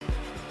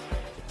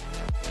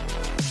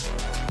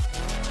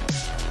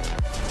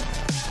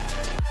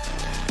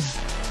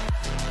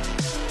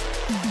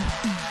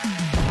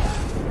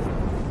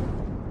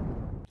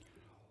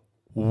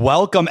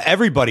Welcome,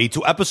 everybody,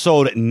 to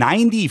episode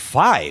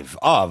 95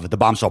 of the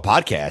Bombshell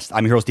podcast.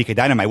 I'm your host, DK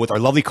Dynamite, with our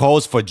lovely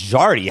co-host,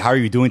 Fajardi. How are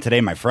you doing today,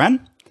 my friend?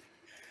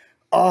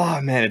 Oh,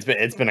 man,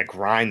 it's been a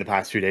grind the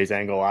past few days. I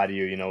ain't gonna lie to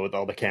you, with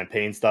all the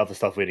campaign stuff, the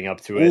stuff leading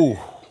up to it. Ooh.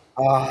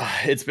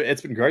 It's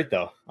been great,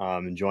 though.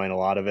 Enjoying a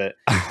lot of it.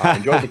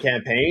 Enjoyed the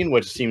campaign,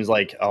 which seems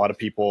like a lot of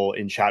people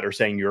in chat are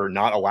saying you're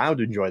not allowed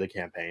to enjoy the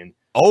campaign.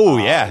 Oh,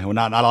 yeah. We're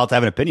not allowed to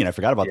have an opinion. I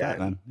forgot about that,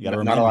 man. You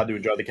gotta not allowed to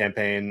enjoy the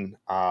campaign.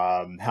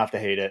 Have to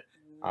hate it.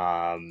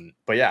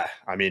 But yeah,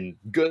 I mean,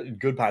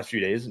 good past few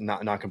days.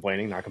 Not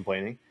complaining.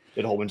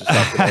 Did a whole bunch of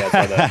stuff today. I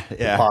saw that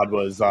the pod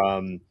was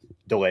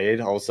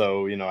delayed.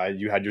 Also,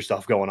 you had your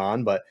stuff going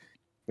on, but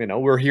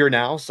we're here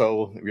now,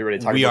 so we're ready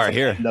to talk. We are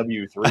here.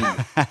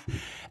 MW3.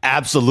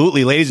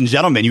 Absolutely, ladies and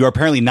gentlemen, you are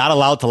apparently not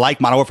allowed to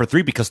like Modern Warfare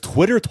 3 because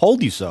Twitter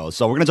told you so.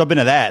 So we're going to jump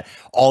into that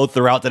all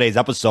throughout today's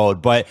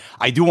episode. But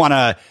I do want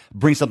to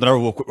bring something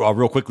up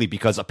real quickly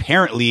because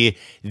apparently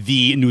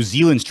the New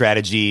Zealand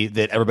strategy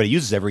that everybody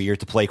uses every year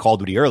to play Call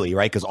of Duty early,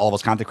 right? Because all of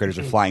us content creators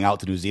are flying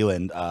out to New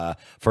Zealand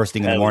first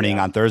thing in the morning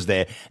on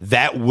Thursday.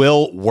 That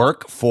will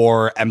work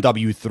for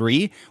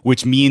MW3,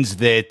 which means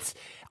that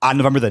on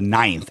November the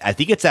 9th, I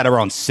think it's at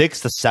around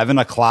 6 to 7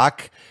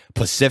 o'clock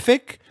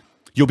Pacific,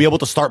 you'll be able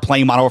to start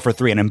playing Modern Warfare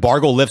 3, and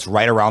embargo lifts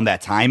right around that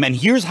time. And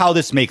here's how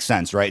this makes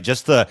sense, right?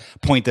 Just to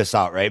point this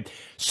out, right?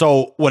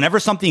 So whenever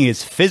something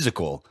is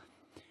physical,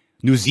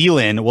 New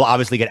Zealand will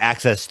obviously get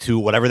access to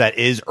whatever that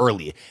is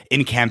early.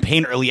 In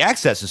campaign early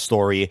access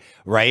story,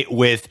 right,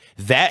 with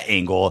that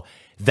angle,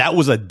 that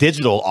was a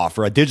digital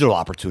offer, a digital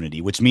opportunity,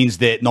 which means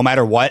that no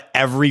matter what,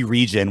 every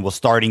region was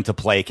starting to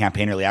play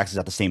campaign early access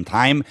at the same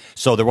time.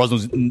 So there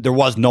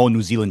was no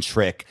New Zealand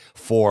trick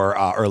for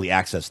early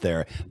access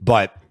there.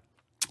 But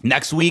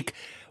next week,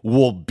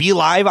 we'll be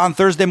live on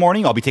Thursday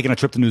morning. I'll be taking a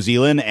trip to New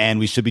Zealand, and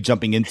we should be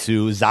jumping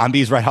into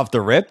zombies right off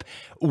the rip.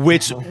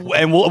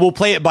 And we'll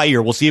play it by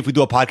ear. We'll see if we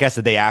do a podcast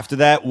the day after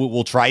that.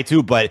 We'll try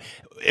to, but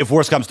if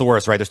worse comes to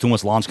worse, right, there's too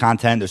much launch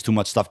content, there's too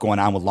much stuff going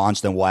on with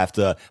launch, then we'll have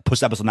to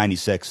push episode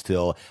 96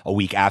 till a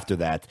week after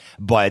that.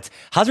 But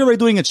how's everybody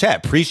doing in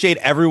chat? Appreciate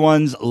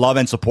everyone's love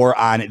and support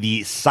on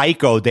the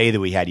psycho day that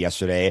we had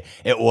yesterday.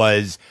 It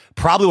was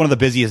probably one of the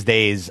busiest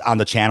days on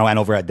the channel and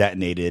over at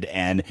Detonated.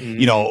 And,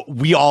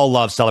 we all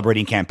love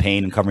celebrating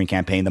campaign and covering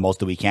campaign the most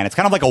that we can. It's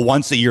kind of like a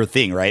once a year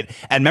thing, right?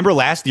 And remember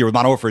last year with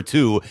Modern Warfare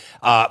 2,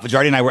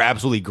 Fajardi and I were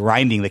absolutely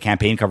grinding the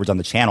campaign coverage on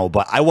the channel,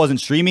 but I wasn't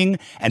streaming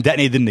and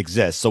Detonated didn't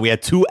exist. So we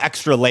had 2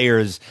 extra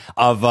layers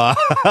of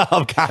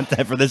of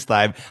content for this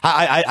time.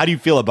 How do you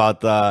feel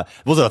about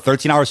was it a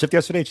 13-hour shift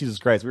yesterday? Jesus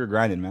Christ, we were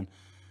grinding, man.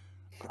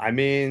 I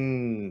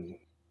mean,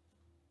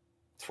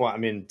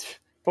 probably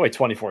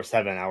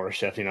 24/7 hour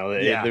shift.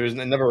 There's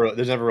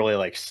never really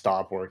like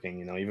stop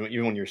working.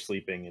 Even when you're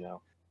sleeping.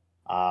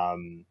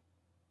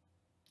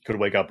 Could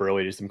wake up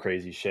early, do some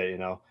crazy shit.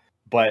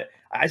 But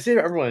I say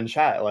to everyone in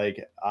chat,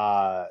 like,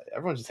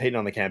 everyone's just hating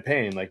on the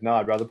campaign. Like, no,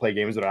 I'd rather play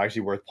games that are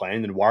actually worth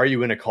playing. Then why are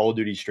you in a Call of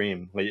Duty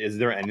stream? Like, is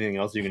there anything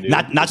else you can do?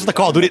 Not just the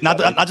Call of Duty, not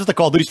just the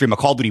Call of Duty stream, a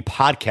Call of Duty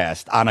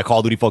podcast on a Call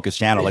of Duty focused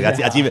channel. Like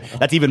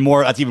that's even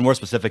more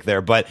specific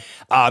there. But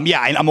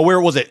I'm aware.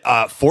 Was it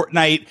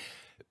Fortnite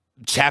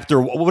chapter?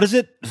 What is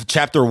it?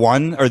 Chapter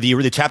 1 or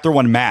the chapter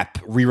 1 map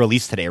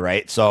re-released today,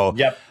 right? So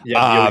the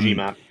OG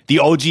map. The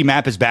OG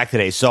map is back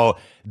today. So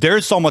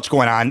there's so much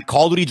going on.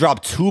 Call of Duty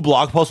dropped 2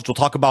 blog posts, which we'll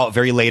talk about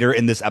very later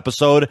in this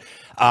episode.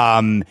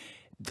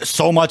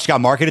 So much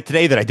got marketed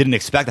today that I didn't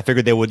expect. I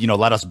figured they would,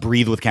 let us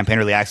breathe with campaign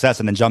early access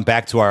and then jump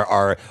back to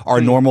our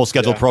normal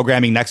scheduled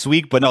programming next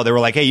week. But no, they were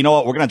like, hey, you know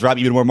what? We're going to drop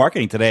even more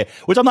marketing today,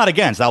 which I'm not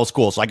against. That was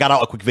cool. So I got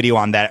out a quick video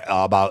on that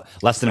about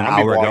less than an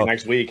hour ago.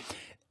 Next week.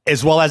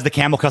 As well as the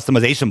camo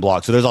customization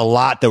blog. So there's a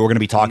lot that we're going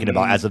to be talking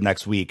about as of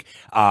next week.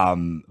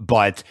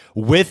 But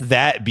with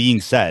that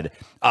being said,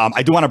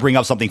 I do want to bring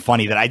up something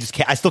funny that I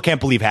still can't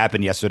believe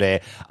happened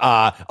yesterday.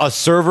 A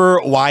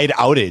server-wide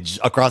outage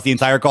across the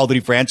entire Call of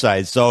Duty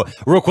franchise. So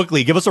real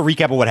quickly, give us a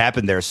recap of what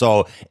happened there.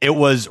 So it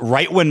was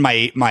right when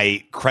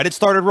my credits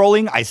started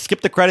rolling. I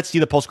skipped the credits, see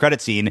the post-credit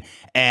scene,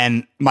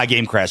 and my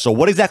game crashed. So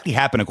what exactly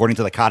happened according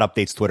to the COD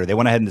Updates Twitter? They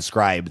went ahead and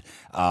described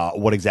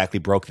what exactly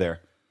broke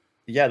there.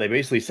 Yeah, they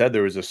basically said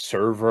there was a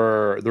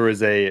server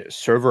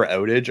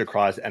outage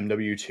across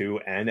MW2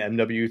 and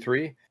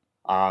MW3,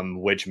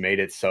 which made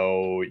it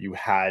so you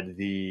had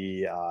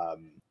the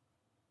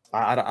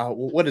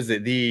what is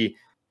it, the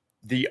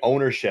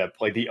ownership,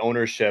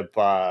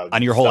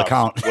 on your whole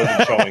account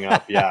wasn't showing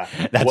up. Yeah,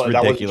 that's ridiculous.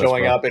 That wasn't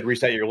showing up. It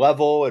reset your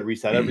level. It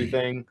reset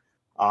everything.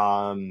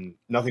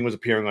 Nothing was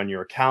appearing on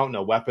your account.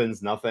 No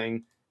weapons.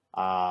 Nothing.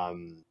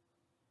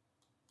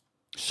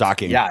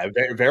 Shocking. Yeah,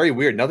 very, very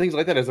weird. Nothing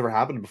like that has ever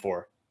happened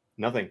before.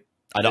 Nothing.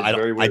 I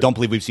don't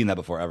believe we've seen that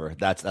before ever.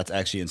 That's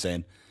actually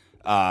insane.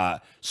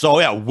 So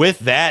yeah, with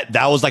that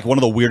was like one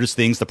of the weirdest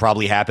things to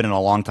probably happen in a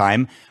long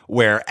time.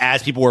 where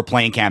as people were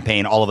playing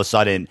campaign, all of a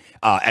sudden,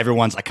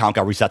 everyone's account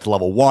got reset to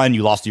level 1.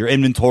 You lost your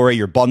inventory,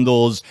 your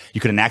bundles. You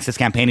couldn't access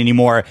campaign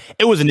anymore.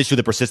 It was an issue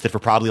that persisted for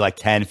probably like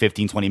 10,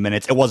 15, 20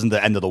 minutes. It wasn't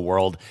the end of the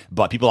world,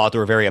 but people out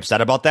there were very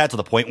upset about that, to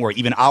the point where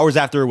even hours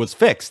after it was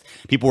fixed,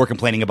 people were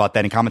complaining about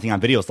that and commenting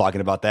on videos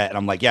talking about that. And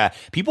I'm like, yeah,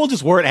 people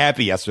just weren't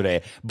happy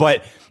yesterday.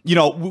 But, you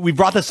know, we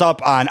brought this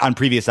up on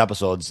previous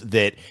episodes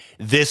that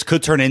this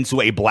could turn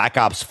into a Black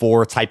Ops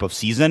 4 type of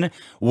season,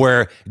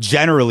 where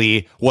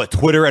generally what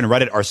Twitter and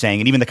Reddit are saying,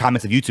 and even the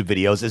comments of YouTube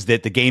videos, is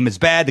that the game is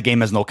bad, the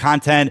game has no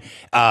content,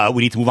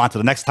 we need to move on to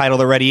the next title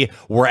already,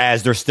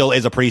 whereas there still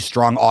is a pretty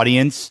strong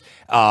audience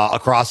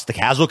across the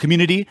casual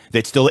community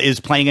that still is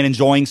playing and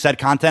enjoying said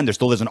content. There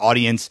still is an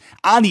audience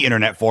on the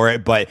internet for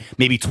it, but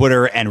maybe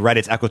Twitter and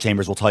Reddit's echo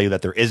chambers will tell you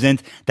that there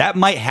isn't. That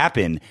might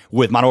happen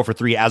with Modern Warfare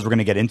 3, as we're going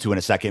to get into in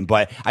a second,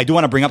 but I do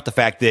want to bring up the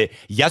fact that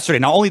yesterday,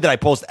 not only did I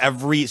post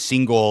every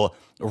single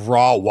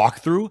raw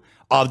walkthrough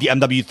of the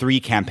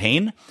MW3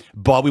 campaign,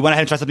 but we went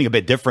ahead and tried something a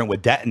bit different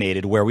with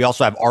Detonated, where we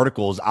also have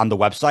articles on the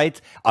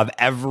website of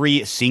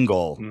every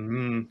single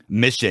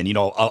mission, you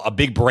know, a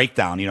big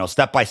breakdown, you know,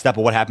 step by step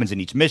of what happens in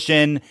each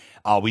mission.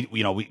 We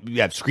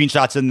have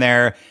screenshots in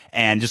there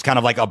and just kind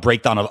of like a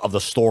breakdown of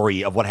the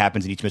story of what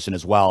happens in each mission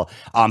as well.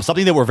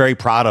 Something that we're very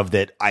proud of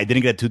that I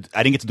didn't get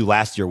to do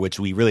last year,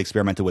 which we really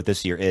experimented with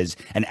this year, is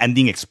an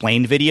ending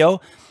explained video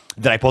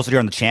that I posted here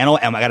on the channel,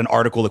 and I got an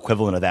article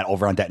equivalent of that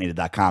over on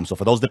detonated.com. So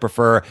for those that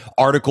prefer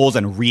articles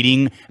and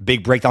reading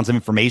big breakdowns of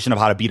information of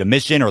how to beat a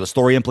mission or the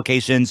story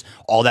implications,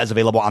 all that is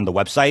available on the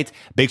website.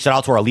 Big shout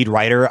out to our lead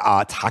writer,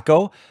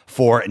 Taco,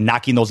 for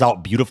knocking those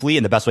out beautifully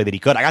in the best way that he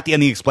could. I got the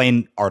ending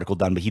explained article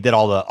done, but he did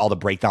all the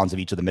breakdowns of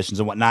each of the missions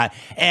and whatnot.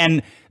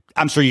 And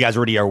I'm sure you guys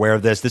already are aware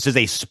of this. This is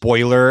a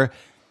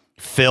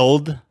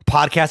spoiler-filled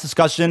podcast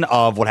discussion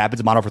of what happens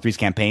in Modern Warfare 3's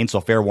campaign. So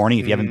fair warning,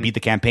 if you haven't beat the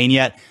campaign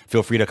yet,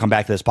 feel free to come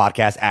back to this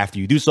podcast after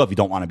you do so if you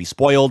don't want to be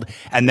spoiled.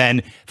 And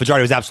then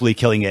Fajardo was absolutely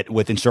killing it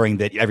with ensuring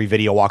that every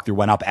video walkthrough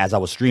went up as I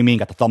was streaming,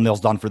 got the thumbnails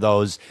done for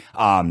those.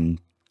 I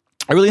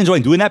really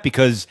enjoyed doing that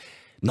because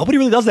nobody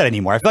really does that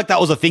anymore. I feel like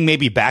that was a thing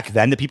maybe back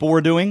then that people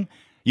were doing,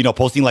 you know,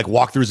 posting like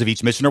walkthroughs of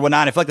each mission or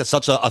whatnot. I feel like that's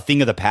such a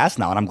thing of the past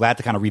now, and I'm glad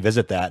to kind of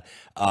revisit that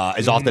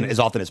as often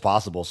as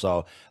possible.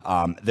 So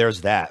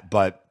there's that.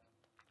 But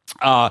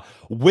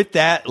with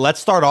that, let's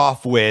start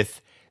off with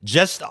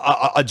just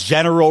a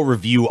general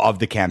review of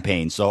the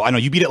campaign. So I know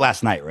you beat it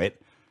last night, right?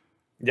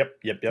 Yep.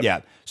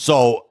 Yeah.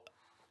 So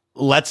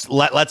let's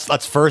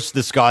first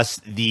discuss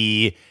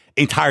the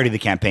entirety of the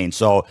campaign.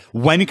 So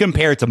when you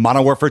compare it to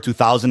Modern Warfare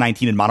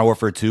 2019 and Modern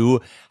Warfare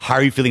 2, how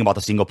are you feeling about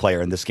the single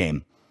player in this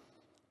game?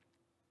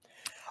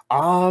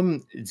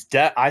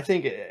 I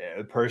think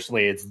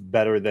personally it's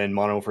better than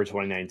Modern Warfare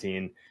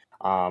 2019.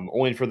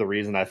 Only for the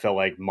reason I felt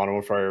like Modern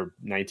Warfare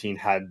 19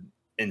 had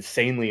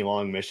insanely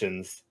long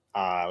missions,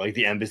 like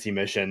the embassy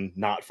mission,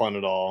 not fun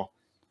at all.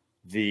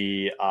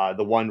 The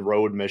one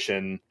road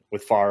mission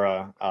with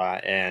Farah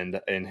and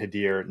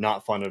Hadir,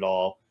 not fun at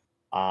all.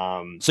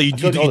 So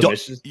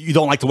you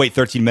don't like to wait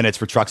 13 minutes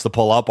for trucks to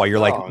pull up while you're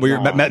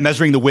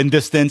measuring the wind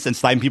distance and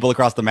sniping people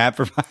across the map?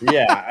 Not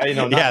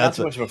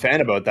too much of a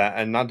fan about that,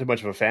 and not too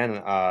much of a fan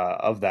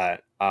of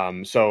that.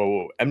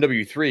 So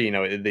MW3, you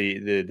know,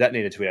 the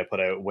detonated tweet I put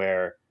out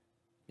where,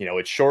 you know,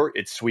 it's short,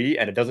 it's sweet,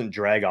 and it doesn't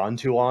drag on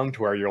too long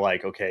to where you're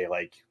like, okay,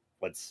 like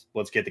let's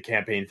get the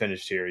campaign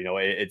finished here. You know,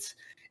 it's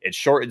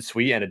short and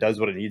sweet, and it does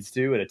what it needs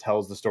to, and it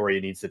tells the story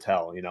it needs to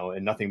tell. You know,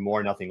 and nothing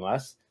more, nothing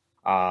less.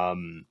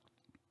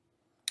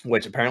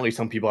 Which apparently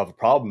some people have a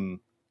problem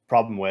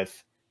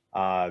with,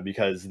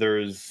 because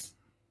there's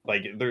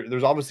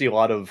obviously a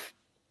lot of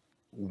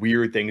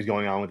weird things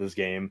going on with this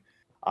game.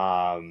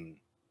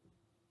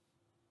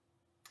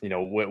 You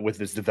know, with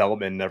this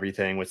development and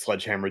everything, with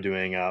Sledgehammer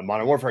doing a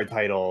Modern Warfare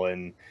title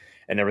and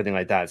everything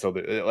like that. So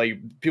like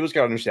people just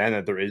gotta understand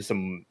that there's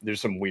some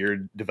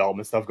weird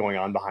development stuff going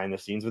on behind the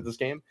scenes with this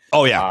game.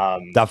 Oh yeah,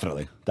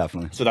 definitely.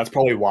 So that's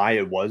probably why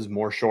it was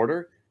more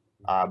shorter.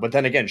 But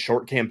then again,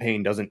 short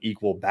campaign doesn't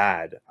equal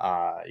bad.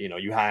 You know,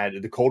 you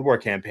had the Cold War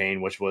campaign,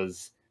 which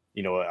was,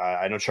 you know,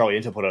 I know Charlie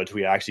Intel put out a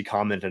tweet, I actually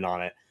commented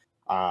on it.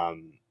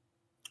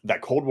 That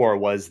Cold War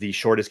was the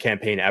shortest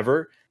campaign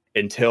ever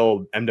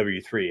until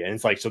MW3. And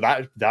it's like, so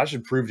that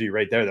should prove to you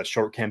right there that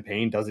short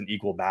campaign doesn't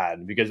equal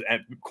bad, because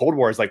Cold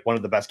War is like one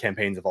of the best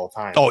campaigns of all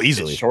time. Oh,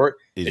 easily. It's short,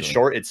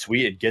 it's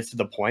sweet, it gets to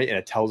the point, and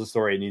it tells the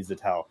story it needs to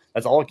tell.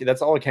 That's all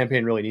a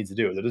campaign really needs to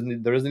do.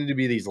 There doesn't need to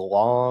be these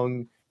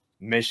long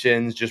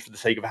missions just for the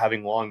sake of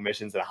having long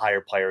missions and a higher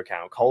player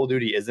count. Call of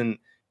Duty isn't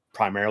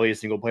primarily a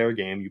single player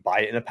game. You buy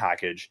it in a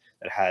package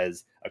that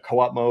has a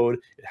co-op mode,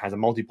 it has a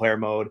multiplayer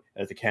mode,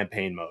 and it's a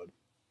campaign mode.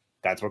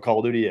 That's what Call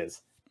of Duty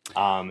is.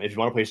 If you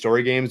want to play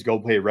story games, go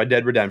play Red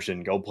Dead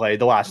Redemption, go play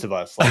The Last of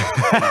Us,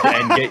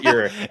 and get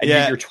your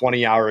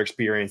 20-hour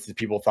experience that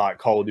people thought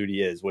Call of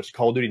Duty is, which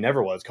Call of Duty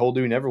never was. Call of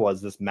Duty never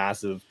was this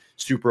massive,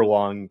 super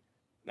long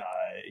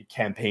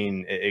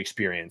campaign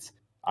experience.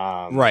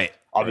 Right.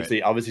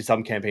 Obviously,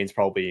 some campaigns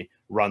probably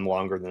run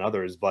longer than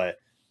others, but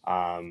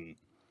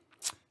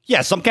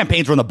Yeah, some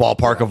campaigns were in the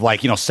ballpark of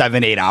like,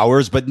 7-8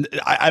 hours, but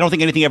I don't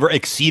think anything ever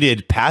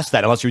exceeded past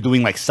that unless you're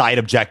doing like side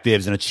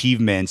objectives and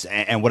achievements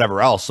and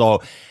whatever else.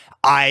 So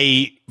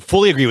I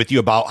fully agree with you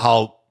about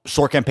how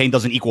short campaign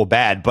doesn't equal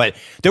bad, but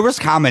there was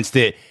comments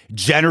that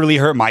generally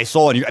hurt my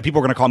soul, and people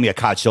are going to call me a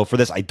cod shill for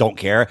this. I don't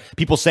care.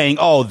 People saying,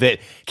 that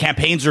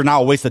campaigns are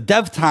now a waste of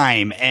dev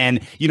time, and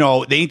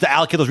they need to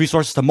allocate those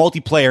resources to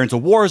multiplayer and to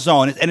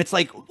Warzone. And it's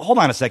like, hold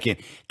on a second.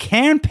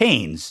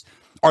 Campaigns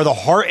are the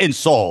heart and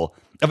soul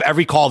of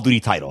every Call of Duty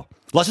title.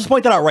 Let's just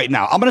point that out right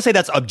now. I'm going to say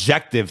that's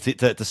objective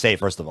to say,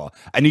 first of all.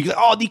 And you go,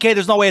 DK,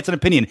 there's no way it's an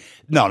opinion.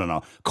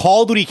 No.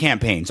 Call of Duty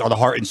campaigns are the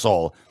heart and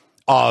soul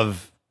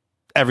of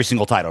every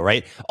single title,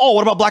 right? Oh,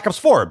 what about Black Ops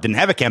 4? Didn't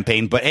have a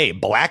campaign, but hey,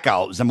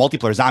 Blackout, the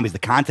multiplayer zombies, the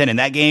content in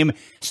that game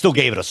still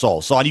gave it a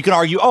soul. So you can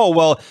argue,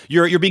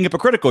 you're being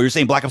hypocritical. You're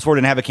saying Black Ops 4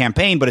 didn't have a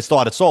campaign, but it still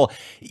had its soul.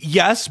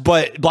 Yes,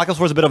 but Black Ops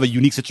 4 is a bit of a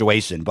unique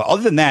situation. But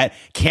other than that,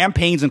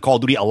 campaigns in Call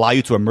of Duty allow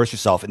you to immerse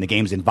yourself in the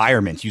game's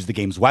environments, use the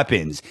game's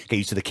weapons, get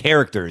used to the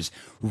characters,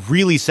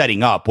 really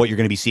setting up what you're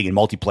going to be seeing in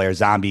multiplayer,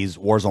 zombies,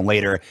 Warzone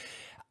later.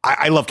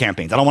 I love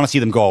campaigns. I don't want to see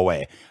them go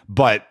away.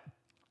 But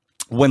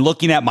when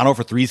looking at Modern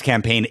Warfare 3's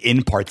campaign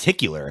in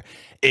particular,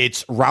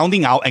 it's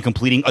rounding out and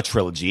completing a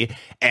trilogy,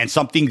 and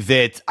something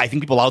that I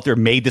think people out there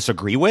may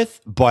disagree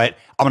with, but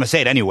I'm going to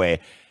say it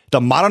anyway.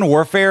 The Modern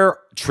Warfare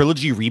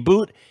trilogy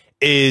reboot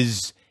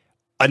is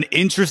an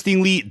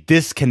interestingly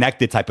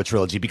disconnected type of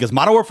trilogy because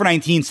Modern Warfare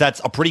 19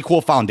 sets a pretty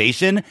cool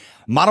foundation.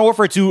 Modern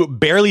Warfare 2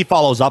 barely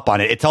follows up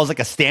on it. It tells like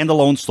a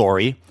standalone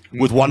story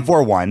with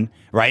 141,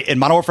 right? In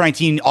Modern Warfare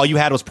 19, all you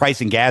had was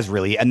Price and Gaz,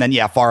 really, and then,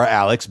 Farah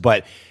Alex,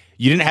 but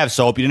you didn't have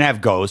Soap, you didn't have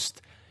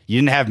Ghost,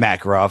 you didn't have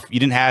Makarov, you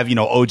didn't have,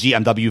 OG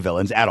MW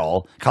villains at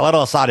all. Khaled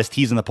al-Assad is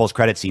teased in the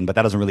post-credit scene, but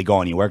that doesn't really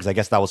go anywhere because I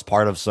guess that was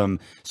part of some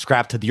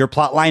scrap to your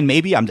plot line,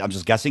 maybe. I'm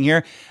just guessing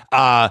here.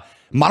 Modern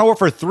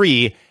Warfare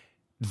 3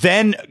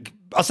 then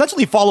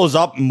essentially follows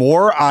up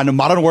more on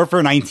Modern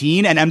Warfare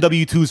 19 and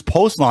MW2's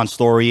post-launch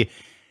story,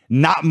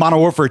 not Modern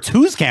Warfare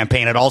 2's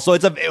campaign at all. So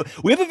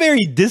we have a very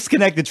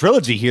disconnected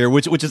trilogy here,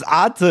 which is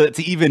odd to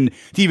even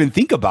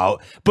think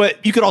about.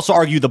 But you could also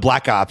argue the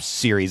Black Ops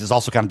series is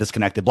also kind of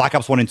disconnected. Black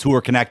Ops 1 and 2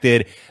 are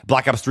connected.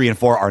 Black Ops 3 and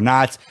 4 are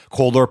not.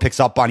 Cold War picks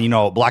up on,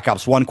 Black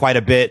Ops 1 quite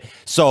a bit.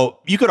 So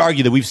you could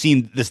argue that we've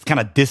seen this kind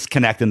of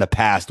disconnect in the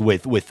past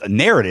with a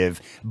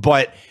narrative.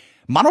 But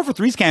Modern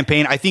Warfare 3's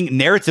campaign, I think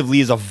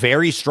narratively is a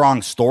very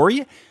strong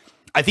story.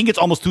 I think it's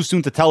almost too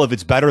soon to tell if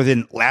it's better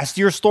than last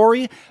year's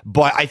story,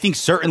 but I think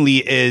certainly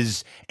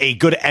is a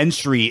good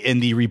entry in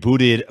the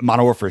rebooted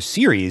Modern Warfare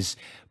series.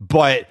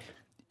 But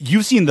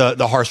you've seen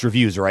the harsh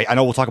reviews, right? I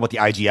know we'll talk about the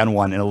IGN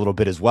one in a little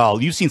bit as well.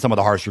 You've seen some of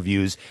the harsh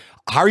reviews.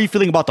 How are you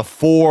feeling about the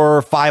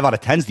 4, 5 out of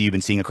 10s that you've been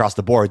seeing across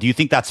the board? Do you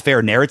think that's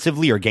fair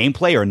narratively or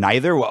gameplay or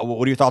neither?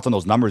 What are your thoughts on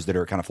those numbers that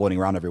are kind of floating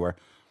around everywhere?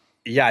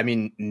 Yeah, I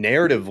mean,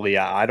 narratively,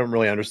 I don't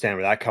really understand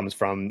where that comes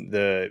from.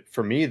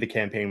 For me, the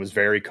campaign was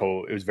very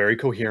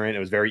coherent. It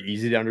was very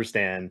easy to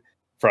understand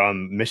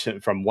from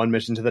one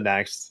mission to the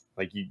next.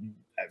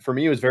 For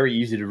me, it was very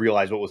easy to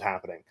realize what was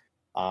happening.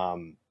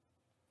 On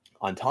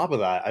top of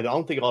that, I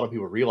don't think a lot of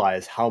people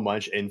realize how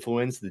much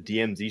influence the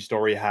DMZ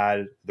story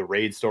had, the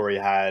raid story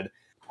had,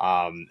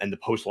 and the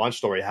post-launch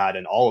story had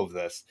in all of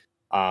this.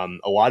 A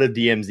lot of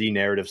DMZ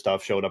narrative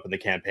stuff showed up in the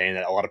campaign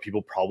that a lot of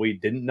people probably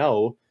didn't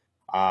know.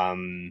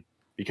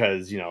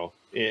 Because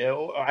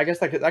I guess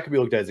that could be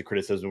looked at as a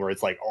criticism where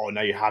it's like, oh,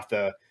 now you have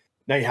to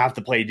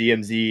play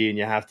DMZ and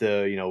you have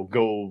to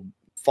go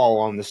follow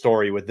on the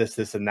story with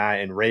this and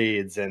that and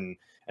raids and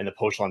the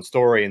post-launch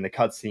story and the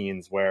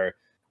cutscenes where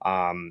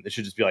it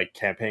should just be like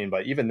campaign.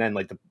 But even then,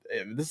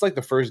 this is like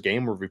the first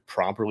game where we've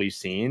properly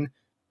seen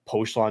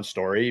post-launch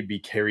story be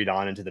carried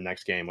on into the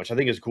next game, which I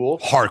think is cool.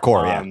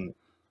 Hardcore, yeah.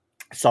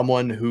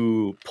 Someone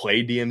who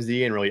played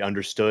DMZ and really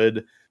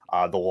understood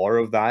the lore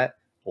of that.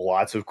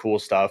 Lots of cool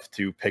stuff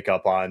to pick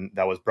up on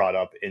that was brought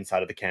up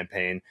inside of the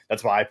campaign.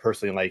 That's why I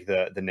personally like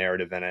the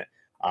narrative in it.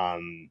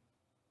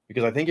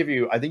 Because I think if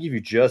you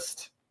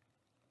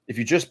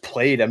just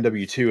played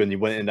MW2 and you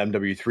went into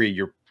MW3,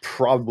 you're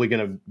probably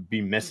going to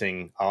be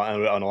missing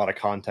on a lot of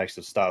context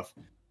of stuff,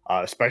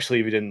 especially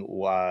if you didn't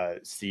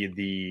see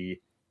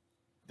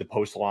the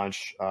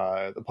post-launch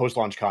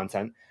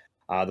content,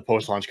 the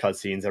post-launch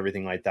cutscenes,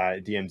 everything like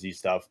that, DMZ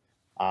stuff.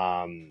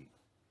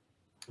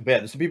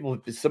 But yeah,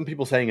 some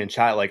people saying in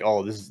chat like,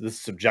 "Oh, this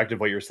is subjective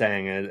what you're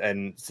saying,"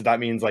 and so that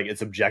means like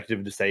it's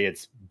objective to say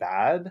it's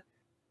bad.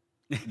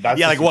 That's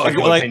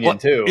opinion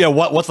too. Yeah,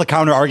 what's the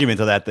counter argument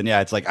to that? Then yeah,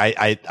 it's like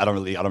I don't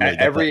really get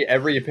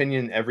every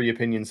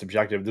opinion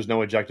subjective. There's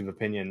no objective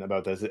opinion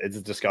about this. It's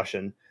a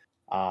discussion.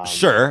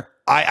 Sure.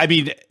 I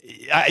mean,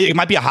 it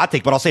might be a hot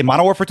take, but I'll say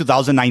Modern Warfare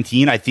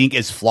 2019 I think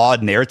is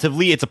flawed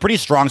narratively. It's a pretty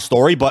strong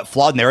story, but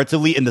flawed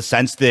narratively in the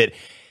sense that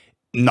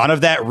none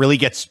of that really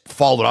gets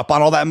followed up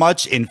on all that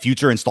much in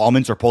future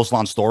installments or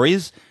post-launch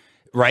stories,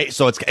 right?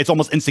 So it's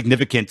almost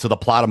insignificant to the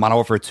plot of Modern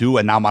Warfare 2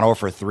 and now Modern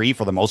Warfare 3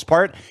 for the most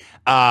part.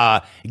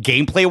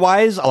 Gameplay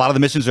wise, a lot of the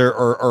missions are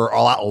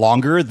a lot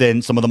longer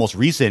than some of the most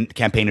recent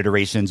campaign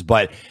iterations.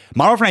 But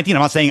Modern Warfare 19,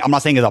 I'm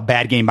not saying it's a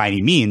bad game by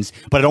any means,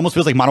 but it almost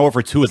feels like Modern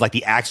Warfare 2 is like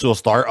the actual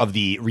start of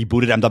the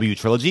rebooted MW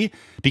trilogy,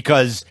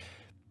 because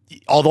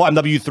although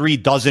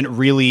MW3 doesn't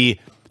really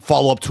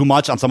follow up too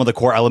much on some of the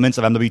core elements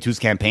of MW2's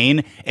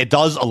campaign, it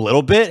does a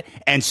little bit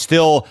and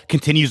still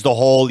continues the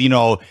whole,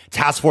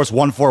 Task Force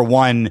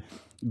 141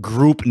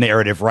 group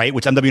narrative, right?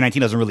 Which MW19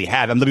 doesn't really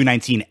have.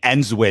 MW19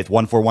 ends with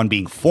 141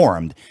 being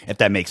formed, if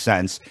that makes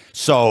sense.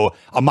 So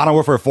a Modern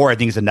Warfare 4, I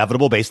think, is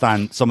inevitable based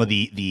on some of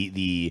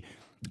the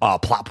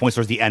plot points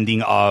towards the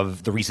ending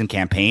of the recent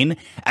campaign.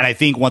 And I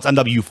think once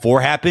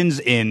MW4 happens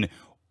in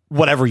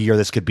whatever year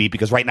this could be,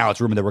 because right now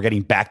it's rumored that we're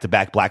getting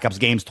back-to-back Black Ops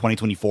games,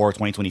 2024,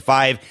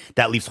 2025.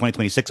 That leaves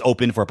 2026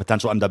 open for a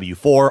potential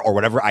MW4 or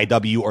whatever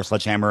IW or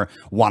Sledgehammer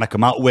want to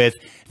come out with.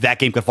 That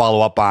game could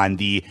follow up on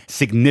the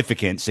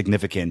significant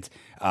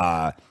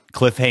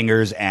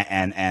cliffhangers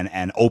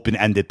and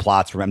open-ended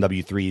plots from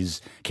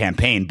MW3's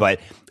campaign.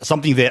 But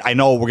something that I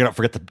know we're going to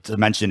forget to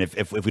mention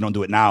if we don't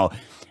do it now,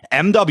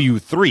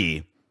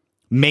 MW3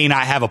 may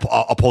not have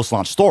a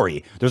post-launch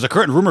story. There's a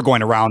current rumor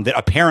going around that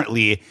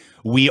apparently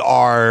we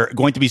are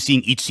going to be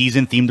seeing each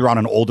season themed around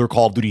an older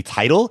Call of Duty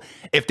title.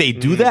 If they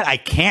do that, I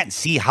can't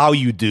see how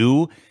you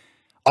do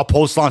a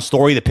post-launch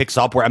story that picks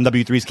up where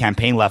MW3's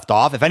campaign left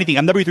off. If anything,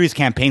 MW3's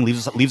campaign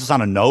leaves us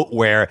on a note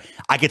where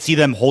I could see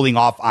them holding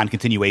off on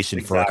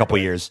continuation for a couple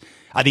years.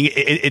 I think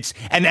it's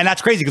and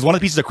that's crazy, because one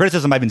of the pieces of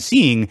criticism I've been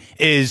seeing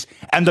is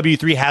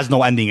MW3 has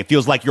no ending. It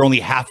feels like you're only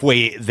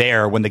halfway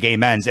there when the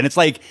game ends. And it's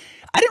like,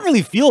 I didn't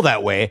really feel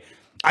that way.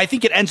 I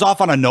think it ends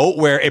off on a note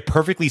where it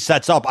perfectly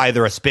sets up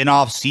either a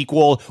spin-off,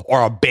 sequel,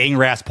 or a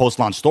bang-ass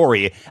post-launch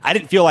story. I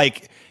didn't feel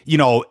like, we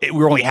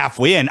were only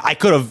halfway in. I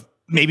could have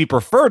maybe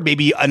preferred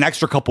maybe an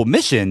extra couple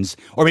missions,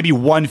 or maybe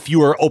one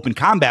fewer open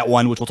combat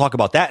one, which we'll talk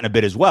about that in a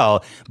bit as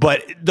well.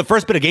 But the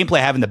first bit of gameplay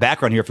I have in the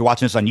background here, if you're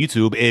watching this on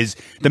YouTube, is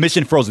the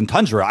mission Frozen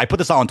Tundra. I put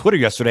this out on Twitter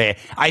yesterday.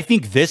 I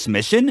think this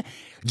mission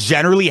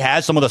generally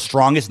has some of the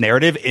strongest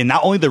narrative in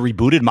not only the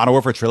rebooted Modern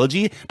Warfare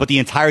trilogy, but the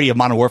entirety of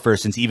Modern Warfare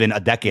since even a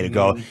decade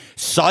ago.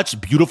 Such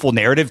beautiful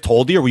narrative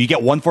told here, where you get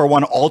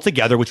 141 all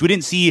together, which we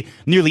didn't see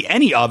nearly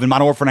any of in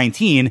Modern Warfare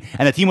 19,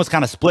 and the team was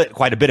kind of split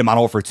quite a bit in Modern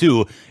Warfare 2.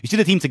 You see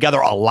the team together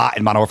a lot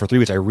in Modern Warfare 3,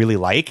 which I really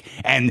like.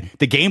 And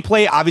the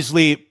gameplay,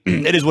 obviously,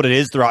 it is what it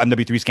is throughout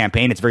MW3's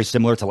campaign. It's very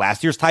similar to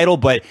last year's title,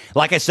 but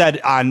like I said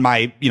on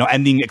my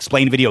ending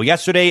explained video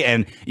yesterday,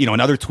 and in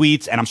other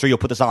tweets, and I'm sure you'll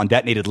put this out on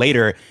Detonated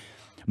later,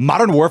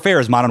 Modern Warfare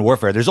is Modern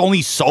Warfare. There's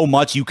only so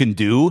much you can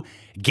do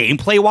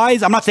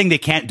gameplay-wise. I'm not saying they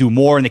can't do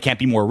more and they can't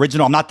be more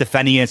original. I'm not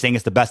defending it and saying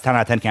it's the best 10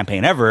 out of 10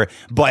 campaign ever,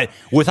 but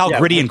with how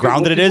gritty and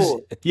grounded it is,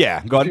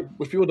 go ahead.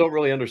 Which people don't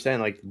really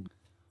understand,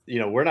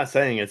 we're not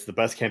saying it's the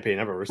best campaign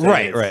ever. We're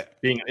saying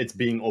it's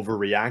being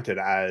overreacted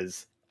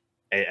as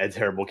a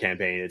terrible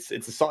campaign. It's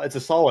a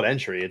solid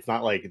entry. It's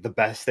not like the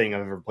best thing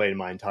I've ever played in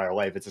my entire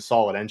life. It's a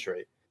solid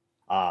entry.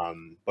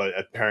 But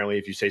apparently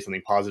if you say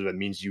something positive, it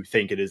means you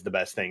think it is the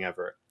best thing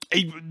ever.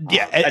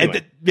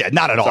 Anyway.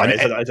 Not at all. Sorry,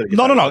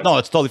 No,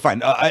 it's totally fine.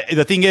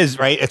 The thing is,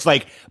 right, it's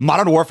like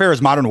Modern Warfare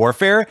is Modern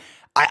Warfare.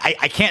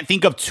 I can't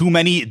think of too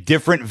many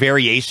different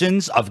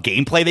variations of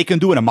gameplay they can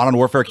do in a Modern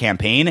Warfare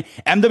campaign.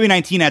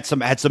 MW19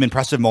 had some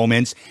impressive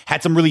moments,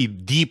 had some really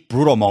deep,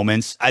 brutal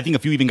moments. I think a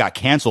few even got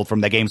canceled from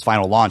the game's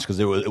final launch because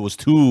it was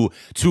too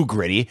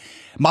gritty.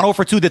 Modern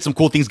Warfare 2 did some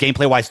cool things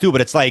gameplay-wise too,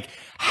 but it's like,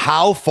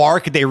 how far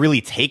could they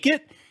really take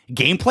it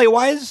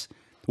gameplay-wise?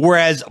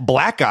 Whereas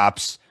Black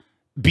Ops,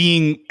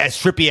 being as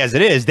trippy as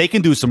it is, they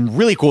can do some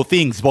really cool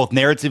things, both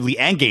narratively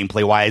and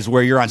gameplay wise,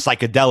 where you're on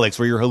psychedelics,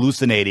 where you're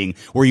hallucinating,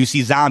 where you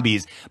see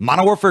zombies.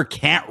 Modern Warfare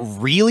can't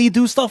really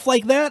do stuff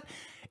like that.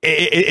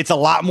 It's a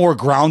lot more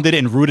grounded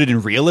and rooted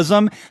in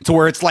realism, to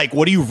where it's like,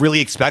 what do you really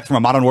expect from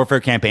a Modern Warfare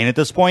campaign at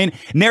this point?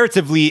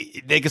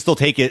 Narratively, they can still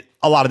take it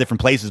a lot of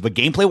different places, but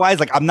gameplay wise,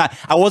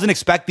 I wasn't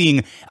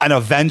expecting an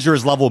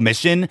Avengers level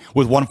mission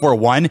with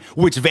 141,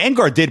 which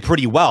Vanguard did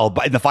pretty well,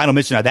 but in the final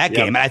mission of that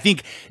game. And I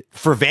think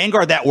for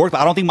Vanguard that worked,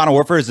 but I don't think Modern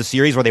Warfare is a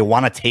series where they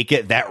want to take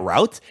it that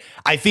route.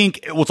 I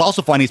think what's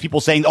also funny is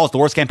people saying, oh, it's the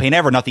worst campaign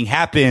ever, nothing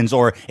happens,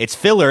 or it's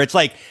filler. It's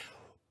like,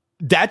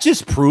 that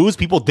just proves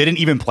people didn't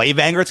even play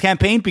Vanguard's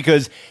campaign,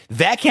 because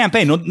that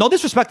campaign, no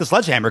disrespect to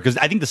Sledgehammer, because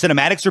I think the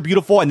cinematics are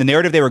beautiful and the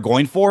narrative they were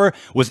going for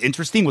was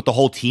interesting with the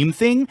whole team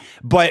thing,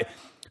 but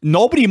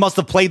nobody must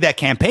have played that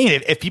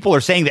campaign if people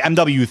are saying that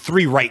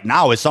MW3 right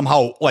now is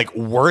somehow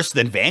worse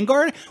than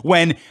Vanguard,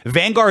 when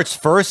Vanguard's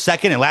first,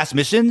 second, and last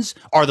missions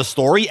are the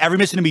story. Every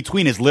mission in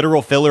between is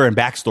literal filler and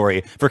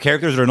backstory for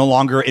characters that are no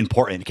longer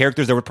important,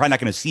 characters that we're probably not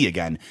going to see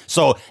again.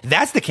 So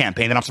that's the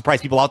campaign that I'm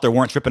surprised people out there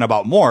weren't tripping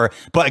about more.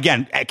 But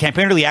again,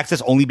 campaign early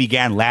access only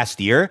began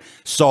last year,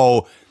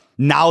 so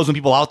now is when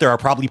people out there are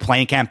probably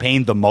playing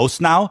campaign the most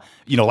now.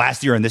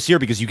 last year and this year,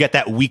 because you get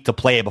that week to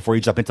play it before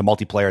you jump into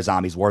multiplayer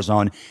Zombies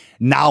Warzone.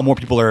 Now more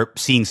people are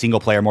seeing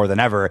single player more than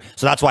ever.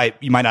 So that's why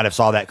you might not have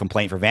saw that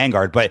complaint for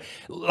Vanguard. But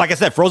like I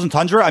said, Frozen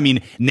Tundra, I mean,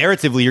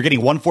 narratively, you're getting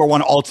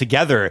 141 all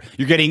together.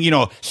 You're getting,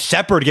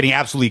 Shepard getting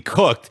absolutely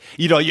cooked.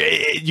 You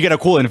get a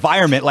cool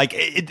environment. Like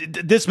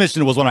this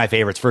mission was one of my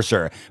favorites for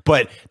sure.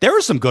 But there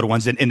were some good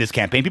ones in this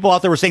campaign. People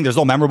out there were saying there's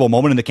no memorable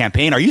moment in the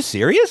campaign. Are you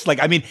serious?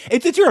 Like, I mean,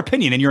 it's your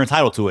opinion and you're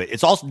entitled to it.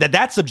 It's also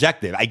that's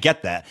subjective. I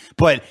get that.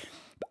 But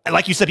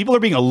like you said, people are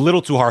being a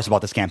little too harsh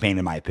about this campaign,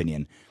 in my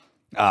opinion.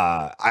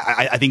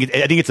 I think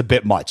it's a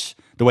bit much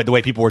the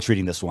way people were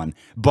treating this one,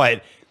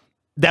 but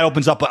that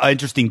opens up an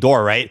interesting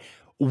door, right?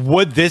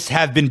 Would this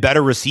have been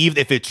better received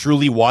if it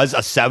truly was a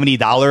 $70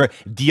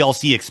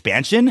 DLC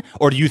expansion,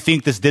 or do you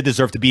think this did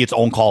deserve to be its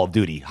own Call of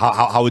Duty?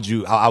 How would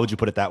you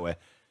put it that way?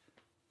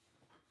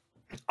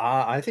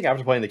 I think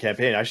after playing the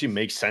campaign, it actually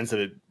makes sense of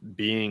it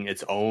being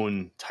its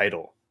own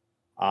title,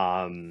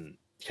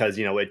 because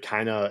it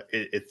kind of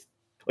it's.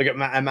 Like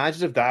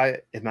imagine if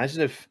the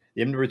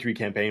MW3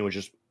 campaign was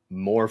just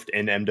morphed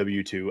into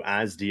MW2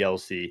 as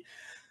DLC.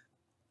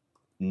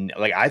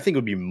 Like I think it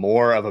would be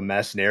more of a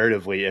mess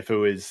narratively if it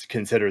was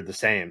considered the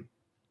same.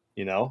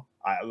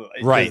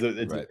 Right.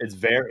 It's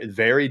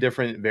very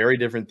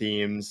different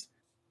themes.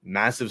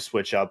 Massive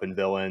switch up in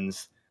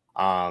villains.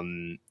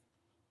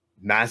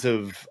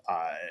 Massive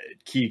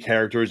key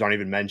characters aren't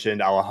even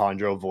mentioned.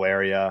 Alejandro,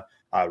 Valeria,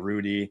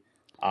 Rudy.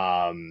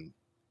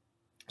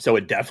 So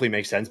it definitely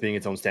makes sense being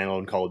its own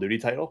standalone Call of Duty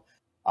title,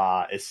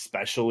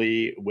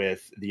 especially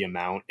with the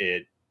amount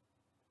the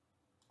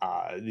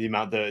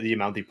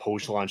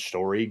post-launch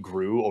story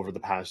grew over the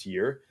past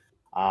year.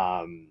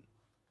 I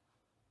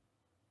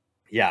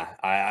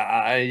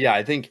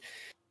think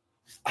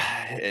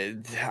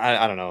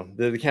I don't know.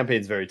 The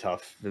campaign's very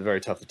tough. It's very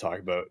tough to talk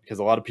about because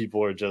a lot of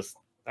people are just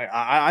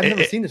I've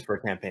never seen this for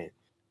a campaign.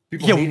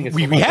 People hating it so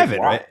we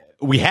haven't, right?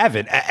 We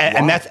haven't,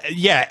 and that's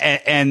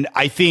and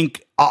I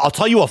think I'll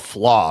tell you a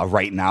flaw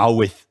right now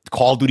with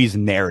Call of Duty's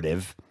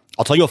narrative.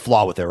 I'll tell you a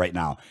flaw with it right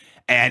now,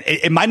 and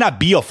it might not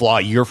be a flaw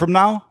a year from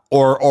now,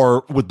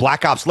 or with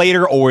Black Ops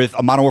later, or with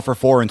a Modern Warfare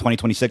 4 in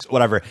 2026,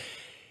 whatever.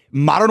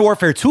 Modern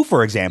Warfare 2,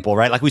 for example,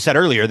 right? Like we said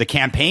earlier, the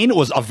campaign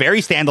was a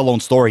very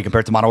standalone story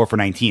compared to Modern Warfare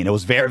 19. It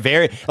was very,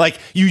 very like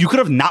you could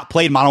have not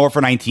played Modern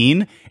Warfare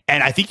 19,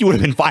 and I think you would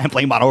have been fine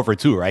playing Modern Warfare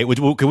 2, right?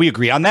 Can we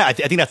agree on that?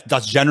 I think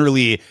that's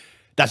generally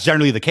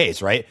the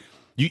case, right?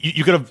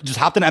 You could have just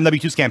hopped in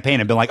MW2's campaign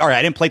and been like, all right,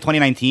 I didn't play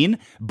 2019,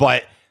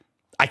 but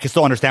I can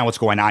still understand what's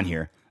going on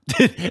here.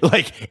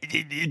 Like,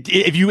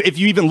 if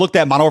you even looked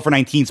at Modern Warfare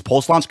 19's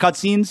post-launch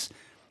cutscenes,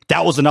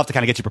 that was enough to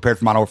kind of get you prepared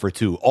for Modern Warfare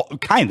 2.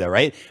 Kind of,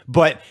 right?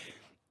 But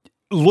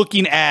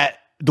looking at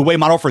the way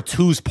Modern Warfare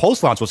 2's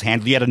post-launch was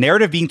handled, you had a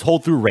narrative being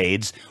told through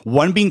raids,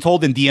 one being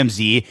told in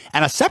DMZ,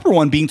 and a separate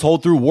one being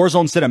told through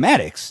Warzone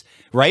cinematics,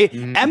 right?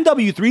 Mm-hmm.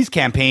 MW3's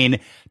campaign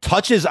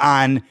touches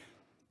on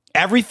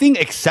everything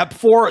except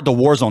for the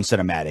Warzone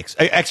cinematics.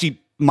 Actually,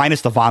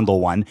 minus the Vondel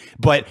one.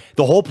 But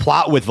the whole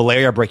plot with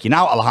Valeria breaking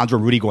out, Alejandro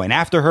and Rudy going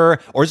after her,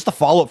 or just the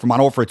follow-up from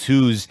Modern Warfare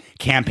 2's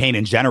campaign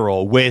in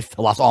general with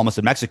Las Almas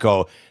in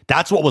Mexico,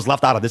 that's what was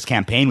left out of this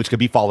campaign, which could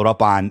be followed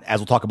up on,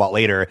 as we'll talk about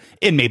later,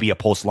 in maybe a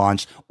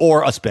post-launch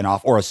or a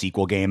spin-off or a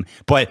sequel game.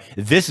 But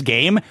this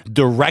game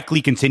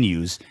directly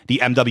continues the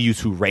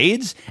MW2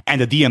 raids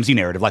and the DMZ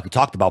narrative like we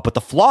talked about. But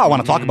the flaw I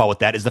want to talk about with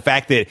that is the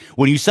fact that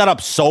when you set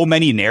up so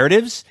many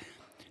narratives,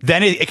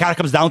 then it kind of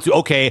comes down to,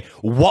 okay,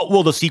 what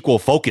will the sequel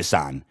focus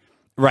on,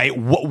 right?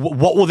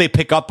 What will they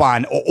pick up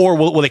on, or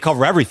will they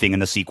cover everything in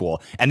the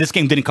sequel? And this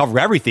game didn't cover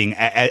everything,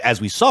 as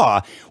we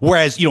saw.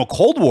 Whereas,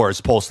 Cold War's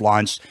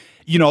post-launch,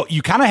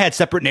 you kind of had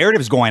separate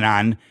narratives going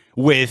on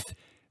with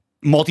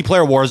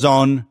multiplayer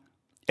Warzone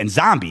and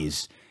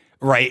zombies.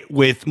 Right,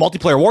 with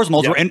multiplayer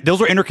Warzone, those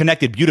were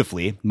interconnected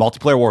beautifully.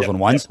 Multiplayer Warzone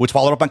ones, which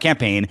followed up on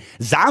campaign.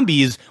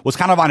 Zombies was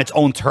kind of on its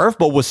own turf,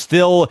 but was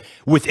still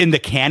within the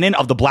canon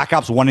of the Black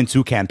Ops 1 and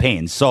 2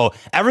 campaigns. So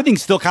everything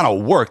still kind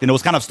of worked, and it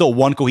was kind of still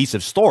one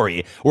cohesive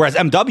story. Whereas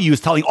MW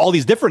is telling all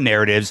these different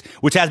narratives,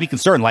 which has me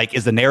concerned. Like,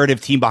 is the narrative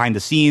team behind the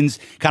scenes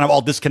kind of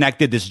all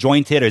disconnected,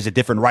 disjointed, or is it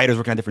different writers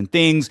working on different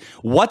things?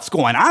 What's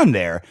going on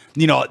there?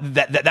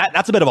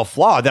 That's a bit of a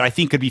flaw that I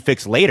think could be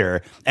fixed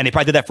later, and they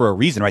probably did that for a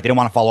reason, right? They didn't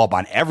want to follow up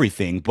on everything.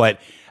 But,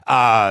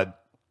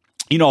 narratively,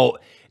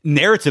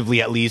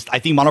 at least, I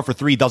think Modern Warfare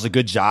 3 does a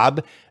good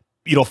job,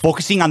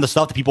 focusing on the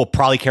stuff that people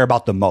probably care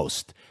about the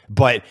most.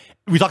 But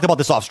we talked about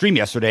this off stream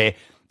yesterday.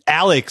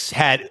 Alex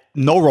had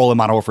no role in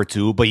Modern Warfare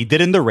 2, but he did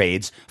in the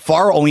raids.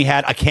 Far only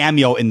had a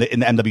cameo in the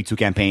MW2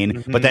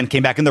 campaign, but then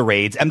came back in the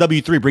raids.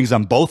 MW3 brings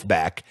them both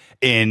back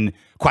in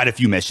quite a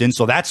few missions,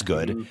 so that's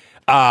good.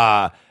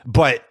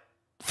 But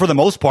for the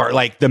most part,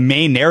 like the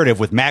main narrative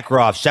with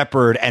Makarov,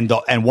 Shepard, and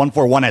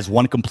 141 as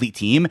one complete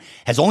team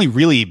has only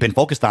really been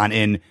focused on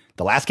in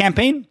the last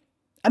campaign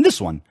and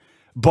this one.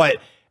 But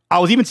I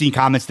was even seeing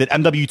comments that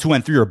MW2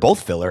 and 3 are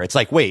both filler. It's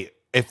like, wait,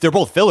 if they're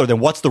both filler, then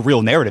what's the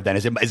real narrative then?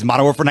 Is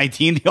Modern Warfare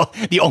 19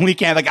 the only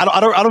campaign? Like,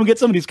 I don't get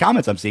some of these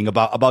comments I'm seeing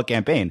about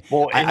campaign.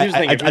 Well, I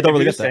don't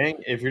really get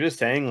that. If you're just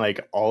saying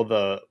like all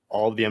the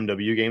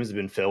MW games have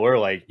been filler,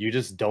 like you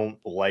just don't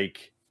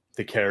like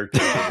the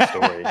characters in the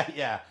story.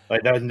 Yeah,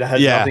 like that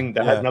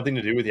has nothing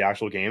to do with the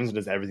actual games. It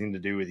has everything to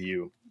do with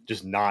you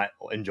just not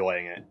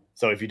enjoying it.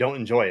 So if you don't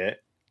enjoy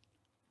it,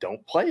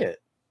 don't play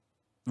it.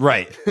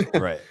 Right.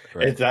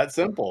 It's that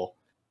simple.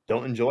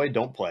 Don't enjoy,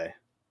 don't play.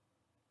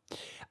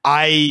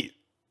 I'm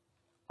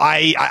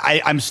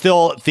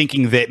still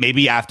thinking that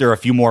maybe after a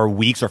few more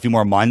weeks or a few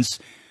more months,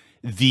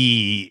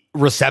 the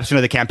reception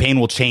of the campaign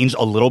will change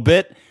a little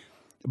bit.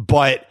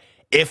 But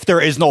if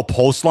there is no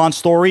post-launch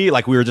story,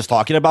 like we were just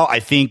talking about, I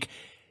think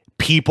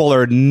people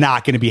are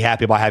not going to be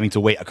happy about having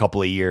to wait a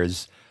couple of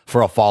years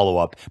for a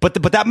follow-up. But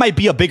that might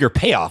be a bigger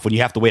payoff when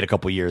you have to wait a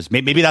couple of years.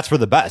 Maybe that's for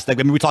the best. Like,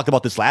 maybe we talked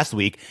about this last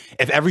week.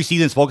 If every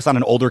season is focused on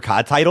an older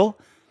COD title,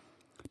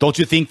 don't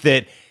you think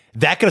that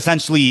could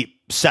essentially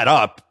set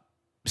up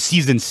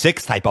season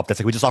 6 type updates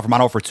like we just saw from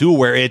Modern Warfare 2,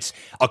 where it's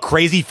a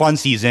crazy fun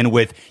season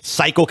with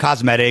psycho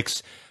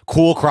cosmetics,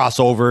 cool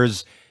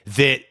crossovers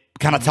that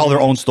kind of tell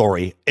their own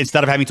story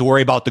instead of having to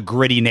worry about the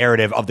gritty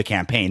narrative of the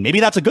campaign? Maybe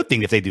that's a good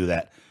thing if they do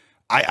that.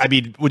 I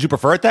mean, would you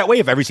prefer it that way?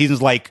 If every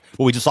season's like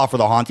what we just saw for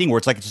The Haunting, where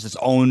it's like it's just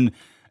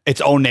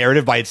its own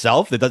narrative by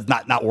itself that does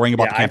not worrying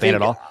about the campaign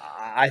at all?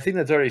 I think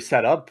that's already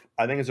set up.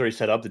 I think it's already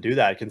set up to do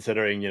that,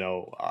 considering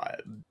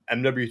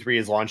MW3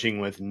 is launching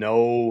with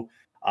no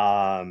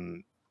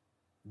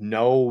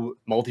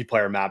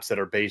multiplayer maps that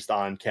are based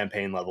on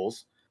campaign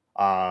levels,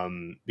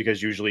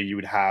 because usually you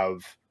would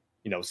have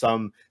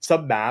some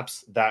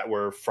maps that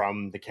were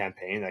from the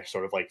campaign that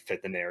sort of like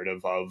fit the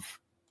narrative of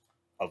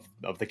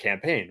the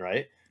campaign,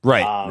 right?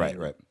 Right.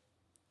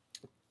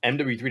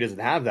 MW3 doesn't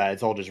have that.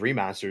 It's all just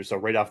remasters. So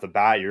right off the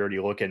bat, you're already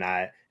looking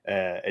at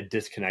a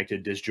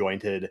disconnected,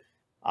 disjointed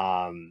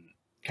kind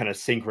of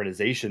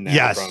synchronization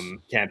there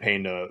from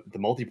campaign to the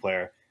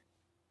multiplayer.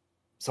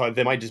 So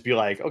they might just be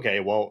like, okay,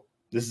 well,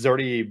 this is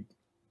already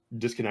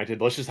disconnected.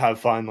 Let's just have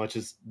fun. Let's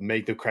just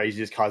make the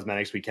craziest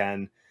cosmetics we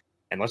can,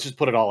 and let's just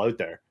put it all out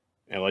there.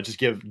 And let's just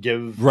give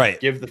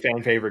the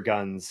fan favorite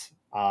guns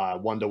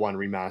 1-to-1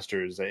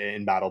 remasters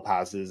in battle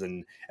passes,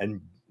 and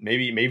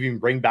maybe even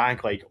bring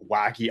back like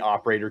wacky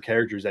operator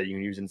characters that you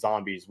can use in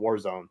Zombies,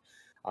 Warzone,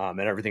 and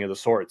everything of the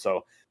sort.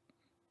 So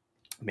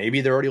maybe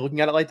they're already looking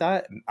at it like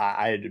that.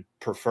 I'd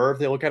prefer if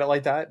they look at it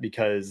like that,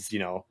 because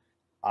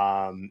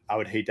I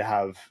would hate to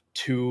have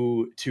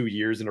two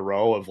years in a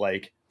row of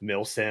like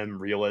milsim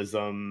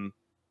realism,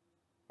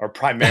 or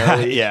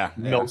primarily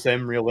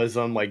milsim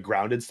realism, like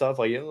grounded stuff.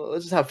 Like,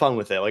 let's just have fun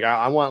with it. Like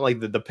I want like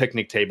the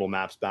picnic table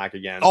maps back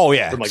again. Oh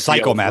yeah, from like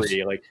psycho BO3, maps.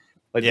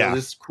 Like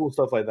this cool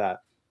stuff like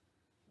that.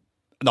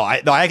 No,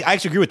 I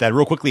actually agree with that.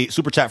 Real quickly,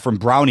 super chat from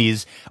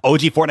Brownies. OG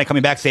Fortnite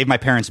coming back, saved my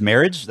parents'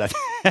 marriage. That's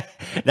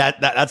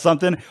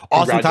something.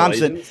 Austin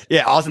Thompson.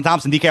 Yeah, Austin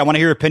Thompson. DK, I want to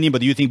hear your opinion, but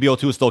do you think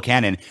BO2 is still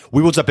canon?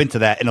 We will jump into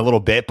that in a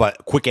little bit,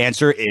 but quick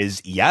answer is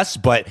yes.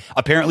 But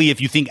apparently, if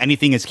you think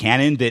anything is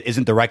canon that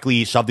isn't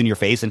directly shoved in your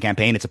face in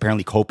campaign, it's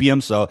apparently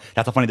copium. So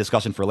that's a funny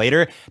discussion for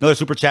later. Another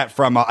super chat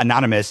from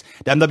Anonymous.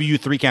 The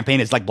MW3 campaign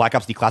is like Black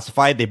Ops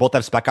Declassified. They both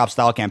have Spec Ops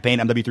style campaign.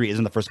 MW3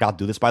 isn't the first guy to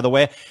do this, by the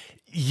way.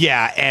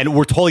 Yeah, and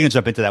we're totally going to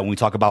jump into that when we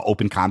talk about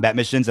open combat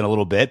missions in a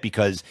little bit,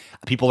 because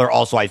people are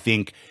also, I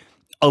think,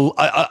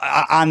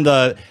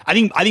 I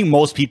think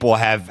most people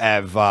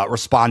have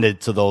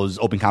responded to those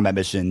open combat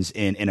missions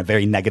in a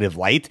very negative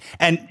light,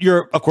 and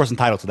you're of course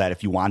entitled to that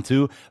if you want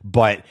to,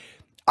 but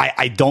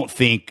I don't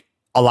think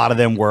a lot of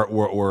them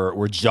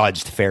were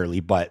judged fairly.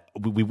 But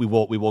we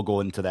will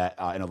go into that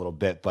in a little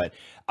bit. But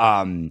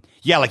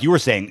yeah, like you were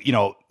saying,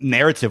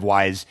 narrative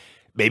wise,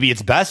 maybe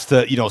it's best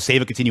to,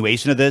 save a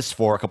continuation of this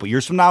for a couple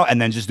years from now and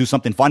then just do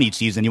something fun each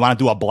season. You want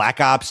to do a Black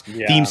Ops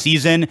theme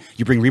season.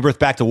 You bring Rebirth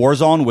back to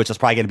Warzone, which is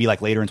probably going to be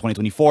like later in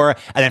 2024. And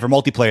then for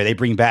multiplayer, they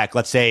bring back,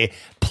 let's say,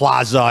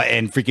 Plaza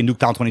and freaking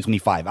Nuketown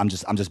 2025. I'm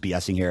just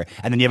BSing here.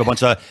 And then you have a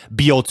bunch of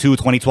BO2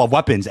 2012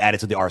 weapons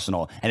added to the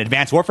arsenal. And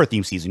Advanced Warfare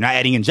theme season. You're not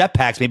adding in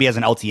jetpacks, maybe as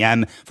an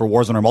LTM for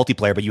Warzone or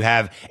multiplayer, but you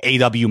have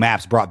AW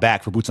maps brought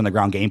back for boots on the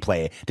ground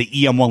gameplay. The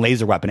EM1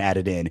 laser weapon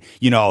added in.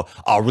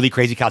 Really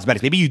crazy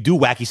cosmetics. Maybe you do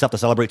wacky stuff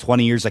to celebrate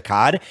 20 years of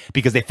COD,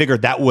 because they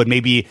figured that would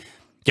maybe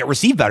get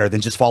received better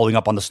than just following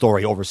up on the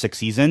story over 6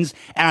 seasons.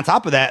 And on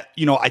top of that,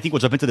 I think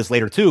we'll jump into this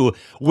later too,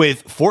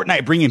 with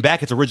Fortnite bringing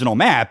back its original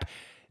map,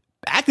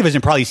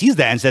 Activision probably sees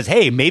that and says,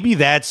 hey, maybe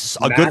that's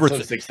a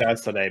good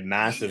success today.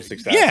 Massive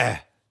success.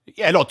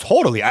 Yeah, no,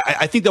 totally.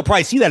 I think they'll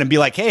probably see that and be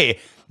like, hey,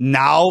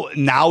 now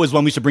is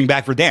when we should bring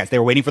back Verdansk. They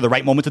were waiting for the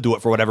right moment to do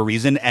it for whatever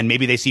reason, and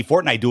maybe they see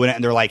Fortnite doing it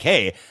and they're like,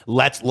 hey,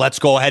 let's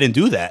go ahead and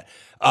do that.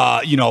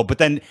 But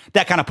then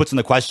that kind of puts in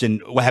the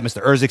question, what happens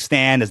to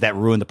Urzikstan? Does that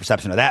ruin the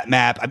perception of that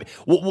map? I mean,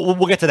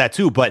 we'll get to that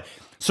too. But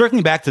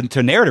circling back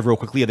to narrative real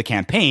quickly of the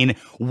campaign,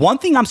 one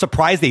thing I'm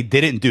surprised they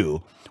didn't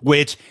do,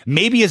 which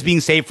maybe is being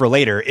saved for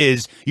later,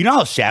 is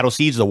how Shadow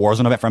Siege, the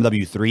Warzone event from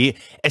MW3,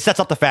 it sets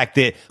up the fact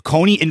that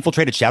Coney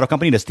infiltrated Shadow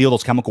Company to steal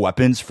those chemical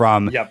weapons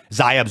from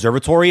Zaya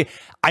Observatory.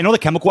 I know the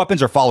chemical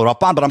weapons are followed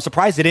up on, but I'm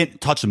surprised they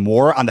didn't touch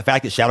more on the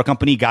fact that Shadow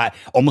Company got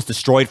almost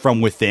destroyed from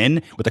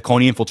within with the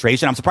Coney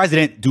infiltration. I'm surprised they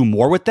didn't do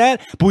more with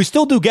that, but we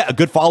still do get a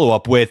good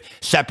follow-up with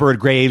Shepard,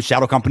 Graves,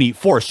 Shadow Company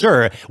for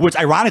sure, which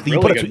ironically,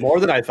 really you put a tweet, more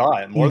than I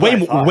thought.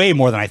 Way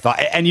more than I thought.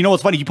 And you know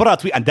what's funny? You put out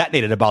a tweet on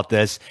Detonated about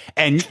this,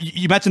 and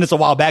you mentioned this a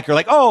while back. You're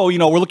like, oh, you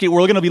know, we're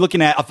going to be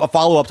looking at a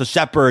follow-up to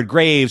Shepard,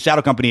 Graves,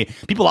 Shadow Company.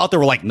 People out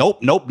there were like,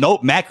 nope,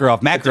 Makarov.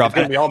 It's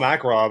going to be all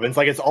Makarov. It's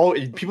like, it's all,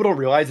 people don't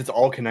realize it's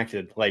all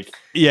connected. Like,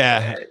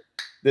 yeah.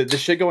 The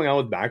shit going on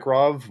with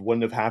Makarov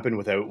wouldn't have happened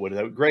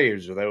without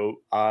Graves,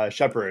 without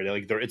Shepard.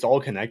 Like, it's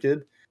all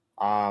connected.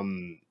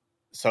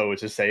 So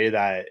to say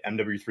that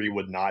MW3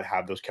 would not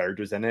have those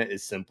characters in it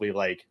is simply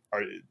like,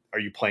 are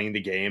you playing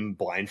the game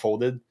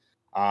blindfolded?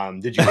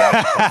 Did you watch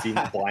the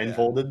cutscene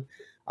blindfolded?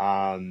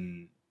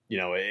 You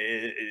know,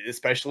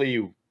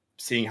 especially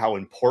seeing how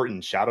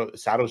important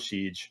Shadow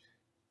Siege.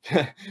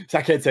 I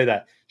can't say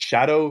that.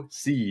 Shadow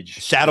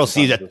Siege.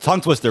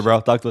 Tongue twister,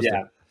 bro. Tongue twister.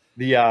 Yeah.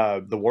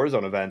 The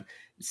Warzone event.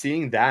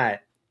 Seeing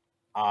that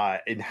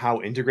and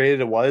how integrated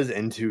it was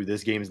into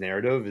this game's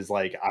narrative is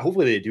like,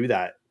 hopefully they do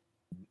that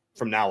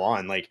from now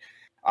on. Like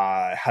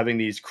having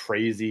these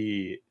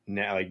crazy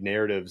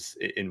narratives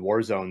in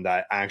Warzone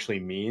that actually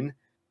mean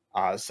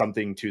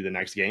something to the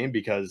next game,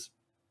 because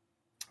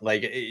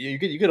like you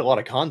get a lot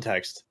of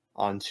context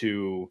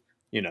onto,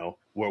 you know,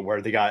 where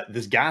they got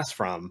this gas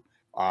from,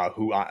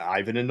 who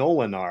Ivan and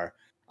Nolan are,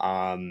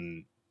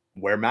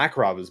 where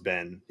Makarov has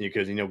been,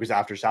 because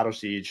after Shadow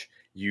Siege,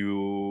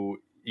 you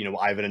know,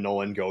 Ivan and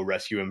Nolan go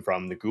rescue him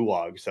from the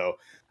gulag. So,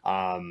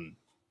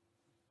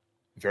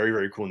 very,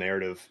 very cool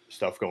narrative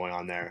stuff going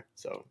on there.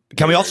 So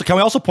can we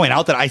also point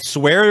out that I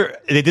swear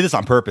they did this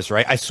on purpose,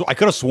 right? I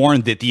could have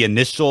sworn that the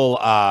initial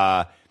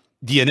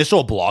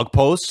blog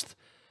post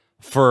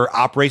for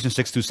Operation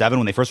 627,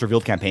 when they first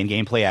revealed campaign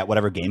gameplay at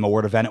whatever Game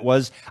Award event it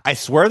was, I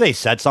swear they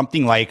said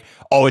something like,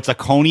 "Oh, it's a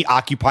Coney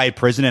occupied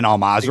prison in Al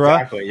Mazrah."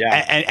 Exactly,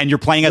 yeah. And you're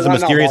playing as a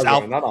mysterious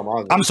Not Al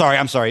Mazrah. I'm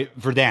sorry,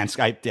 Verdansk.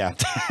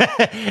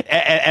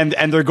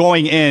 And they're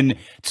going in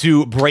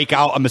to break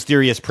out a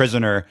mysterious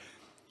prisoner,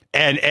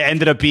 and it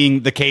ended up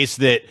being the case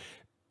that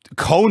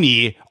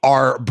Coney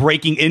are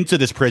breaking into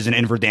this prison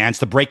in Verdansk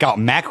to break out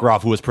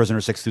Makarov, who was prisoner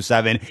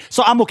 627.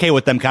 So I'm okay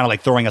with them kind of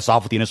like throwing us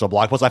off with the initial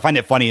blog post. I find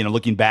it funny,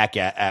 looking back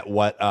at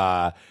what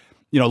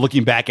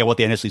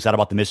they initially said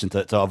about the mission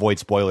to avoid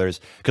spoilers.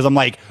 Because I'm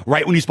like,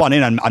 right when you spawn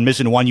in on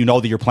mission 1, you know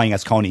that you're playing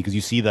as Coney because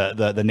you see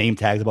the name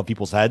tags above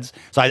people's heads.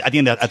 So I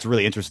think that's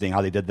really interesting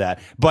how they did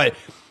that. But,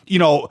 you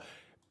know,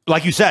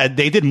 like you said,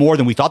 they did more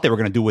than we thought they were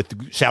going to do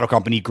with Shadow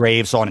Company,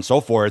 Graves, so on and so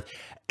forth.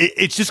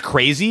 It's just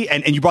crazy.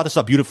 And you brought this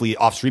up beautifully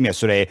off stream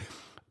yesterday.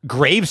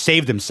 Graves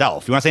saved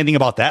himself. You want to say anything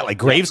about that? Like,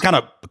 Graves kind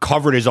of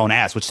covered his own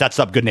ass, which sets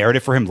up good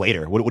narrative for him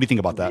later. What do you think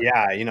about that?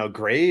 Yeah, you know,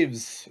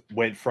 Graves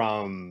went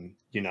from,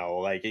 you know,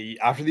 like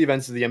after the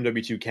events of the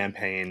MW2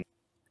 campaign,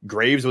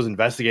 Graves was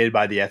investigated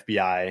by the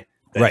FBI.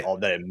 Right.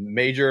 That a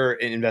major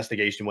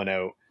investigation went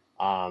out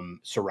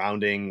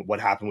surrounding what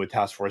happened with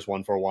Task Force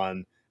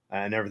 141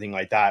 and everything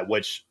like that,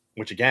 which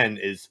again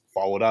is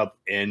followed up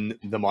in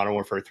the Modern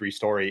Warfare 3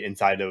 story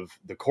inside of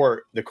the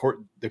court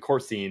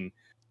scene,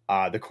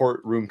 the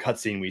courtroom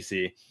cutscene we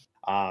see.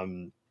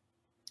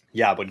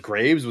 But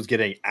Graves was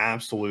getting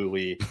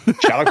absolutely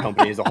Shadow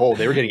Company as a whole.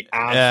 They were getting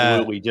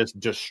absolutely just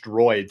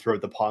destroyed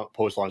throughout the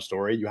post-launch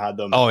story. You had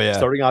them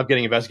starting off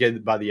getting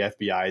investigated by the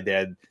FBI.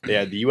 They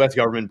had the U.S.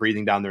 government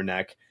breathing down their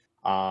neck.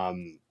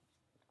 Then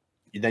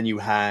you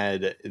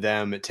had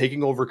them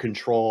taking over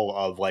control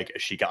of like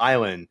Ashika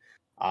Island.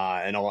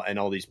 And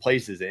all these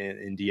places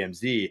in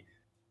DMZ.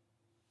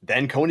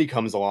 Then Coney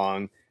comes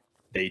along.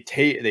 They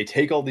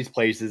take all these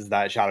places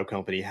that Shadow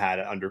Company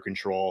had under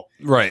control.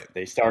 Right.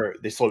 They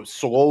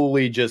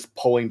slowly just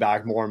pulling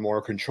back more and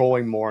more,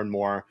 controlling more and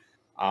more.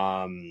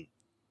 And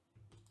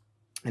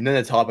then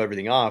to top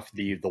everything off,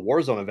 the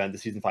Warzone event, the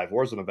Season 5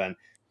 Warzone event,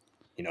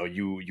 you know,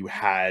 you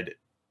had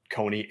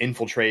Coney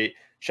infiltrate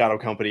Shadow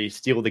Company,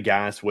 steal the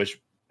gas,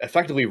 which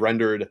effectively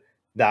rendered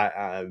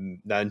that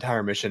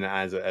entire mission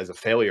as a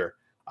failure.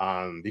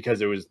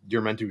 Because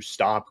you're meant to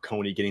stop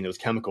Coney getting those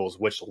chemicals,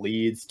 which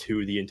leads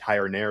to the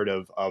entire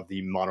narrative of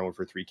the Modern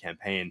Warfare 3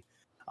 campaign.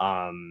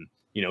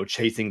 You know,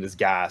 chasing this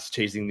gas,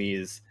 chasing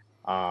these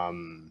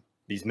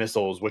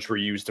missiles, which were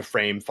used to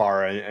frame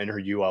Farah and her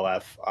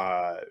ULF,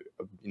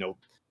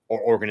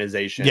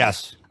 organization.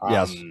 Yes.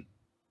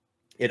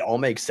 It all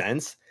makes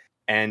sense.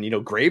 And, you know,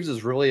 Graves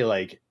is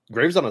really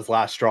Graves on his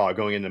last straw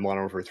going into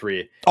Modern Warfare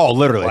 3. Oh,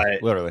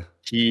 literally.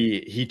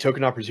 He took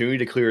an opportunity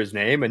to clear his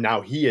name, and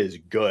now he is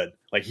good.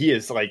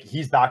 He's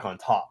back on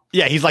top.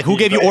 Yeah, he's like, who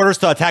gave you orders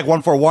to attack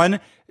 141?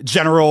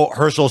 General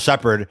Herschel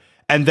Shepard.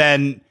 And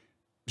then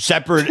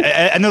Shepard,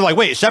 and they're like,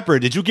 wait,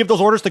 Shepard, did you give those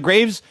orders to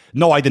Graves?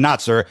 No, I did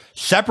not, sir.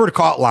 Shepard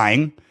caught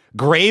lying.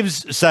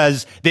 Graves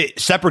says that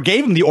Shepard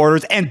gave him the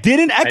orders and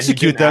didn't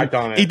execute them.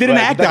 He didn't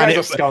act on it.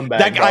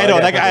 That guy,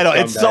 I know.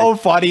 It's so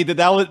funny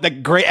that was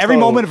great. Every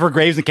moment for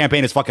Graves in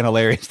campaign is fucking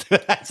hilarious.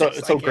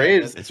 So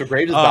Graves is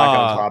back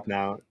on top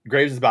now.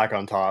 Graves is back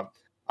on top.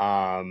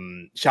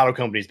 Shadow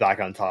Company's back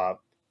on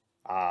top.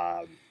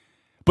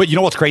 But you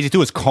know what's crazy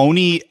too is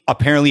Coney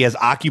apparently has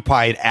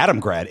occupied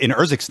Adamgrad in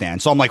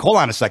Urzikstan. So I'm like, hold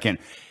on a second.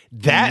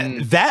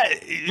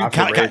 That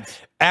kind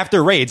of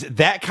after raids,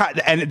 I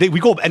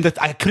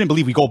couldn't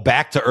believe we go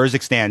back to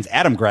Urzikstan's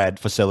Adamgrad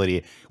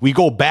facility. We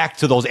go back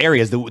to those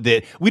areas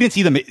that we didn't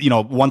see them,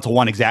 one to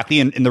one exactly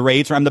in the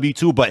raids for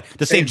MW2, but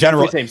the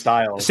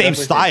same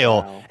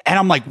style. And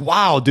I'm like,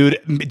 wow, dude,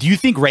 do you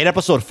think raid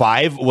episode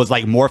 5 was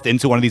like morphed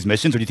into one of these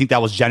missions, or do you think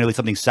that was generally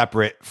something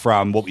separate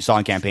from what we saw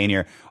in campaign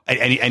here?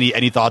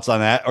 Any thoughts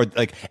on that? Or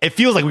like, it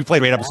feels like we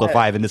played raid episode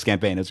 5 in this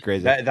campaign. It's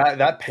crazy.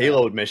 That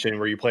payload mission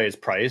where you play as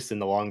Price in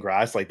the long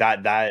grass, like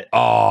that.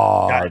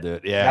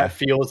 Dude, yeah, that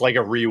feels like a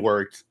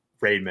reworked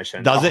raid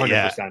mission. Does it?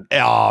 100%.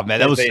 Yeah. Oh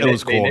man, it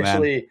was cool,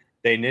 man.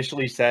 They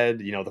initially said,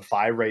 the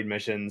 5 raid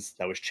missions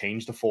that was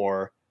changed to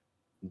 4.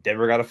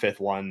 Denver got a 5th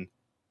one.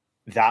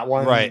 That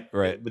one, right,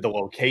 with the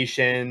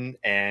location,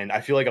 and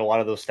I feel like a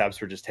lot of those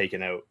steps were just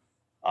taken out.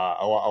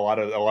 A lot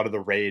of the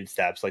raid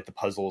steps, like the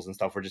puzzles and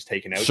stuff, were just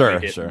taken out to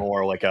make it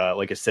more like a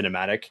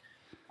cinematic.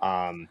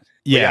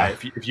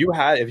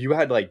 If you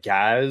had like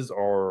Gaz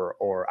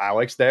or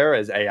Alex there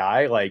as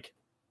AI, like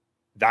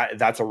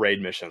that's a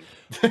raid mission,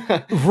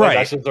 right?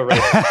 That's just a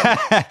raid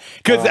mission.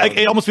 Because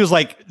it almost feels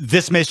like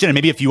this mission and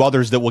maybe a few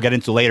others that we'll get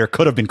into later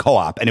could have been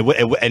co-op,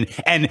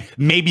 and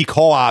maybe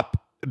co-op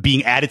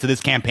being added to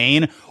this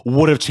campaign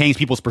would have changed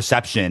people's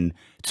perception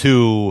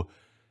to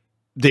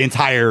the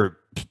entire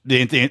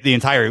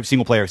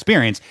single player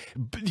experience.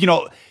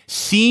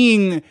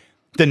 Seeing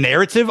the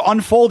narrative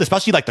unfold,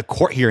 especially like the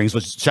court hearings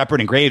with Shepard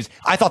and Graves,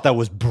 I thought that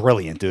was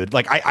brilliant, dude.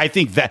 Like I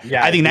think that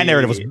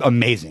narrative was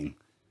amazing.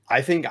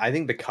 I think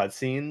the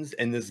cutscenes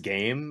in this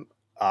game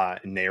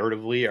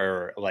narratively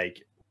are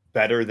like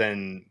better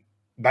than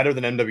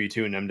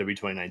MW2 and MW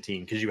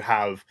 2019, because you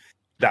have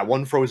that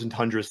one frozen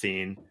tundra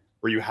scene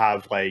where you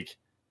have like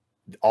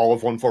all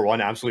of 141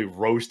 absolutely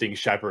roasting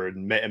Shepard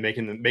and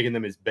making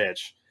them his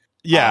bitch.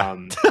 Yeah,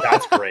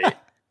 that's great.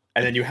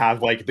 And then you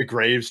have like the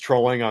Graves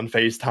trolling on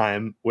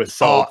FaceTime with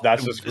Soap.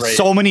 That's just great.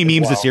 So many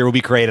memes this year will be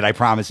created, I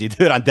promise you,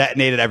 dude. On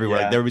Detonated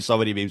everywhere. There will be so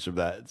many memes from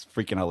that. It's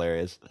freaking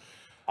hilarious.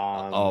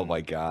 Oh my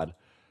god.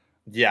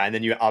 Yeah, and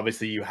then you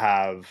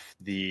have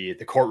the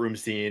courtroom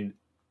scene.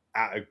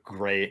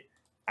 Great,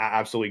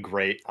 absolutely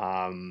great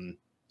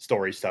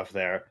story stuff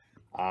there.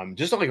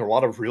 Just like a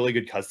lot of really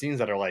good cutscenes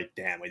that are like,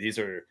 damn, like these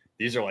are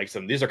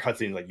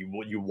cutscenes like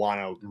you want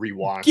to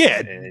rewatch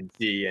and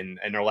see and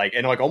are like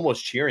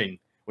almost cheering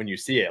when you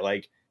see it,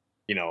 like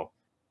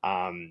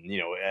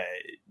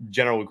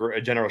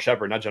General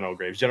Shepard, not General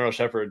Graves, General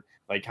Shepard,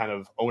 like kind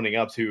of owning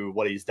up to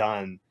what he's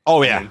done.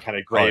 Oh yeah, and kind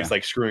of Graves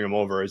like screwing him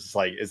over is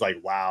like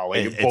wow,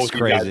 like both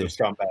you guys are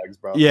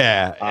scumbags, bro.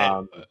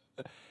 Yeah.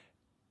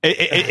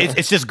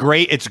 It's just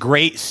great. It's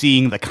great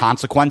seeing the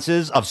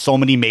consequences of so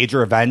many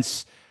major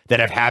events that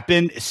have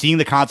happened, seeing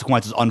the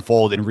consequences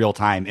unfold in real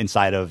time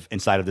inside of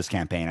this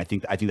campaign. I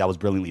think that was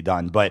brilliantly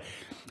done. But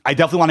I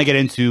definitely want to get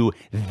into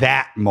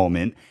that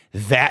moment,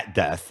 that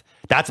death.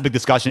 That's a big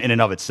discussion in and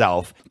of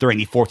itself during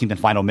the 14th and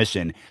final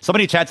mission.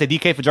 Somebody in chat said,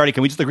 DK Fajardi,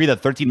 can we just agree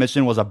that 13th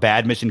mission was a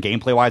bad mission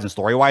gameplay-wise and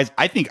story-wise?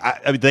 I think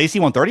the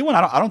AC-131,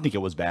 I don't think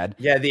it was bad.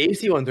 Yeah, the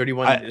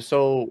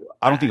AC-131,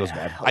 I don't think it was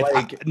bad.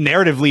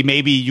 Narratively,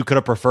 maybe you could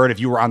have preferred if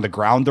you were on the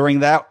ground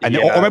during that. And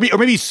or maybe at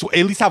least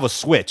have a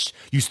switch.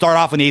 You start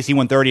off on the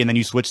AC-130 and then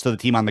you switch to the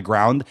team on the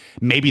ground.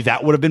 Maybe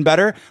that would have been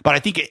better. But I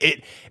think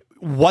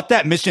what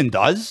that mission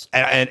does,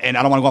 and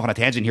I don't want to go off on a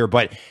tangent here,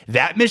 but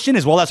that mission,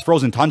 as well as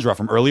Frozen Tundra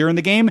from earlier in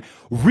the game,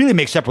 really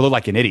makes Shepard look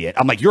like an idiot.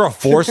 I'm like, you're a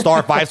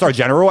 4-star, 5-star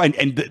general, and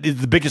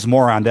the biggest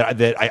moron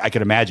that I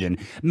could imagine.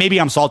 Maybe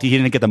I'm salty he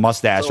didn't get the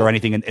mustache or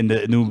anything in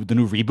the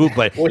new reboot,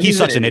 but he's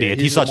such an idiot.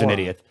 He's such an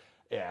idiot.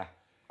 Yeah.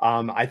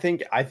 I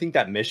think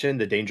that mission,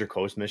 the Danger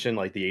Coast mission,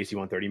 like the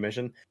AC-130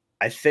 mission,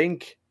 I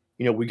think,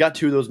 we got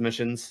 2 of those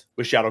missions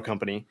with Shadow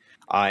Company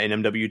in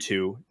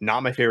MW2.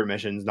 Not my favorite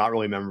missions, not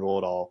really memorable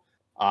at all.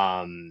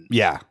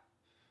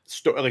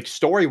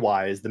 Story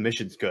wise, the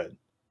mission's good,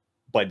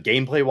 but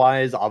gameplay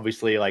wise,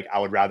 obviously, like I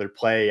would rather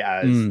play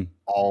as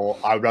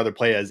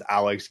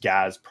Alex,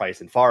 Gaz,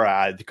 Price, and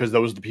Farah, because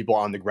those are the people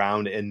on the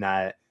ground in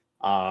that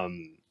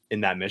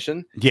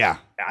mission. Yeah,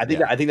 I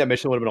think that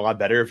mission would have been a lot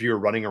better if you were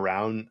running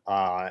around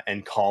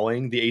and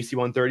calling the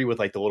AC-130 with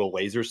like the little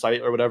laser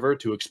sight or whatever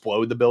to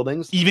explode the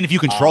buildings. Even if you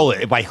control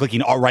it by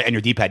clicking right on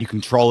your D-pad, you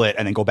control it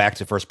and then go back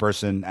to first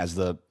person as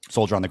the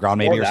soldier on the ground,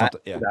 maybe, or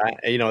something. Yeah,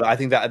 I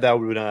think that would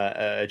have been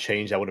a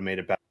change that would have made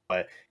it better.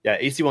 But yeah,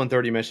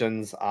 AC-130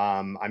 missions,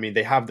 I mean,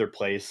 they have their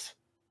place,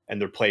 and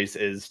their place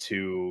is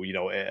to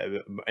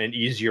an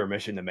easier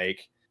mission to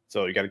make.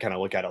 So you got to kind of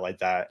look at it like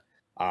that.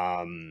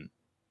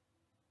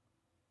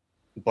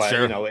 But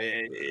sure.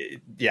 It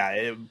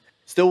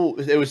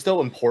was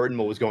still important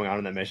what was going on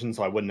in that mission.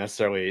 So I wouldn't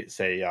necessarily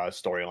say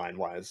storyline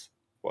wise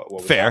what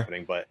was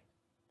happening, but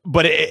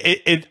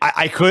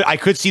I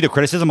could see the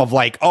criticism of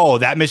like, oh,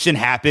 that mission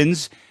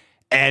happens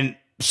and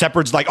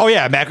Shepard's like, oh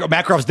yeah,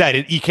 Makarov's dead,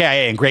 and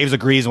EKIA, and Graves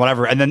agrees and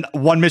whatever. And then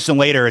one mission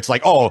later, it's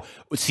like, oh,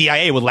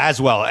 CIA with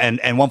Laswell and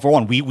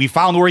 141. We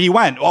found where he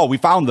went. Oh, we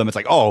found them. It's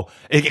like, oh,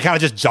 it kind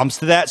of just jumps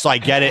to that. So I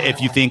get it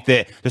if you think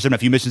that there's been a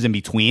few missions in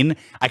between.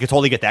 I could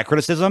totally get that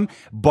criticism.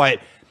 But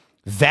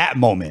that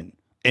moment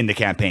in the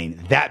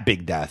campaign, that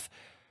big death,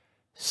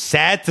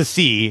 sad to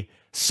see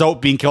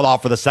Soap being killed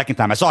off for the second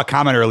time. I saw a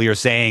comment earlier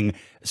saying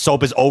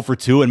Soap is 0 for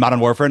 2 in Modern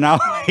Warfare now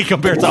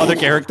compared to other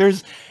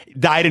characters.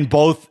 Died in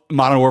both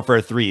Modern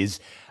Warfare 3s.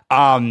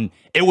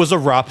 It was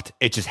abrupt.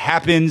 It just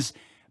happens.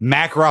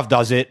 Makarov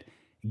does it,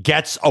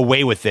 gets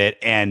away with it,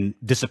 and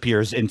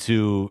disappears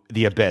into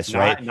the abyss,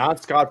 right?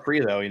 Not scot-free,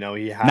 though. You know,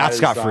 he has... Not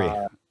scot-free.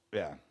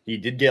 Yeah. He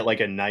did get,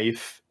 like, a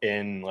knife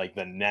in, like,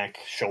 the neck,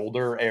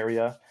 shoulder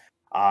area.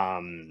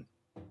 But,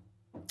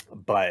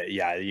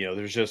 yeah, you know,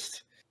 there's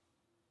just...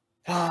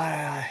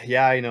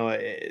 yeah, you know,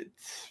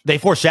 they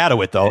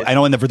foreshadow it though. I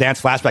know in the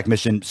Verdansk flashback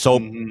mission,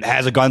 Soap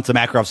has a gun to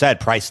Makarov's head.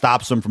 Price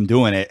stops him from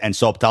doing it, and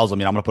Soap tells him,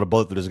 "You know, I'm going to put a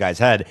bullet through this guy's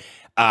head."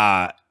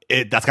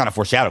 That's kind of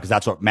foreshadowed because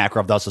that's what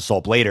Makarov does to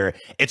Soap later.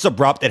 It's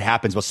abrupt, it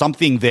happens, but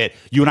something that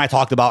you and I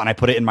talked about, and I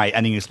put it in my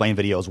ending explain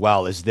video as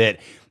well, is that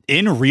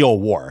in real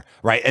war,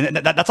 right? And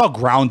that's how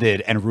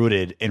grounded and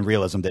rooted in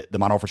realism that the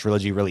Modern Warfare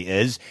trilogy really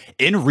is.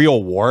 In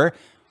real war,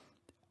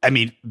 I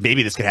mean,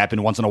 maybe this could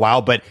happen once in a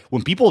while, but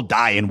when people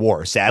die in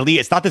war, sadly,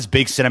 it's not this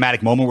big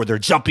cinematic moment where they're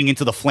jumping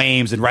into the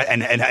flames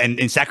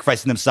and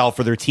sacrificing themselves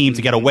for their team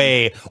to get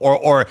away,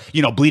 or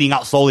you know, bleeding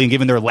out slowly and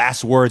giving their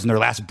last words and their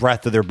last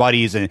breath to their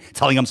buddies and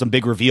telling them some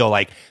big reveal.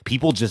 Like,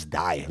 people just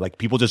die, like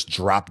people just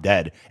drop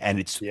dead, and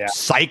it's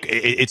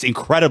it's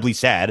incredibly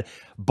sad,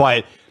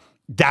 but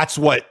that's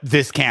what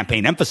this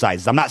campaign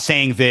emphasizes. I'm not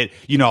saying that,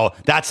 you know,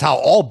 that's how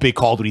all big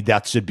Call of Duty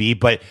deaths should be,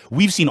 but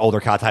we've seen older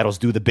COD titles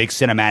do the big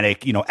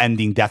cinematic, you know,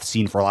 ending death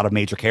scene for a lot of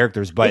major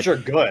characters, but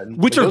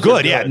which are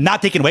good. Yeah,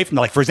 not taken away from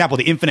them. Like, for example,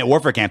 the Infinite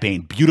Warfare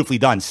campaign, beautifully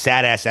done,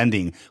 sad ass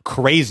ending,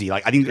 crazy.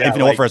 Like, I think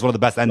Infinite Warfare is one of the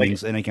best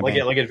endings in a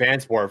campaign. Like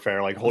Advanced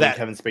Warfare, like holding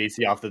Kevin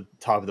Spacey off the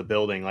top of the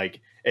building.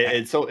 Like,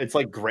 it's so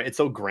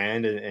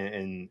grand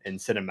and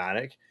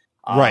cinematic.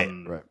 Right.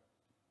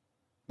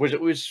 Which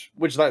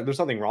there's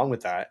nothing wrong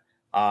with that.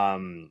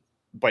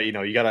 But you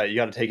know, you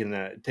gotta take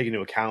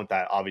into account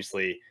that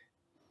obviously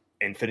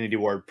Infinity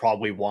Ward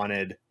probably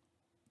wanted,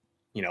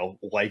 you know,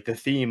 like the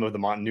theme of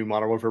the new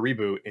Modern Warfare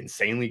reboot,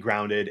 insanely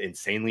grounded,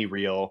 insanely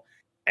real,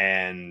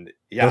 and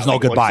there's no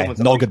goodbye,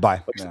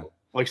 goodbye.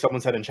 Like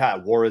someone said in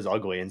chat, war is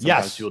ugly, and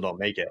sometimes people don't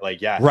make it.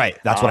 Like, right,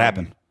 that's what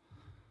happened.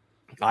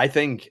 I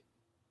think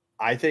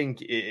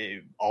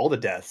all the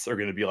deaths are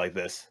going to be like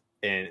this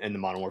in the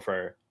Modern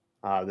Warfare,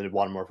 the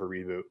Modern Warfare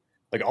reboot.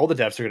 Like, all the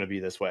deaths are going to be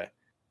this way.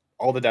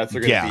 All the deaths are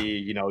going to be,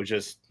 you know,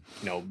 just,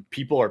 you know,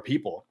 people are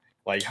people.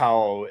 Like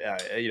how,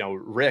 you know,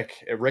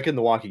 Rick in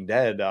The Walking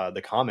Dead,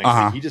 the comics,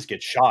 like, he just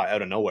gets shot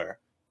out of nowhere.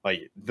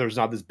 Like, there's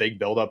not this big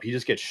buildup. He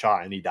just gets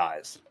shot and he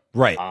dies.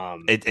 Right.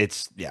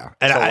 It's.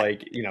 And so,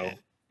 like, you know,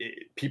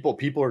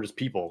 people are just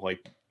people.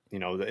 Like, you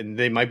know, and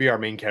they might be our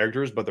main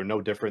characters, but they're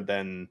no different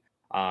than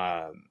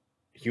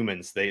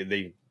humans.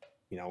 They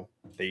you know,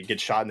 they get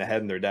shot in the head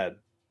and they're dead,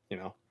 you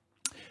know.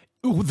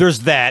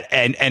 There's that.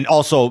 And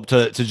also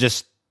to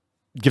just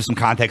give some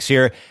context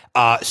here,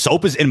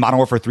 Soap is in Modern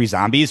Warfare 3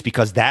 Zombies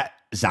because that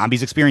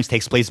Zombies experience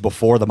takes place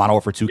before the Modern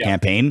Warfare 2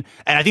 campaign,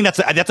 and I think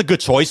that's a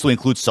good choice to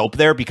include Soap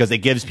there because it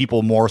gives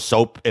people more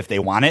Soap if they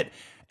want it,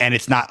 and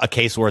it's not a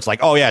case where it's like,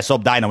 oh yeah,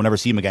 Soap died and we'll never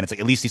see him again. It's like,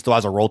 at least he still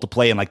has a role to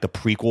play in like the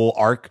prequel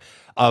arc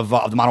of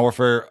the Modern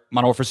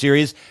Warfare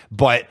series.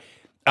 But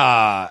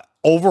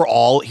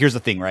overall, here's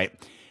the thing, right?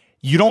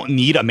 You don't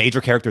need a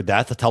major character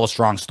death to tell a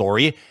strong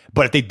story,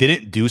 but if they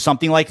didn't do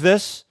something like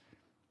this,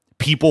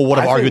 people would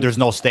have argued there's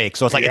no stakes.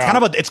 So it's like, it's kind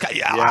of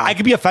I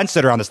could be a fence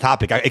sitter on this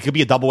topic. It could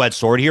be a double-edged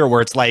sword here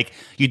where it's like,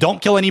 you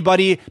don't kill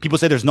anybody. People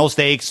say there's no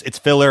stakes. It's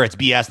filler. It's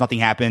BS. Nothing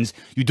happens.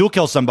 You do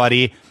kill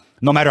somebody.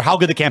 No matter how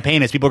good the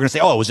campaign is, people are going to say,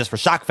 oh, it was just for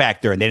shock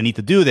factor and they didn't need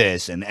to do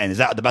this. And is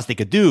that the best they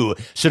could do?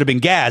 Should have been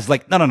gas.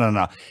 Like,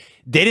 no.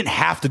 They didn't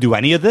have to do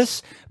any of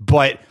this,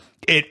 but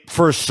it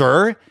for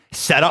sure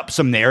set up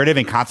some narrative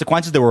and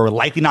consequences that we're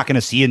likely not going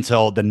to see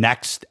until the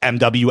next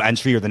MW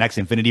entry or the next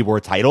Infinity War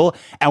title.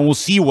 And we'll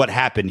see what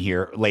happened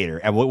here later.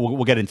 And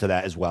we'll get into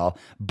that as well.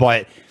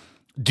 But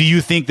do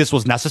you think this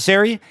was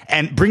necessary?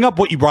 And bring up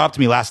what you brought up to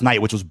me last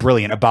night, which was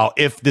brilliant, about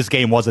if this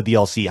game was a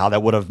DLC,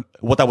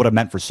 what that would have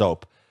meant for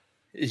Soap.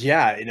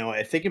 Yeah, you know,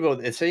 think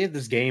about it. Say if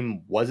this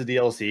game was a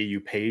DLC, you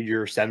paid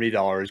your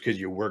 $70 because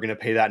you were going to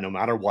pay that no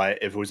matter what,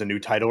 if it was a new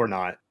title or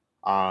not.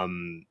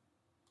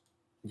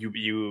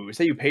 You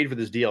say you paid for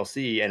this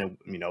DLC and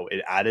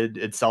it added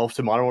itself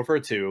to Modern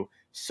Warfare 2.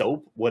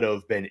 Soap would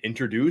have been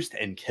introduced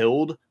and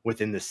killed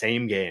within the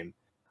same game.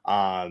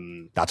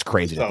 That's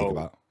crazy to think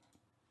about.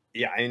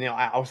 Yeah, and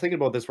I was thinking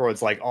about this where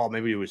it's like, oh,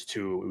 maybe it was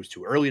too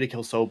early to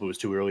kill Soap. It was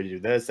too early to do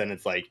this, and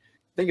it's like,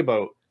 think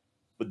about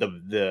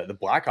the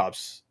Black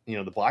Ops,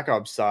 the Black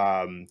Ops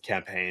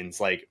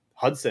campaigns. Like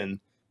Hudson,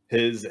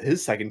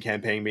 his second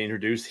campaign being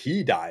introduced,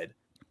 he died.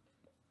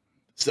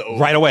 So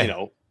right away,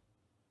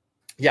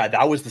 yeah,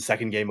 that was the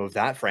second game of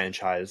that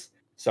franchise.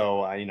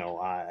 So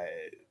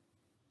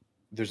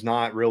there's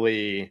not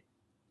really,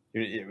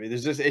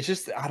 it's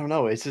just I don't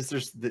know. It's just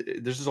there's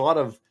just a lot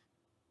of,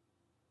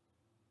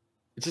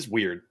 it's just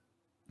weird.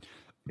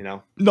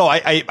 No,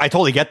 I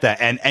totally get that.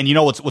 And you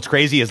know what's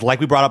crazy is, like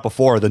we brought up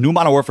before, the new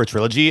Modern Warfare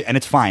trilogy, and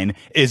it's fine,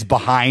 is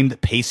behind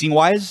pacing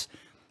wise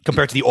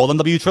compared to the old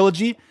MW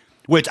trilogy,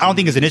 which I don't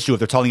think is an issue if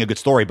they're telling a good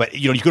story. But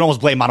you can almost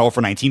blame Modern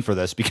Warfare 19 for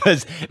this,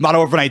 because Modern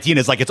Warfare 19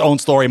 is like its own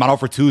story. Modern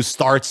Warfare 2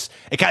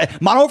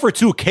 Modern Warfare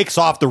 2 kicks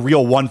off the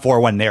real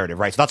 141 narrative,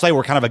 right? So that's why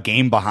we're kind of a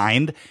game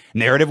behind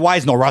narrative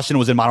wise. No Russian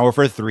was in Modern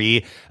Warfare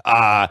 3.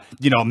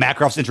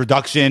 Makarov's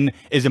introduction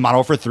is in Modern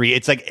Warfare 3.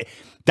 It's like,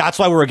 that's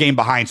why we're a game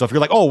behind. So if you're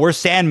like, oh, where's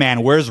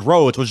Sandman? Where's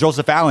Roach? Where's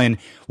Joseph Allen?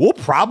 We'll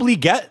probably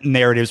get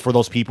narratives for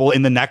those people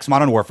in the next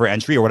Modern Warfare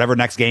entry or whatever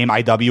next game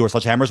IW or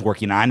Sledgehammer's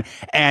working on.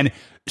 And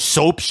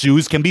Soap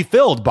shoes can be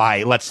filled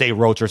by, let's say,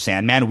 Roach or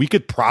Sandman. We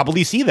could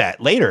probably see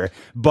that later.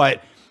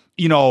 But,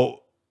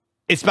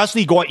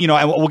 especially going,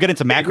 and we'll get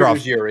into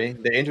Makarov.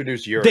 They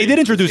introduced Yuri. They did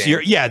introduce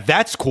Yuri. Yeah,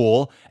 that's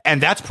cool. And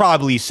that's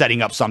probably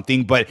setting up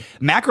something. But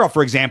Makarov,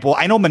 for example,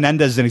 I know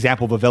Menendez is an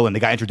example of a villain.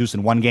 They got introduced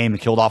in one game and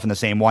killed off in the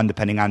same one,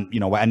 depending on,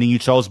 what ending you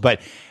chose.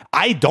 But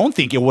I don't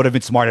think it would have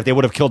been smart if they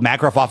would have killed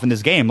Makarov off in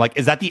this game. Like,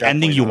 is that the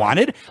ending you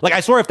wanted? Like, I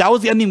swear if that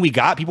was the ending we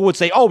got, people would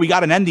say, oh, we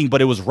got an ending,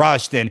 but it was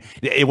rushed and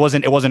it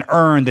wasn't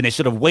earned and they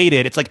should have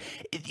waited. It's like,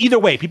 either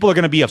way, people are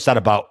going to be upset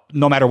about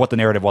no matter what the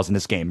narrative was in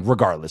this game,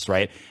 regardless,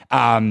 right?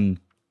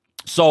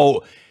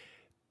 So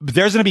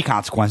there's going to be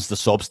consequences to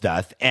Soap's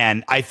death.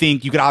 And I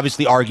think you could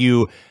obviously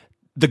argue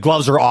the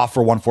gloves are off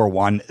for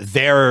 141.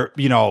 They're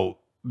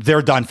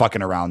done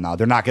fucking around now.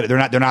 They're not going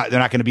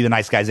to be the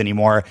nice guys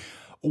anymore.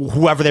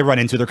 Whoever they run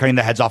into, they're cutting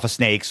the heads off of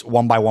snakes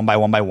one by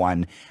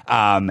one.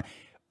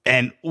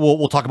 And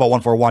we'll talk about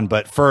 141,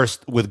 but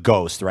first with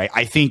Ghost, right?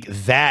 I think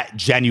that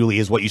genuinely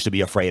is what you should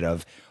be afraid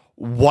of.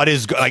 What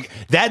is like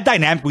that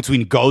dynamic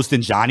between Ghost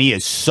and Johnny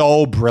is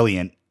so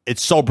brilliant.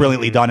 It's so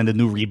brilliantly done in the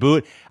new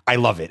reboot. I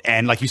love it.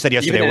 And like you said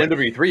yesterday, even in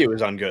MW3 it was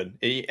done good.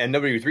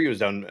 MW3 was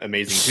done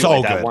amazing too.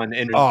 So like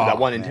good. That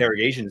one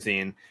interrogation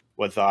scene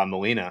with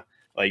Melina.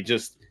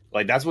 That's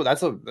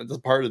a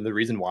part of the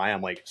reason why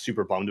I'm like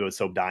super bummed about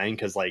Soap dying,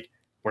 because like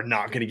we're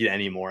not gonna get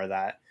any more of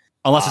that.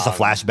 Unless it's a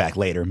flashback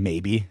later,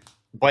 maybe.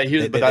 But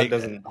that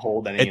doesn't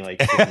hold any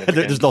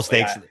there's no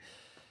stakes.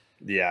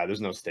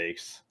 There's no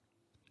stakes.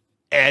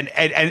 And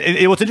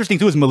what's interesting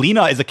too is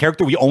Melina is a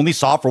character we only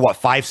saw for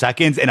 5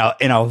 seconds in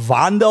a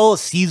Vandal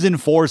season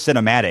 4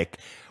 cinematic,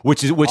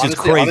 which is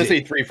crazy.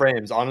 Honestly, 3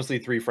 frames. Honestly,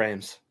 3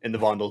 frames in the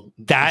Vandal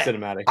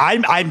cinematic.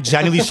 I'm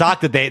genuinely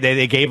shocked that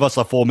they gave us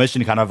a full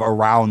mission kind of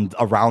around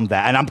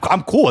that, and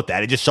I'm cool with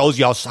that. It just shows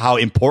you how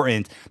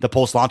important the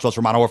post launch was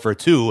for Modern Warfare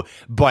 2.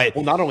 But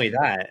not only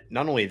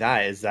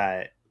that is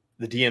that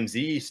the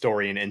DMZ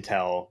story in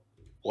Intel,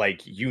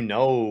 like,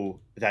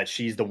 that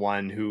she's the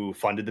one who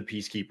funded the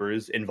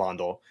Peacekeepers in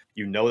Vandal.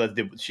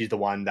 She's the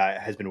one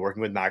that has been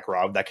working with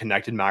Makarov, that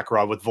connected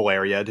Makarov with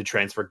Valeria to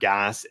transfer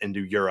gas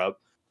into Europe.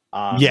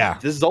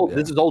 This is all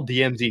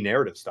DMZ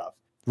narrative stuff.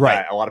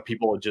 Right. A lot of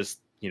people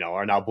just,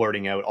 are now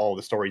blurting out all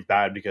the stories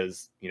bad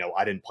because,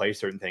 I didn't play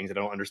certain things. I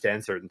don't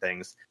understand certain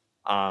things.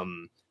 But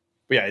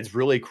yeah, it's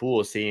really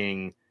cool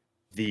seeing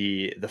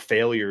the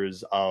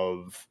failures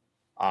of,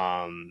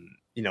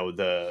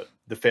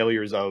 the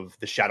failures of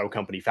the Shadow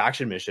Company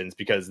faction missions,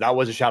 because that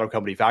was a Shadow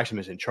Company faction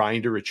mission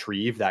trying to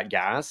retrieve that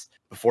gas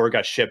before it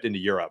got shipped into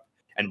Europe.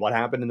 And what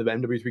happened in the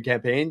MW3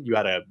 campaign? You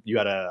had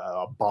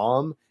a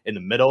bomb in the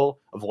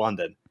middle of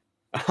London.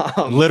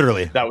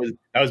 Literally, that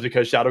was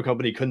because Shadow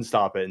Company couldn't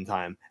stop it in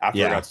time after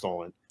it got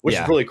stolen, which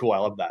is really cool. I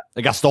love that.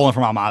 It got stolen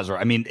from Al-Mazrah.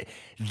 I mean,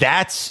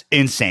 that's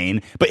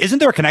insane. But isn't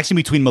there a connection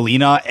between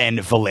Melina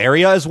and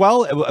Valeria as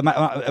well? Am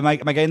I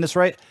getting this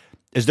right?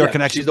 Is there a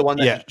connection? She's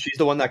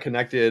the one that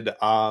connected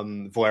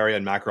Valeria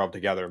and Makarov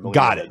together.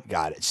 Got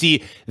it.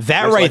 See,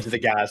 that which right led to the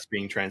gas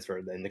being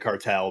transferred and the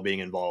cartel being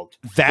involved.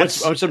 Which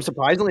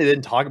surprisingly they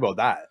didn't talk about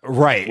that.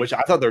 Right. Which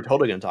I thought they were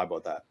totally going to talk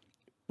about that.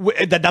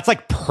 That's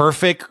like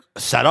perfect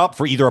setup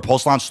for either a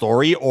post-launch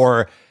story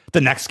or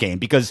the next game,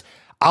 because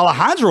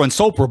Alejandro and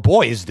Soap were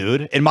boys,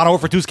 dude, in Modern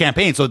Warfare 2's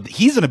campaign. So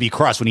he's going to be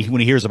crushed when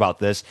he hears about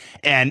this.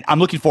 And I'm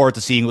looking forward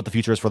to seeing what the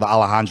future is for the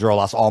Alejandro,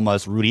 Las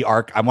Almas, Rudy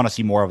arc. I want to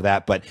see more of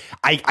that. But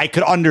I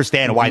could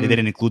understand why they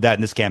didn't include that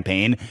in this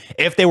campaign.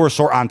 If they were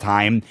short on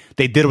time,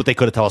 they did what they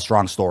could to tell a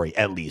strong story,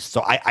 at least.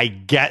 So I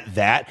get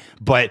that.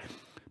 But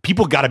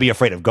people got to be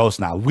afraid of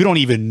Ghost now. We don't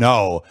even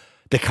know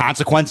the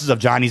consequences of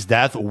Johnny's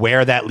death,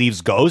 where that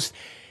leaves Ghost.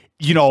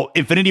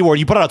 Infinity Ward,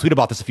 you put out a tweet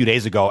about this a few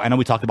days ago. I know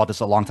we talked about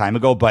this a long time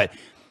ago, but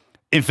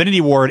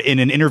Infinity Ward, in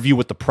an interview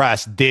with the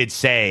press, did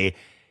say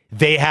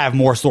they have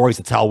more stories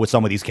to tell with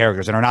some of these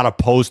characters and are not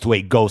opposed to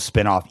a Ghost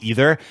spinoff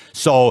either.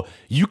 So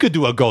you could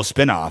do a Ghost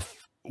spinoff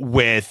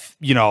with,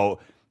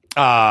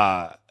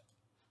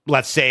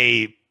 let's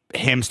say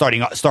him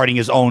starting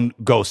his own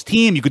Ghost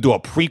team. You could do a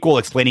prequel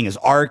explaining his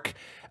arc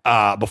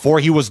before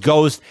he was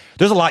Ghost.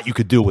 There's a lot you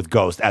could do with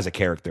Ghost as a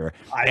character.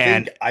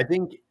 I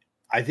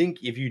think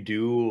if you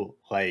do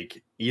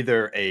like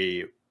either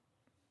a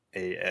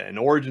an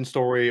origin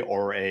story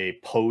or a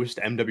post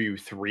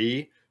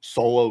MW3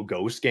 solo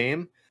Ghost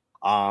game,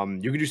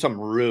 you could do some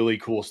really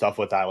cool stuff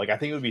with that. Like, I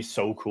think it would be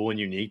so cool and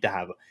unique to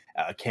have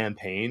a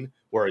campaign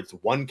where it's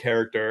one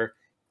character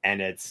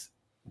and it's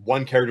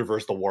one character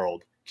versus the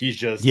world. He's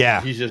just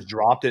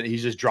dropped it.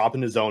 He's just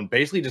dropping his own,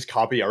 basically just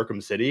copy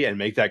Arkham City and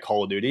make that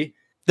Call of Duty.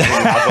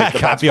 Have, like,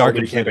 copy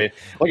Arkham City.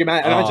 Like,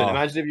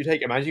 imagine if you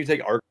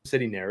take Arkham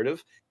City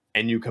narrative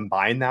and you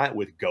combine that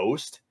with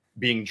Ghost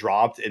being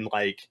dropped in,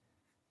 like,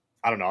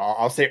 I don't know,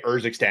 I'll say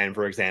Urzikstan,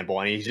 for example,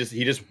 and he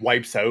just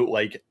wipes out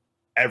like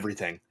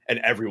everything and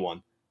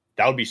everyone.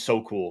 That would be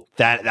so cool.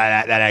 That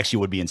actually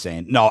would be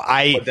insane. No,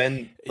 but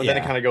then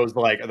it kind of goes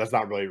like, that's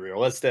not really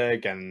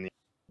realistic,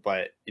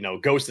 but you know,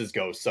 Ghost is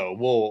Ghost, so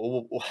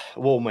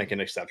we'll make an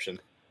exception.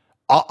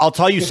 I'll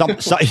tell you something.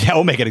 Yeah,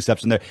 we'll make an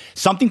exception there.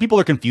 Something people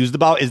are confused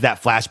about is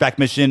that flashback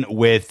mission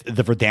with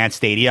the Verdansk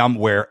Stadium,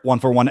 where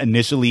 141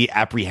 initially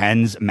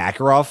apprehends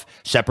Makarov.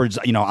 Shepard's,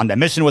 on that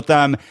mission with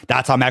them.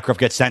 That's how Makarov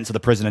gets sent to the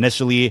prison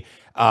initially.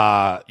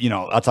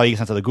 That's how he gets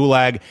sent to the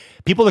Gulag.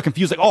 People are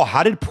confused, like, oh,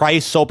 how did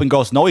Price, Soap, and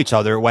Ghost know each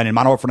other when in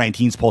Modern Warfare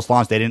 19's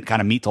post-launch they didn't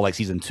kind of meet till like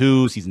season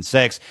 2, season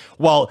 6?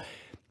 Well,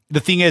 the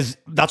thing is,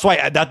 that's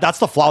why that's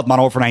the flaw with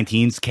Modern Warfare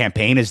 19's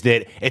campaign, is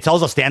that it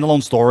tells a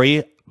standalone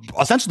story,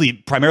 essentially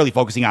primarily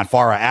focusing on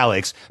Farah,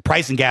 Alex.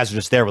 Price and Gaz are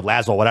just there with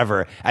Laszlo,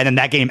 whatever. And then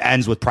that game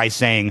ends with Price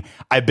saying,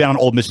 I've been on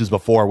old missions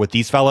before with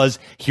these fellas.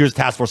 Here's the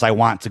task force I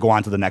want to go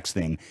on to the next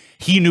thing.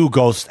 He knew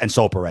Ghost and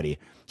Soap already.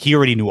 He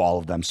already knew all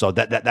of them. So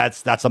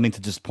that's something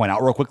to just point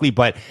out real quickly.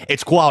 But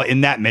it's cool how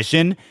in that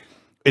mission,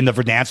 in the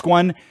Verdansk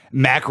one,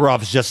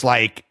 Makarov's just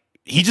like,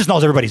 he just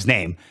knows everybody's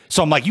name.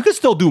 So I'm like, you could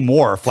still do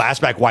more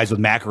flashback-wise with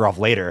Makarov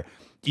later.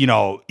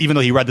 Even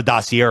though he read the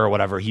dossier or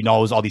whatever, he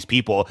knows all these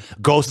people.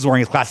 Ghost is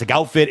wearing his classic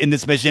outfit in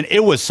this mission.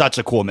 It was such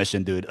a cool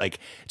mission, dude. Like,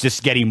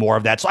 just getting more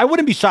of that. So I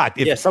wouldn't be shocked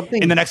if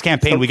in the next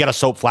campaign we get a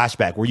Soap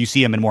flashback where you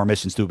see him in more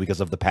missions too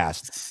because of the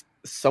past.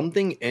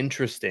 Something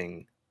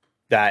interesting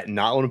that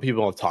not a lot of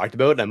people have talked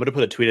about, and I'm going to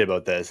put a tweet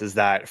about this, is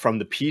that from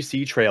the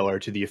PC trailer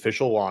to the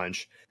official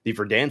launch, the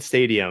Verdansk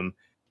Stadium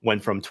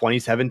went from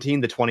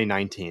 2017 to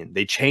 2019.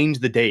 They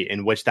changed the date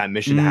in which that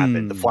mission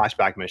happened, the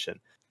flashback mission.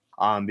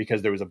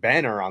 Because there was a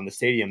banner on the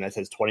stadium that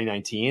says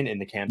 2019 in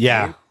the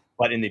campaign,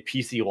 but in the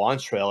PC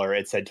launch trailer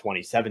it said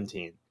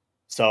 2017.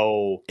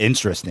 So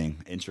interesting.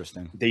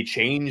 They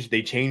changed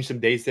some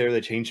dates there.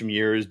 They changed some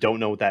years. Don't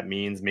know what that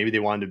means. Maybe they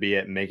wanted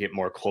to make it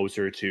more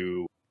closer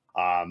to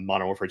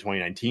Modern Warfare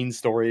 2019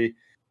 story,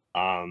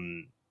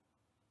 and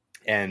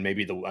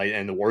maybe the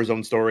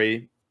Warzone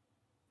story,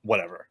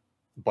 whatever.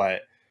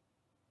 But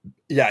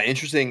yeah,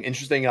 interesting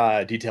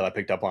detail I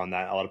picked up on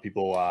that a lot of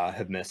people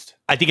have missed.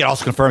 I think it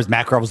also confirms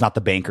Makarov was not the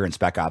banker in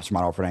Spec Ops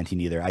Modern Warfare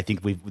 19 either. I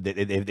think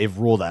they've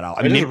ruled that out.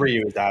 I mean, it's a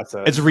reused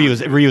asset. It's a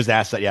reused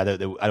asset. Yeah,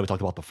 I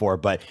talked about before.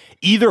 But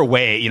either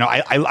way,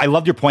 I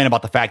loved your point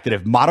about the fact that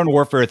if Modern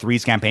Warfare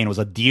 3's campaign was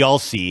a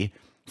DLC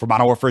for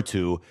Modern Warfare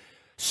 2,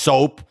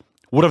 Soap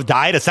would have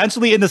died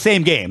essentially in the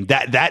same game.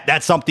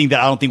 That's something that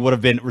I don't think would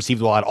have been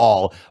received well at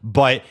all.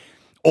 But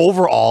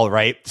overall,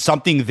 right,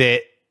 something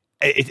that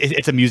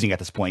it's amusing at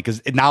this point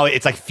because now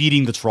it's like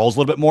feeding the trolls a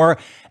little bit more.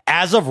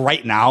 As of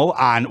right now,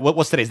 on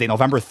what's today's date,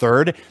 November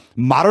 3rd,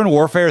 Modern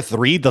Warfare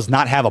 3 does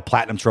not have a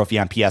platinum trophy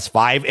on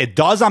PS5. It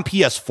does on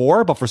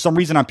PS4, but for some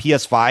reason on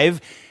PS5,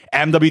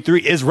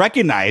 MW3 is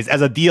recognized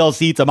as a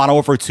DLC to Modern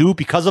Warfare 2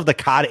 because of the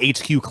COD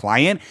HQ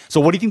client.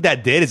 So what do you think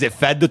that did? Is it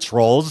fed the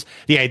trolls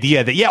the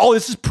idea that,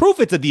 this is proof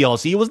it's a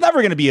DLC. It was never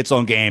going to be its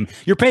own game.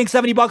 You're paying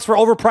 $70 for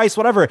overpriced,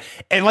 whatever.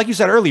 And like you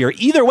said earlier,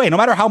 either way, no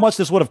matter how much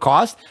this would have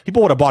cost,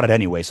 people would have bought it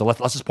anyway. So let's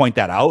just point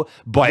that out.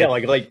 But yeah,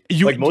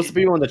 like most of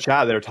the people in the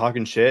chat that are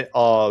talking shit,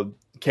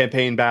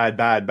 campaign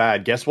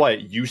bad. Guess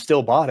what? You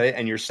still bought it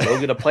and you're still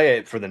going to play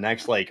it for the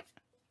next 12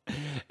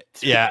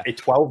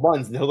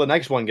 months until the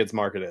next one gets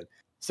marketed.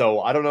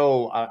 So I don't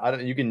know. I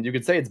don't. You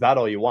can say it's bad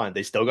all you want.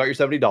 They still got your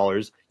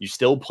 $70. You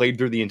still played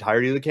through the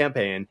entirety of the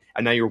campaign,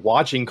 and now you're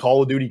watching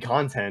Call of Duty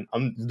content.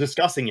 I'm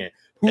discussing it.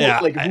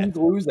 Who's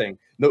losing?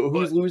 No,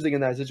 who's losing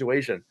in that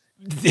situation?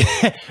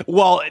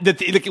 Well,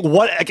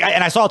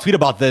 and I saw a tweet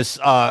about this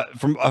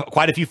from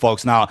quite a few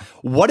folks. Now,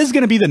 what is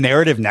going to be the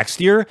narrative next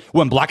year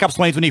when Black Ops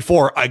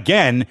 2024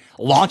 again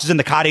launches in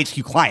the COD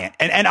HQ client?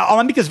 And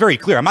I'll make this very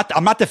clear.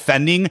 I'm not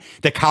defending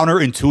the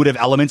counterintuitive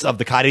elements of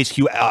the COD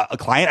HQ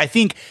client. I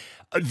think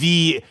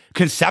the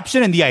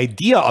conception and the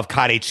idea of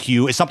COD HQ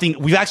is something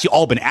we've actually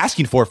all been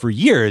asking for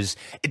years.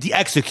 The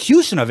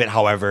execution of it,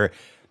 however,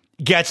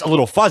 gets a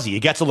little fuzzy. It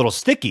gets a little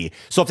sticky.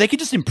 So if they could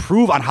just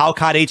improve on how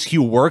COD HQ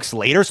works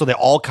later so that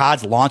all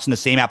CODs launch in the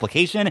same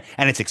application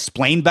and it's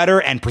explained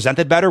better and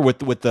presented better with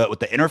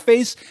the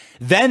interface,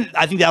 then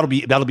I think that'll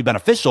be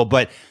beneficial.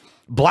 But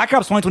Black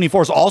Ops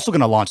 2024 is also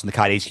going to launch in the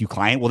COD HQ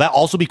client. Will that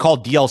also be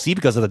called DLC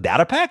because of the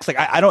data packs? Like,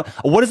 I don't,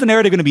 what is the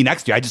narrative going to be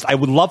next year? I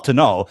would love to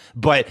know.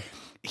 But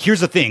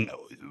here's the thing.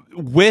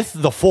 With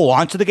the full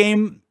launch of the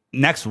game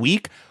next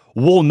week,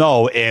 we'll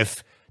know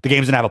if the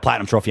game's gonna have a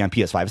platinum trophy on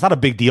PS5. It's not a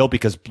big deal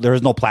because there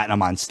is no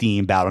platinum on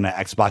Steam, Battle.net,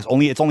 Xbox.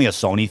 It's only a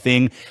Sony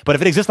thing. But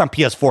if it exists on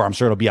PS4, I'm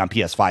sure it'll be on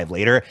PS5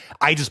 later.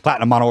 I just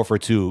platinum Modern Warfare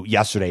 2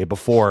 yesterday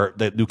before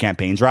the new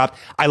campaign dropped.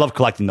 I love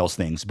collecting those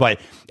things, but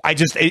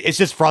it's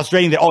just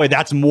frustrating that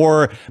that's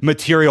more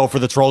material for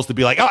the trolls to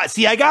be like, oh,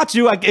 see, I got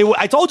you.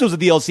 I told you it was a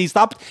DLC.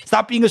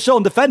 Stop being a shill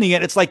and defending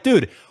it. It's like,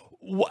 dude,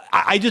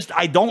 I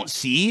don't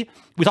see.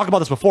 We talked about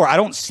this before. I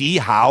don't see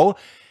how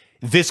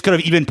this could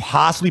have even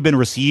possibly been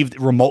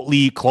received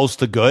remotely close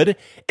to good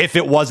if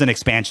it was an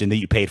expansion that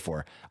you paid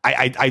for.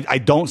 I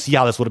don't see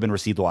how this would have been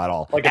received well at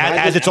all. Like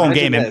as its own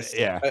game.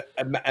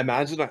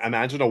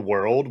 Imagine a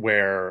world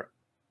where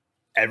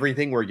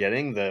everything we're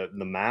getting, the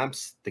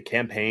maps, the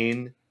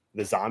campaign,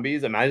 the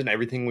zombies, imagine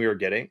everything we were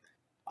getting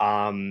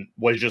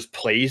was just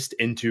placed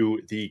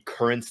into the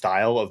current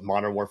style of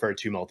Modern Warfare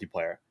 2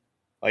 multiplayer.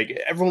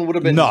 Like everyone would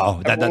have been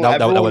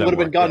everyone would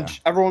have gone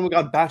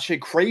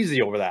batshit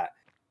crazy over that.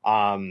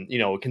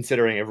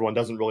 Considering everyone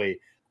doesn't really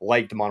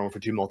like the Modern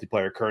Warfare 2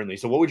 multiplayer currently.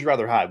 So what would you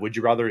rather have? Would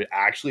you rather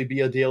actually be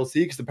a DLC?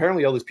 Because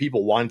apparently all these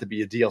people wanted to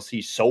be a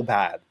DLC so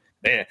bad.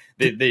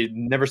 They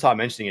never stopped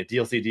mentioning it.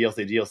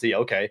 DLC.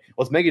 Okay,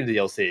 let's make it a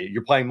DLC.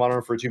 You're playing Modern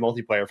Warfare 2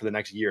 multiplayer for the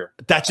next year.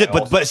 That's it.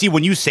 But see,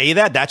 when you say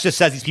that just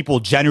says these people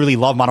generally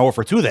love Modern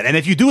Warfare 2 then. And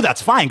if you do,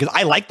 that's fine, because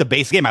I like the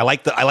base game. I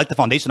like the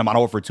foundation of Modern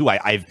Warfare 2.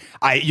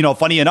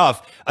 Funny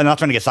enough, I'm not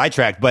trying to get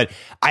sidetracked, but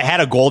I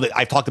had a goal that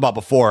I've talked about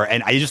before,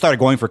 and I just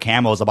started going for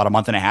camos about a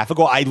month and a half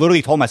ago. I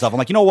literally told myself, I'm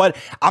like, you know what?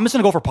 I'm just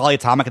gonna go for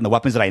polyatomic and the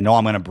weapons that I know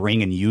I'm gonna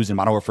bring and use in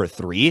Modern Warfare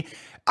 3.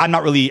 I'm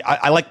not really,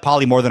 I like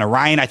Poly more than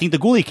Orion. I think the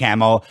Ghoulie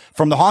camo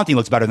from the Haunting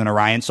looks better than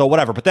Orion, so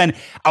whatever. But then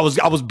I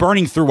was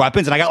burning through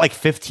weapons, and I got like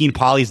 15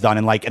 polys done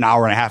in like an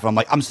hour and a half. And I'm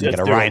like, I'm just gonna get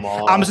Orion.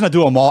 I'm just gonna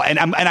do them all. And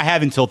I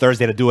have until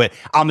Thursday to do it.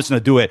 I'm just gonna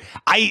do it.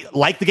 I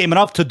like the game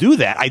enough to do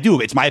that. I do.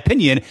 It's my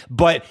opinion.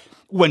 But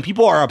when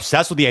people are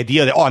obsessed with the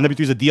idea that, MW3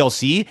 is a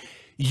DLC,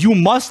 you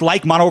must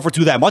like Modern Warfare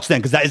 2 that much then,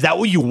 because is that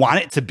what you want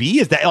it to be?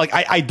 Is that like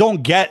I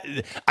don't get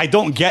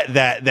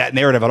that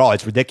narrative at all.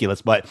 It's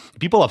ridiculous. But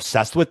people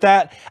obsessed with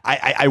that,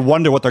 I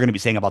wonder what they're going to be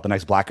saying about the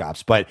next Black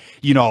Ops. But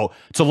to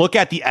look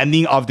at the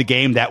ending of the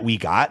game that we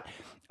got,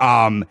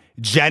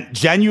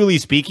 genuinely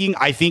speaking,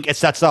 I think it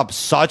sets up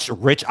such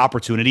rich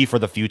opportunity for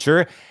the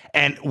future.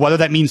 And whether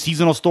that means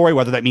seasonal story,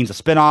 whether that means a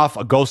spinoff,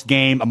 a Ghost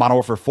game, a Modern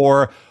Warfare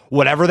 4,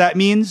 whatever that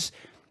means,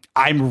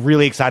 I'm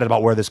really excited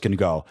about where this can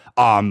go.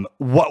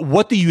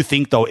 What do you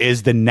think, though,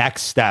 is the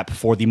next step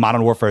for the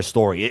Modern Warfare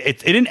story? It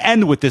didn't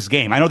end with this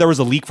game. I know there was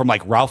a leak from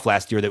like Ralph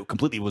last year that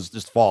completely was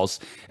just false.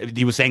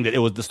 He was saying that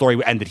the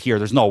story ended here.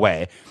 There's no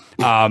way.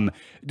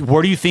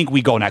 Where do you think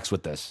we go next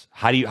with this?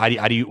 What do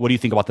you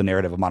think about the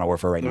narrative of Modern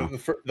Warfare right now?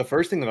 The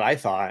first thing that I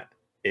thought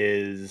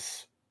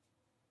is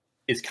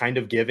kind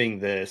of giving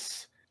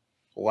this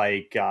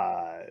like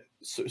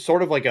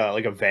sort of like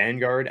a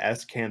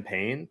Vanguard-esque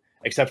campaign,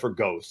 except for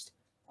Ghost.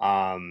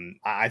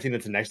 I think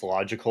that's the next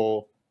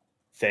logical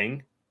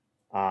thing.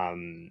 A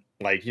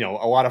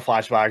lot of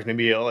flashbacks,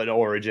 maybe an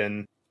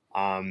origin,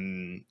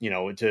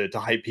 to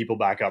hype people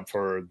back up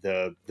for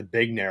the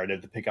big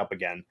narrative to pick up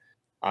again,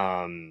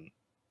 in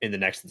the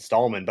next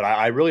installment. But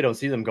I really don't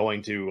see them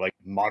going to like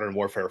Modern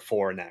Warfare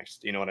 4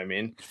 next. You know what I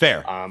mean?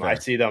 Fair. I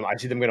see them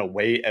going to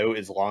wait out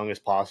as long as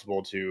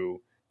possible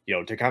to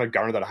kind of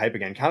garner that hype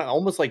again, kind of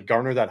almost like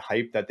garner that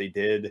hype that they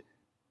did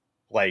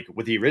like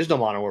with the original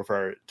Modern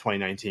Warfare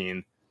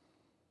 2019.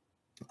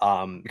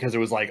 Because it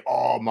was like,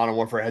 Modern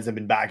Warfare hasn't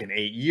been back in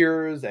 8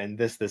 years, and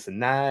this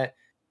and that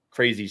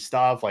crazy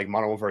stuff. Like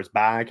Modern Warfare is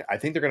back. I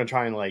think they're gonna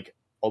try and like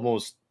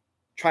almost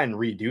try and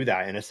redo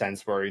that in a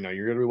sense where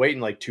you're gonna be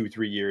waiting like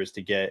 2-3 years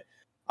to get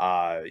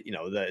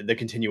the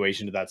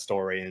continuation to that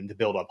story and to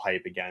build up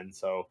hype again.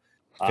 So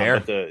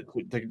fair. To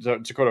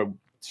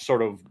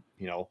sort of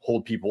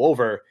hold people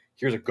over.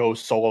 Here's a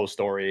Ghost solo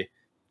story.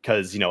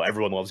 Because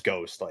everyone loves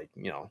Ghost,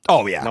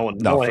 Oh yeah, no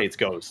one hates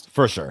Ghost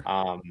for sure.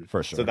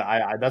 For sure. So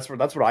that's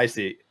what I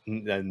see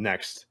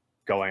next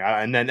going.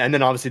 And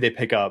then obviously they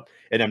pick up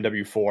an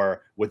MW4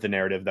 with the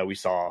narrative that we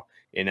saw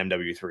in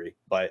MW3.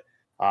 But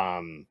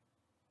I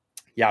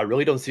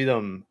really don't see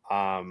them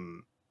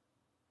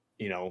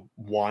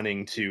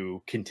wanting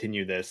to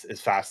continue this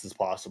as fast as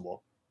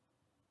possible,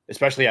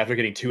 especially after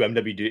getting 2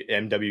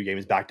 MW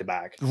games back to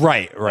back.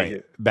 Right. Back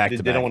to back.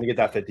 They don't want to get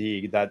that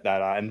fatigue, that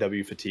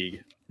MW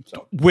fatigue.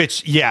 So.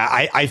 Which,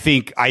 I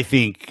think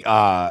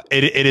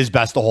it is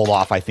best to hold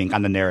off, I think,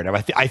 on the narrative.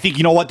 I think,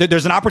 you know what,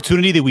 there's an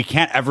opportunity that we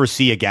can't ever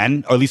see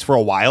again, or at least for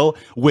a while,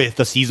 with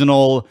the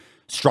seasonal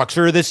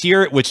structure this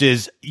year, which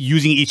is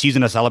using each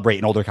season to celebrate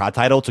an older COD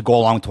title to go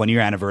along with 20-year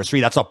anniversary.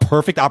 That's a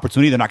perfect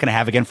opportunity they're not going to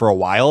have again for a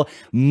while.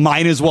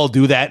 Might as well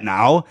do that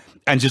now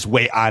and just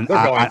wait on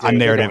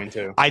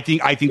narrative. I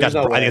think that's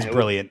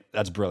brilliant.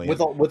 That's brilliant.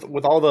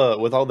 With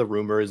all the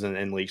rumors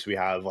and leaks we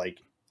have, like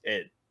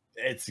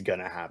it's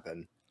gonna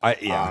happen.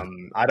 I'm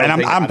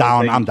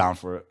down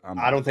for it.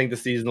 I don't think the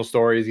seasonal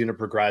story is going to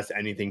progress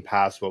anything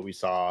past what we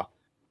saw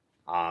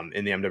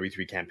in the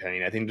MW3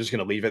 campaign. I think I'm just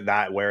going to leave it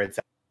that where it's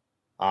at.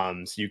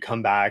 So you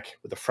come back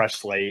with a fresh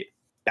slate,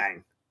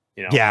 bang,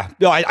 You know, Yeah,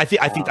 no, I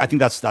think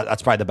that's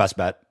probably the best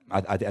bet.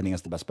 I think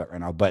that's the best bet right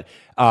now. But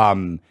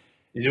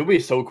it would be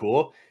so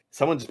cool.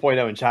 Someone just pointed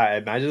out in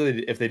chat.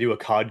 Imagine if they do a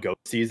COD Ghost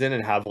season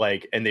and have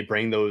and they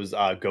bring those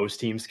Ghost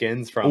team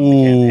skins from the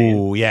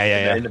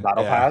campaign. In the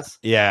battle pass.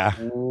 Yeah.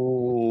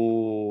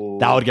 Ooh.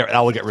 That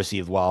would get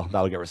received well.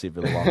 That would get received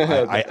really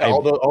well.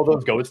 All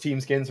those Ghost team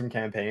skins from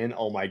campaign.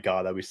 Oh my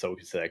god, that'd be so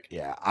sick.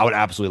 Yeah, I would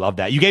absolutely love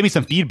that. You gave me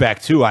some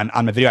feedback too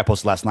on the video I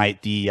posted last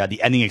night. The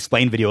ending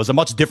explained video is a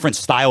much different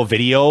style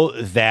video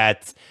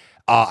that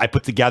I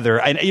put together.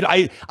 And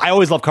I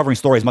always love covering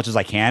stories as much as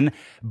I can,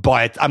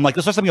 but I'm like,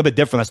 let's do something a bit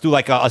different. Let's do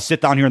like a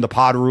sit down here in the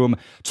pod room,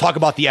 talk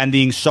about the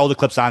ending, show the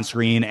clips on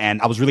screen. And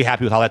I was really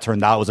happy with how that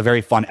turned out. It was a very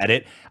fun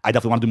edit. I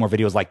definitely want to do more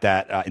videos like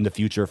that in the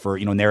future for,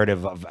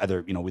 narrative of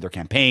either, either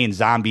campaigns,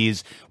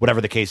 zombies, whatever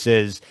the case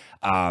is.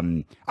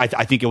 I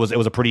think it was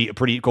a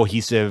pretty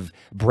cohesive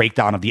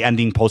breakdown of the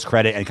ending, post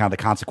credit, and kind of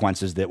the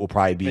consequences that we'll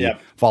probably be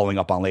following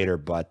up on later.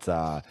 But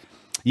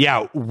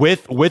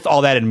with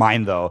all that in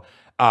mind, though,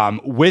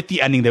 with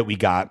the ending that we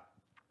got,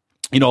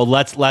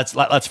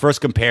 let's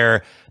first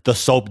compare the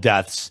Soap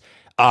deaths.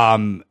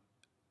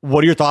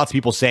 What are your thoughts?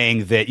 People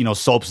saying that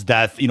Soap's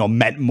death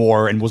meant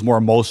more and was more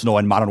emotional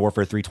in Modern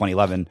Warfare 3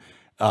 2011.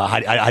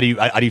 How do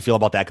you feel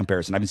about that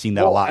comparison? I've been seeing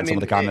that a lot in some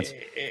of the comments.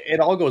 It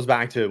all goes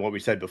back to what we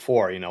said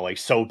before. Like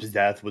Soap's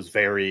death was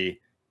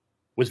very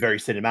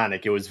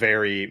cinematic. It was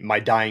very my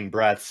dying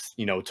breaths.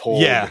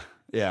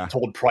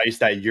 Told Price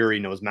that Yuri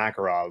knows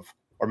Makarov,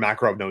 or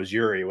Makarov knows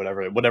Yuri,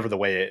 whatever the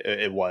way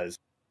it was.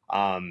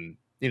 That's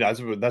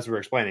what we're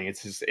explaining.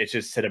 It's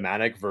just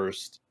cinematic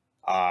versus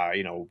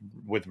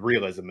with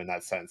realism in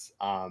that sense.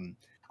 I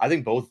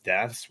think both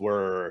deaths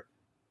were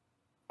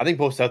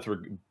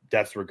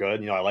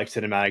good. I like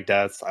cinematic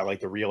deaths. I like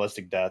the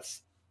realistic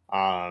deaths.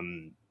 But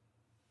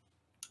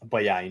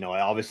yeah,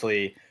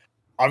 obviously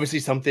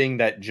something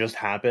that just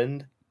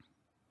happened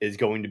is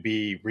going to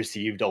be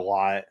received a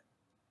lot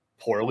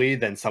poorly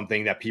than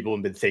something that people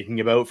have been thinking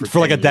about for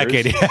like a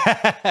decade.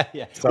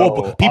 Yeah.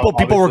 So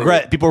people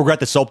regret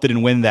that Soap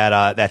didn't win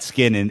that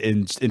skin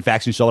in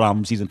Faction Showdown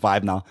from season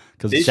 5 now,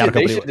 because they should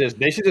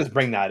just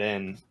bring that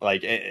in. They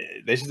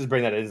should just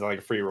bring that in as like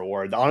a free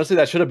reward. Honestly,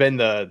 that should have been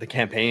the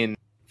campaign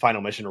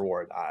final mission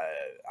reward.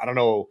 I don't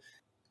know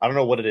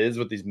what it is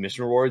with these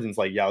mission rewards. And it's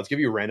like, let's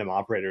give you random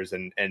operators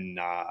and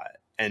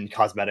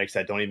cosmetics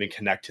that don't even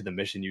connect to the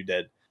mission you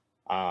did.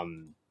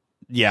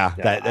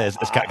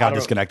 It's kind of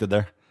disconnected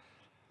there.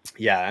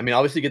 Yeah, I mean,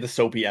 obviously you get the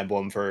Soapy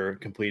emblem for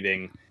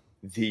completing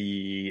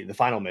the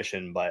final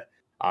mission, but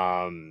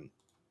I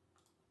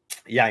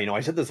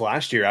said this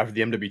last year after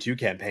the MW2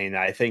 campaign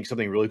that I think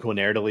something really cool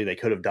narratively they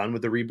could have done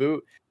with the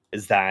reboot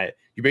is that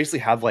you basically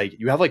have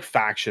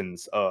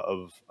factions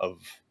of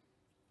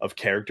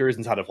characters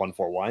inside of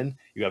 141.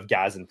 You have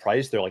Gaz and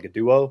Price, they're like a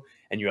duo,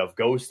 and you have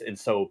Ghost and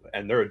Soap,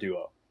 and they're a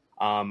duo.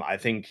 I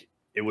think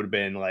it would have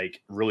been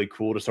really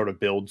cool to sort of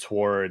build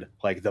toward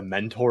the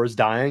mentors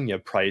dying. You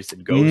have Price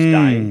and Ghost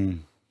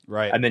dying,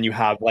 right? And then you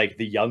have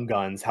the young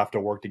guns have to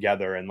work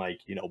together and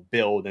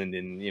build and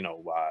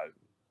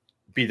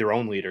be their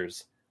own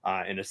leaders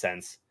in a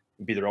sense,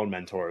 be their own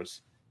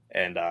mentors.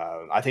 And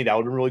I think that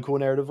would have been really cool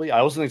narratively. I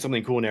also think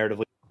something cool narratively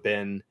would have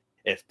been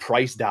if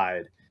Price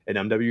died in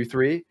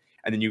MW3,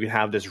 and then you can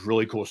have this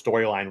really cool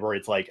storyline where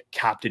it's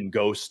Captain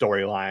Ghost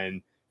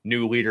storyline,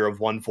 new leader of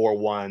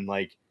 141.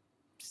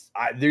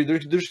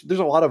 There's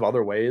a lot of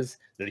other ways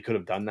that they could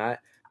have done that,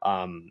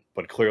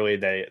 but clearly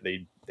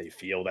they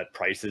feel that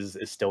Price is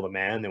still the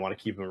man. They want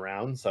to keep him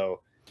around.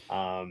 So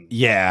I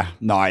get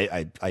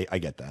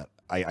that.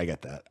 I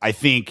get that. I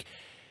think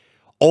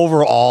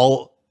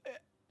overall,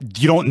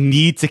 you don't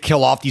need to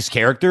kill off these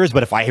characters,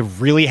 but if I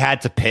really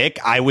had to pick,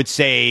 I would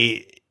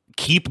say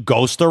keep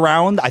Ghost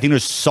around. I think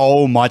there's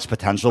so much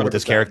potential 100%. With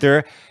this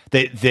character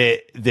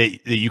that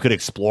you could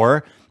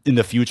explore in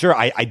the future.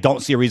 I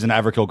don't see a reason to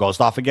ever kill Ghost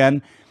off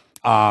again.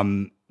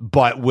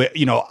 But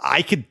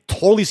I could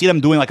totally see them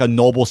doing a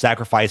noble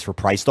sacrifice for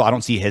Price, though. I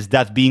don't see his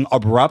death being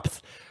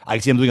abrupt. I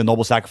can see them doing a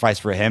noble sacrifice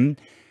for him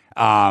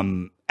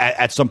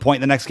at some point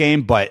in the next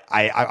game, but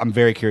I'm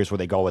very curious where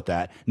they go with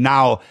that.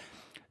 Now,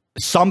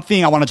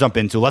 something I want to jump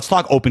into. Let's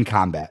talk open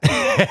combat.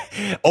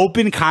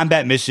 Open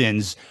combat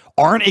missions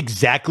aren't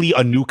exactly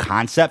a new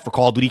concept for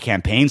Call of Duty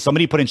campaigns.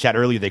 Somebody put in chat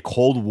earlier, the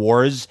Cold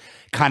War's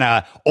kind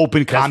of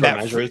open combat.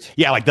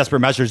 Like Desperate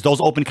Measures.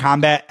 Those open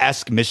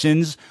combat-esque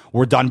missions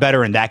were done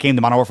better in that game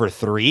than Modern Warfare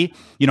 3.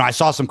 I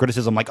saw some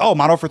criticism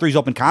Modern Warfare 3's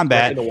open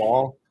combat. Breaking the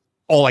wall.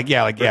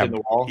 Breaking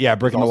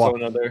the wall.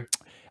 Another.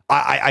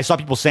 I saw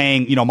people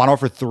saying, Modern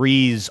Warfare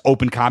 3's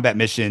open combat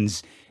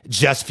missions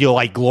just feel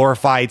like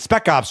glorified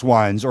Spec Ops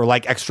ones, or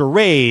extra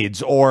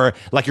raids, or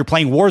you're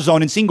playing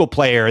Warzone in single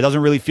player. It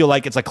doesn't really feel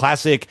like it's a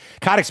classic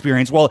COD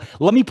experience. Well,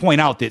 let me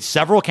point out that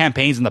several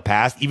campaigns in the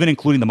past, even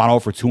including the Modern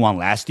Warfare 2 one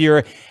last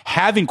year,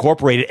 have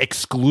incorporated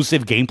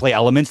exclusive gameplay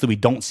elements that we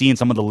don't see in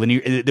some of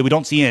the that we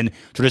don't see in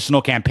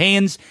traditional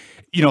campaigns.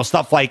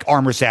 stuff like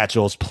armor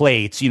satchels,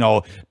 plates,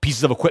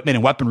 pieces of equipment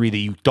and weaponry that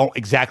you don't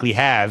exactly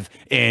have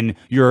in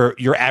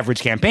your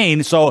average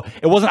campaign. So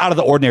it wasn't out of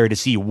the ordinary to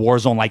see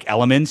Warzone-like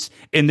elements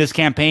in this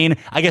campaign.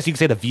 I guess you could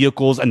say the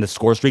vehicles and the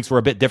score streaks were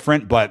a bit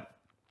different, but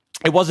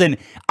it wasn't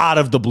out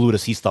of the blue to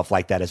see stuff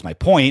like that, is my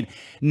point.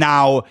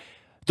 Now,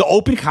 the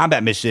open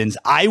combat missions,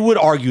 I would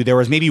argue there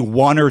was maybe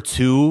one or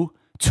two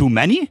too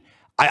many.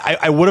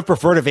 I would have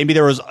preferred if maybe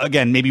there was,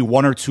 again, maybe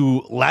one or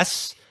two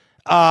less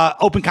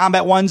open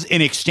combat ones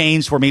in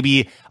exchange for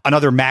maybe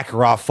another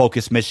Makarov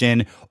focused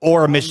mission,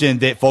 or a mission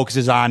that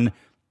focuses on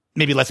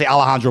maybe, let's say,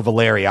 Alejandro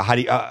Valeria. How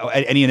do you,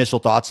 any initial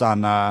thoughts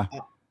on?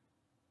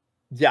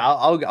 Yeah,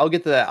 I'll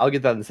get to that. I'll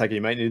get that in a second.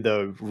 You might need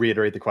to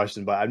reiterate the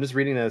question, but I'm just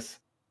reading this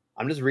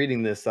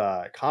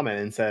comment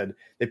and said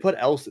they put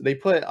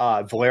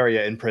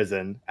Valeria in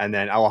prison, and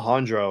then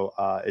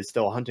Alejandro is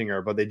still hunting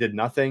her, but they did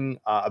nothing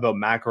about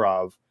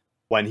Makarov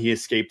when he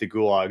escaped the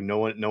gulag.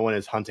 No one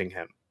is hunting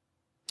him.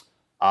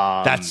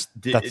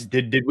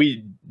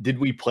 Did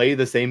we play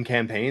the same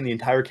campaign? The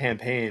entire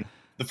campaign,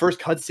 the first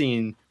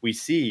cutscene we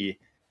see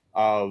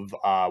of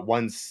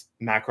once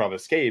Makarov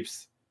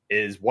escapes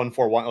is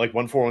 141. Like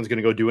 141 is going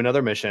to go do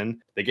another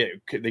mission. They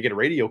get a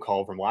radio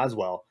call from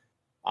Laswell,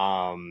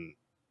 and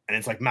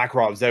it's like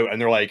Makarov's out, and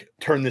they're like,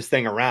 "Turn this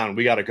thing around.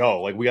 We got to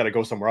go. Like we got to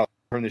go somewhere else.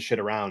 Turn this shit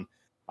around."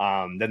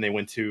 Then they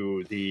went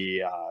to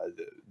the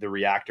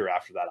reactor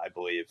after that, I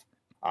believe,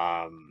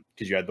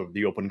 because you had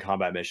the open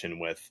combat mission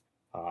with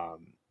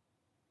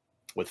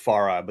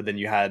Farah, but then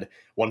you had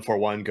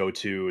 141 go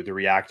to the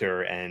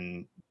reactor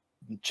and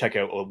check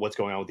out what's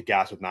going on with the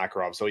gas with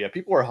Makarov. So yeah,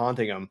 people were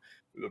haunting him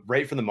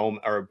right from the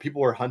moment, or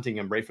people were hunting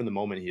him right from the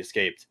moment he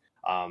escaped.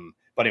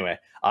 But anyway,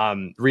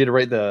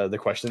 reiterate the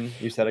question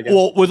you said again.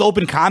 Well, with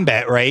open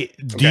combat, right?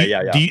 Do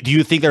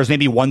you think there's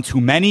maybe one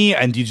too many?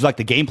 And did you like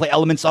the gameplay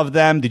elements of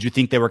them? Did you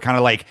think they were kind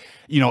of like,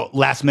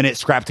 last minute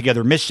scrap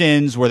together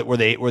missions? Were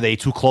they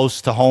too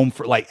close to home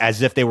for, like,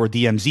 as if they were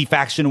DMZ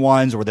faction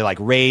ones, or were they like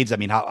raids? I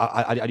mean,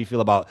 how do you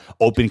feel about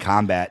open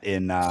combat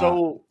in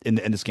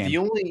this game?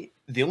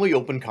 The only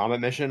open combat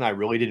mission I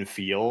really didn't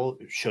feel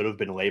should have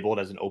been labeled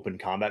as an open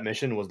combat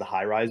mission was the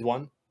high rise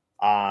one.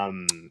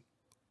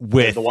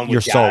 With the one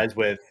your with Gaz,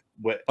 with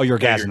your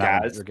Gaz,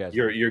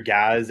 your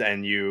Gaz,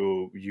 and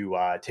you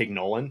take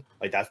Nolan.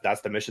 Like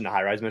that's the mission, the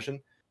high rise mission.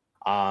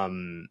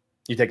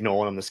 You take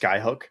Nolan on the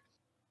Skyhook.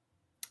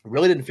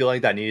 Really didn't feel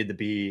like that needed to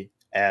be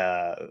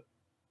an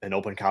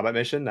open combat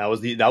mission. That was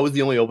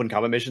the only open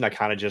combat mission I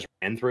kind of just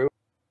ran through,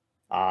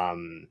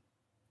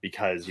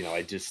 because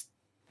I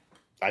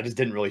just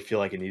didn't really feel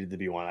like it needed to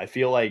be one. I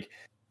feel like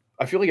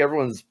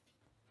everyone's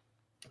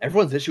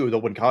issue with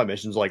open combat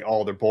missions, like,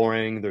 oh, they're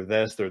boring, they're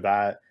this, they're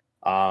that.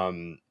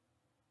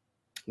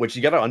 Which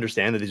you got to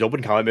understand that these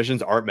open combat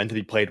missions aren't meant to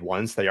be played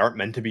once. They aren't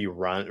meant to be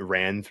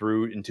ran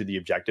through into the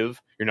objective.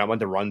 You're not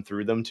meant to run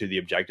through them to the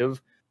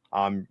objective.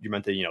 You're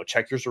meant to,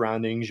 check your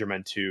surroundings. You're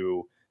meant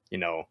to,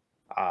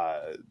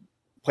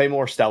 play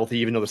more stealthy,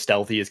 even though the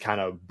stealthy is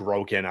kind of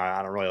broken.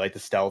 I don't really like the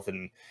stealth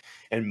in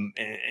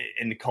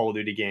the Call of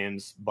Duty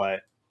games.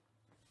 But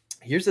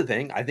here's the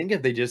thing. I think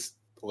if they just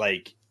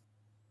like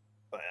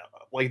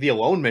the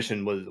Alone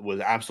mission was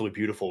absolutely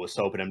beautiful with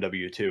Soap and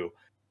MW2.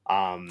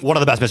 One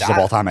of the best missions of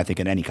all time, I think,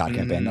 in any COD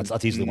campaign.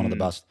 That's easily one of the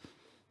best.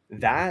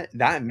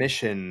 That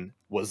mission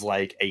was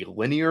like a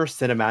linear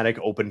cinematic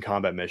open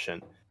combat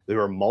mission. There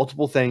were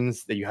multiple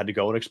things that you had to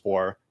go and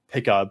explore,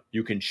 pick up.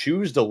 You can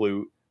choose the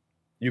loot.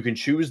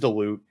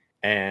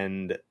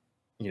 And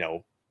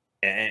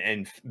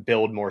and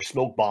build more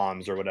smoke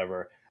bombs or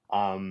whatever.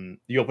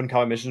 The open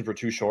combat missions were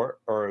too short,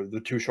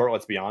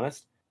 let's be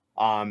honest.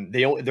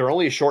 They're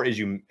only as short as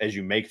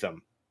you make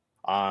them.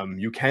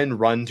 You can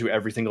run to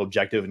every single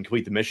objective and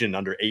complete the mission in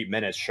under 8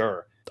 minutes,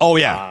 sure. Oh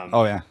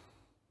yeah.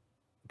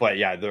 But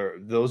yeah,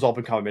 those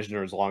open combat missions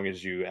are as long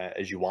as you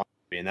want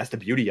to be, and that's the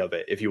beauty of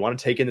it. If you want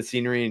to take in the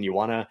scenery and you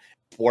want to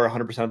explore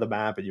 100% of the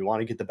map and you want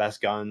to get the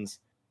best guns,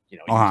 you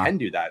can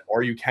do that,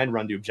 or you can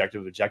run to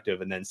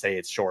objective and then say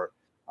it's short.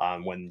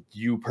 When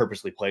you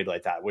purposely played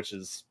like that, which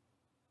is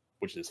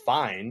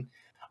fine.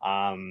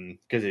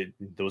 Because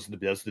those are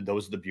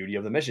the beauty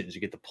of the missions.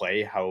 You get to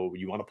play how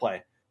you want to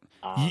play.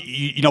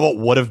 You know what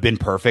would have been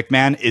perfect,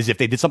 man, is if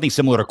they did something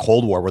similar to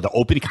Cold War, where the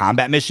open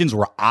combat missions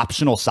were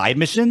optional side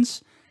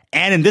missions,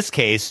 and in this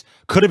case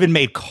could have been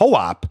made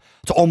co-op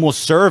to almost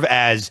serve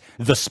as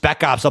the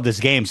Spec Ops of this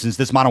game, since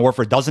this Modern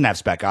Warfare doesn't have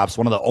Spec Ops,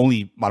 one of the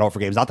only Modern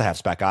Warfare games not to have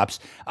Spec Ops.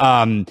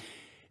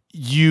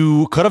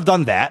 You could have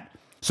done that.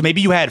 So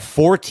maybe you had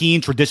 14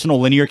 traditional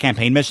linear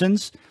campaign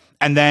missions,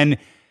 and then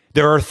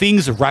there are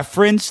things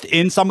referenced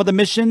in some of the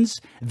missions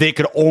that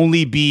could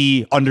only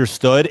be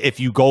understood if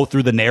you go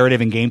through the narrative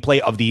and gameplay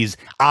of these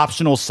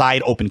optional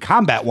side open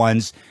combat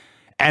ones.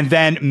 And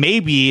then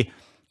maybe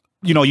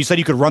you know, you said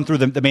you could run through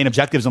the main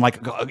objectives in like,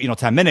 you know,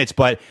 10 minutes,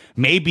 but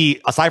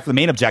maybe aside from the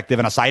main objective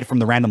and aside from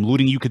the random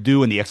looting you could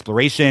do and the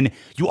exploration,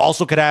 you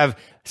also could have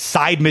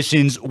side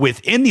missions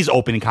within these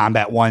open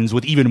combat ones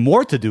with even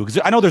more to do. Because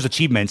I know there's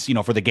achievements, you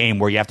know, for the game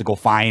where you have to go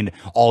find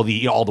all the,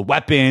 you know, all the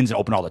weapons and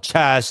open all the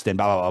chests and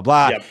blah, blah, blah,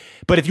 blah. Yep.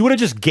 But if you would have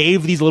just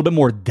gave these a little bit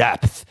more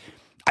depth,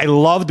 I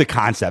love the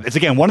concept. It's,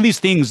 again, one of these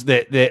things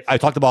that I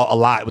talked about a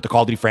lot with the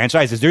Call of Duty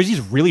franchise is there's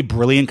these really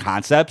brilliant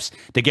concepts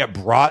that get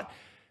brought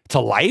to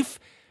life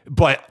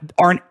but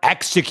aren't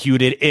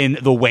executed in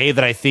the way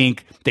that I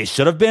think they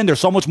should have been. There's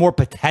so much more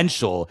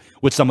potential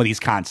with some of these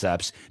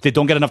concepts that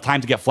don't get enough time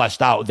to get fleshed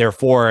out.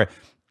 Therefore,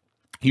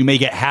 you may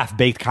get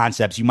half-baked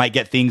concepts. You might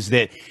get things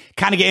that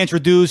kind of get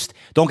introduced,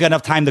 don't get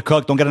enough time to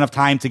cook, don't get enough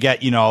time to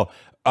get, you know,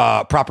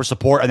 proper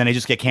support, and then they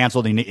just get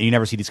canceled and you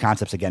never see these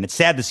concepts again. It's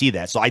sad to see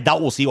that. So I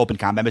doubt we'll see open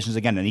combat missions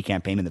again in any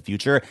campaign in the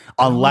future,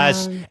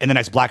 unless in the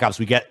next Black Ops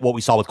we get what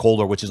we saw with Cold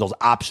War, which is those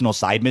optional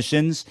side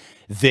missions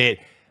that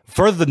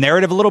further the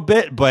narrative a little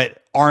bit,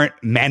 but aren't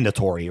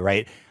mandatory,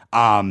 right?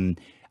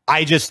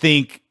 I just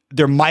think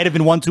there might have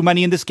been one too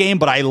many in this game,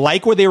 but I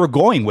like where they were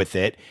going with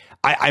it.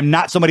 I'm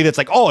not somebody that's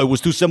like, oh, it was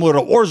too similar to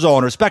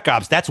Warzone or Spec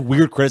Ops. That's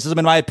weird criticism,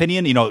 in my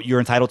opinion. You know, you're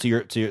entitled to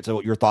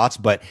your thoughts,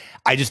 but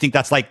I just think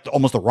that's like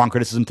almost the wrong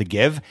criticism to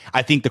give.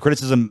 I think the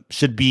criticism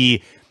should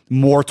be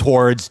more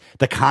towards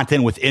the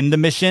content within the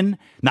mission,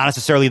 not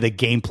necessarily the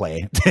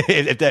gameplay.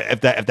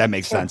 if that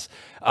makes sense.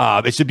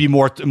 It should be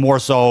more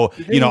so,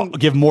 you know,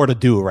 give more to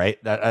do, right?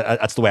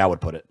 That's the way I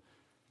would put it.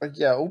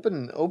 Yeah,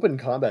 open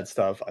combat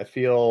stuff. I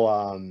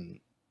feel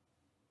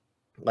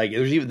like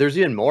there's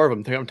even more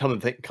of them.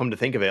 Come to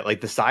think of it,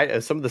 like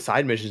some of the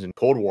side missions in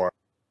Cold War,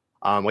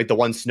 like the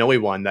one snowy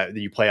one that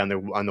you play on the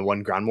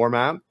one ground war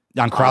map.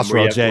 On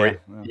Crossroads,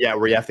 where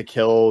you have to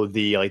kill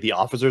the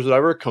officers, or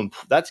whatever.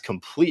 That's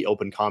complete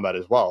open combat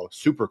as well.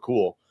 Super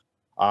cool.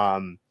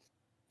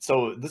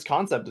 So this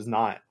concept is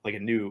not like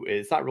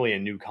it's not really a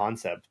new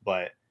concept,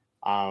 but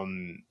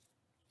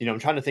you know, I'm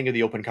trying to think of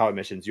the open combat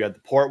missions. You had the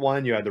port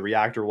one, you had the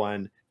reactor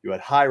one, you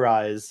had high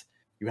rise,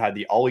 you had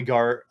the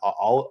oligarch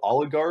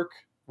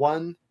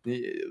one,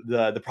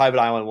 the private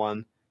island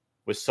one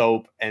with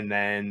Soap, and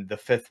then the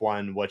fifth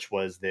one, which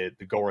was the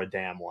Gora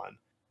Dam one.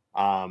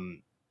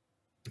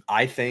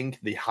 I think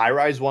the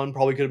high-rise one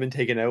probably could have been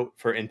taken out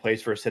in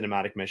place for a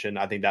cinematic mission.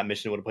 I think that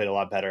mission would have played a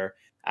lot better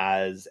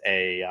as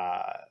a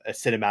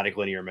cinematic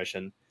linear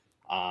mission.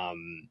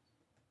 The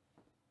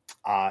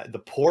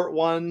port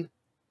one's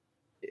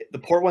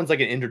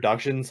like an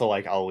introduction, so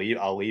like I'll leave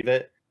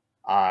it.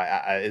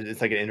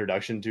 It's like an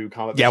introduction to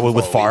combat. Yeah,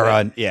 with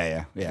Farah.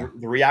 Yeah.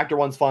 The reactor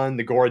one's fun.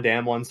 The Gora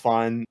Dam one's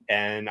fun,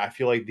 and I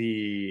feel like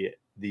the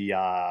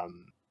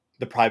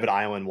private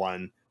island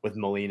one with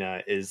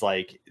Melina is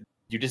like,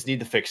 you just need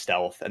to fix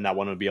stealth, and that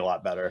one would be a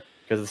lot better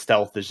because the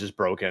stealth is just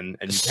broken,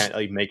 and you can't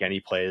like make any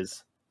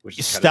plays. Which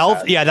is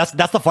stealth, yeah.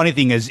 That's the funny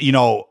thing is, you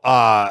know,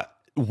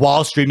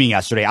 while streaming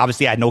yesterday,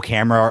 obviously I had no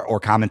camera or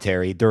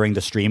commentary during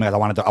the stream because I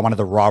wanted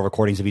the raw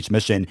recordings of each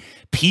mission.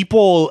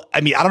 People,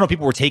 I mean, I don't know if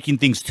people were taking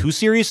things too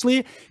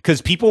seriously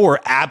because people were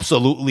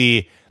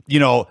absolutely, you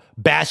know,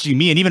 bashing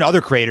me and even other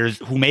creators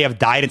who may have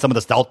died in some of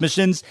the stealth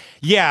missions.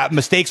 Yeah,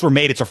 mistakes were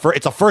made. It's a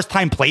first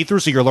time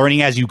playthrough, so you're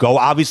learning as you go.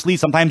 Obviously,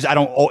 sometimes I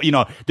don't, you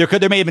know, there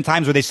may have been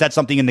times where they said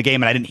something in the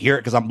game and I didn't hear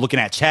it because I'm looking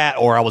at chat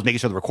or I was making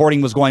sure the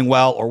recording was going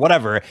well or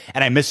whatever,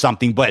 and I missed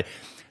something. But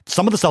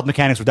some of the stealth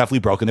mechanics were definitely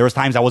broken. There was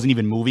times I wasn't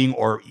even moving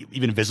or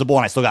even visible,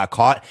 and I still got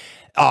caught.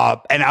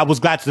 And I was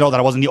glad to know that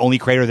I wasn't the only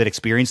creator that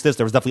experienced this.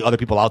 There was definitely other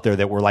people out there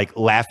that were like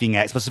laughing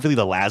at specifically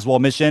the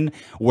Laswell mission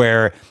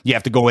where you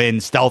have to go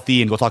in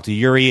stealthy and go talk to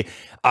Yuri.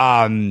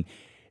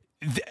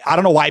 I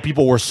don't know why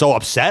people were so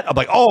upset. I'm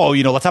like, oh,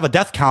 you know, let's have a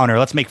death counter.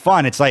 Let's make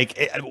fun. It's like,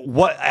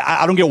 what?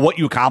 I don't get what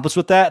you accomplished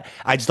with that.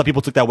 I just thought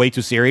people took that way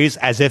too serious,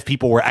 as if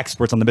people were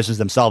experts on the missions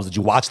themselves. Did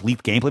you watch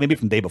leaked gameplay maybe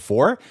from the day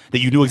before that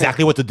you knew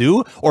exactly what to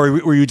do, or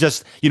were you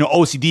just, you know,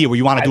 OCD where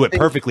you want to do it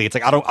perfectly? It's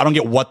like I don't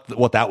get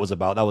what that was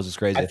about. That was just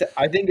crazy.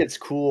 I think it's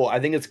cool. I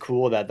think it's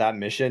cool that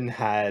mission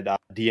had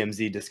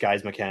DMZ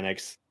disguise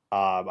mechanics.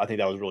 I think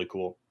that was really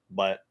cool,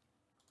 but.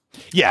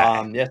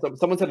 Yeah. So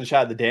someone said in the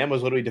chat the dam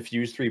was literally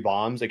defuse 3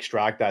 bombs,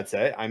 extract, that's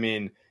it. I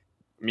mean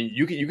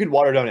you could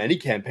water down any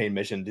campaign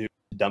mission to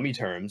dummy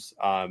terms.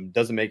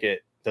 Doesn't make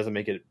it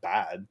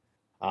bad.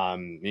 I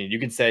mean, you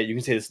can say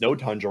the Snow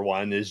Tundra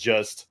one is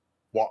just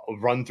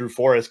run through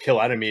forest, kill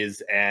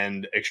enemies,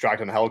 and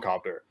extract on a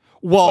helicopter.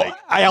 Well, like,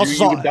 I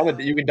also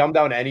you can dumb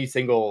down any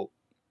single,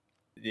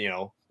 you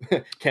know,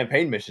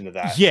 campaign mission to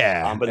that.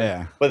 Yeah.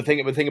 But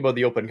the thing about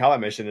the open combat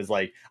mission is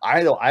like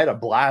I had a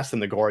blast in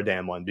the Gora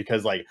Dam one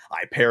because like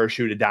I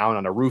parachuted down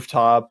on a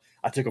rooftop.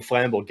 I took a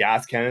flammable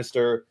gas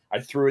canister. I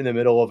threw it in the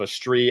middle of a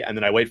street, and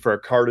then I wait for a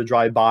car to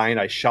drive by, and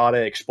I shot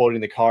it,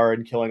 exploding the car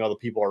and killing all the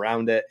people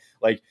around it.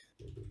 Like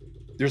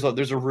there's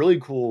a really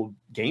cool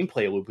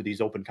gameplay loop with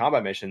these open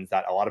combat missions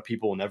that a lot of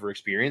people will never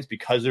experience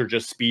because they're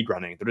just speed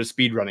running. They're just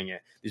speed running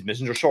it. These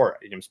missions are short.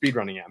 I'm speed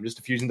running it. I'm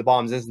just defusing the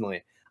bombs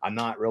instantly. I'm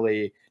not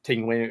really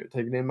taking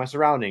in my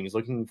surroundings,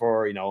 looking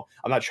for, you know,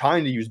 I'm not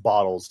trying to use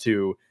bottles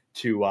to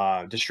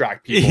to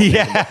distract people.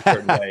 Yeah, a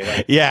certain way.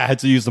 Like, yeah, had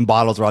to use some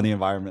bottles around the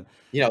environment.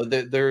 You know,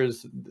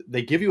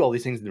 they give you all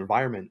these things in the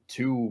environment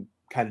to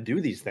kind of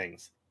do these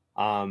things.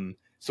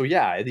 So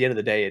yeah, at the end of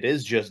the day, it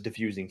is just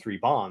diffusing 3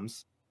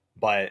 bombs,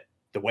 but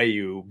the way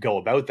you go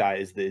about that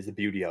is the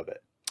beauty of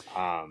it.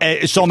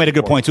 Sean made a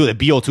good point too. That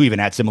BO2 even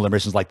had similar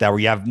missions like that, where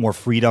you have more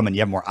freedom and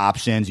you have more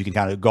options. You can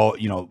kind of go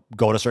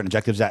to certain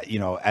objectives that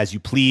as you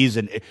please,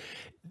 and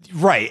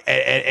right.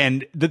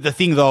 And the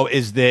thing though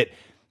is that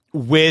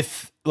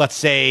with, let's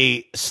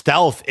say,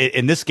 stealth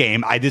in this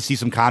game, I did see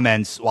some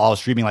comments while I was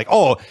streaming like,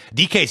 "Oh,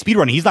 DK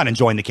speedrunning, he's not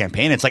enjoying the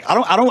campaign." It's like I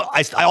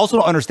also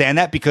don't understand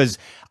that, because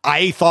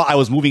I thought I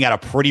was moving at a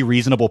pretty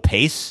reasonable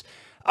pace,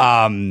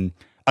 that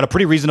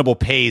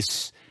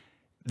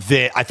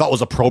I thought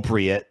was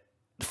appropriate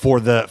for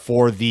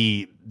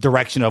the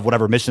direction of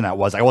whatever mission that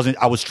was. I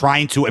was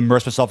trying to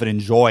immerse myself and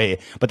enjoy,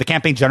 but the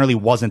campaign generally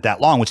wasn't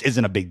that long, which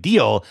isn't a big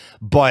deal.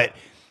 But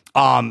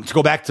to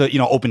go back to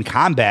open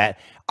combat,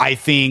 I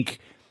think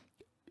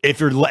if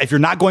you're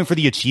not going for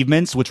the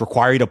achievements, which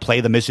require you to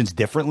play the missions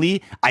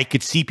differently, I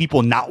could see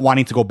people not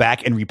wanting to go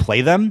back and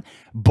replay them.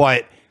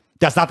 But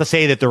that's not to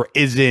say that there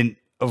isn't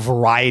a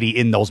variety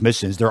in those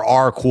missions. There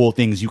are cool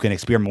things you can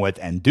experiment with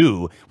and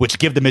do, which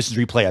give the missions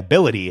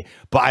replayability,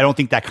 but I don't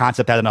think that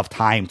concept had enough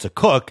time to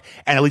cook.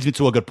 And it leads me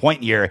to a good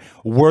point here.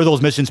 Were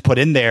those missions put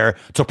in there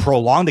to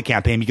prolong the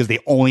campaign because they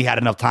only had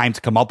enough time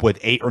to come up with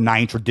 8 or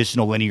 9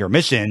 traditional linear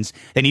missions?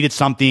 They needed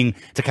something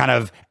to kind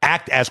of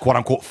act as quote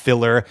unquote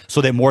filler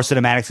so that more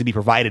cinematics could be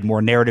provided,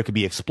 more narrative could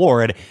be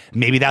explored.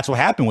 Maybe that's what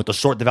happened with the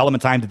short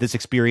development time that this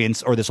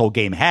experience or this whole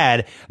game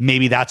had.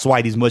 Maybe that's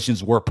why these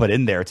missions were put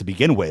in there to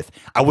begin with.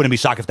 I wouldn't be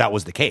shocked if that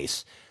was the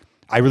case.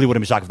 I really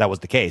wouldn't be shocked if that was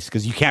the case,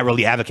 because you can't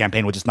really have a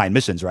campaign with just 9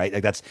 missions, right?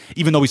 Like, that's,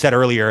 even though we said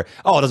earlier,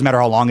 oh, it doesn't matter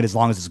how long it is, as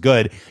long as it's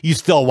good, you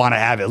still want to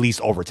have at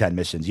least over 10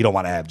 missions. You don't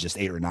want to have just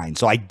 8 or 9.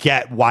 So I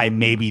get why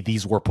maybe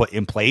these were put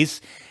in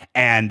place,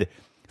 and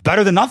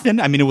better than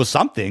nothing. I mean, it was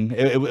something.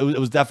 It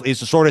was definitely,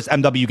 it's the shortest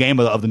MW game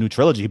of the new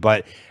trilogy,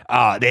 but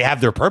they have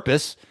their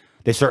purpose.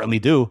 They certainly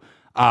do.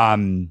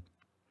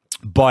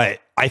 But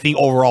I think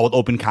overall with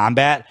open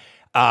combat,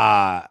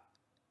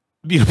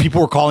 people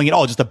were calling it,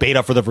 just a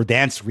beta for the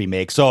Verdansk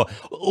remake. So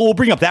we'll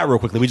bring up that real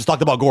quickly. We just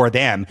talked about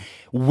Gorodam.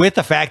 With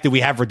the fact that we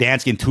have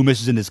Verdansk in 2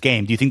 missions in this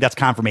game, do you think that's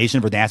confirmation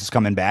Verdansk is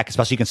coming back,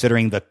 especially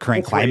considering the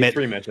current climate?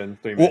 3 missions.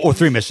 Or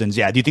 3 missions,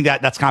 yeah. Do you think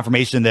that's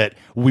confirmation that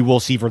we will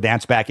see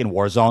Verdansk back in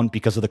Warzone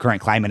because of the current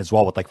climate as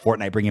well, with like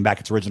Fortnite bringing back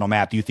its original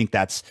map? Do you think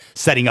that's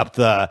setting up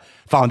the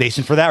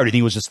foundation for that, or do you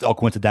think it was just all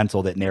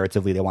coincidental that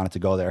narratively they wanted to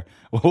go there?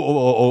 What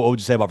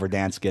would you say about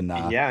Verdansk and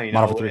Modern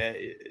Warfare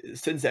 3?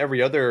 Since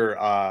every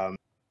other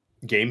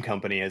game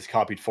company has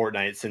copied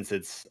Fortnite since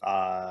its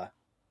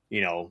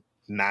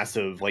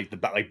massive like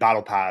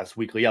battle pass,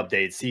 weekly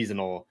updates,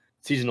 seasonal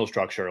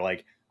structure,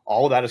 like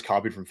all of that is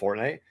copied from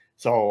Fortnite.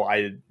 So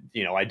I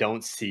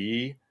don't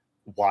see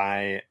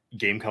why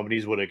game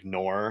companies would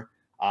ignore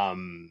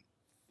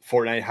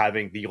Fortnite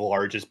having the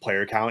largest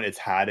player count it's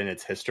had in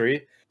its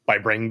history by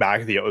bringing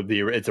back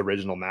its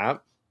original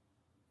map,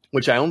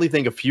 which I only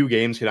think a few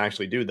games can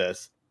actually do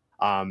this.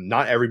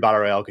 Not every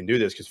battle royale can do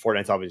this because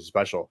Fortnite's obviously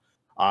special.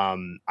 I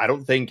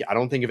don't think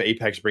if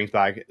Apex brings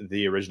back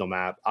the original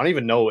map, I don't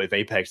even know if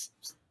Apex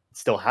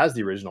still has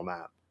the original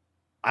map.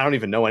 I don't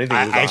even know anything.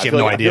 I actually have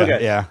no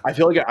idea. I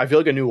feel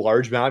like a new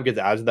large map gets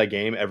added to that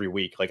game every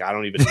week. Like, I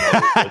don't even know.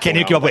 I can't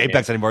even keep up with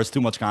Apex anymore. It's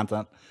too much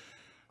content.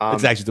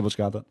 It's actually too much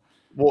content.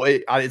 Well,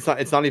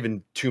 it's not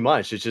even too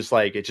much. It's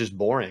just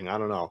boring. I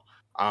don't know.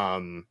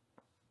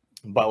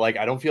 But like,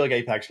 I don't feel like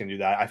Apex can do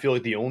that. I feel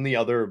like the only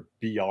other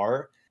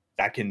BR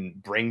that can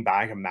bring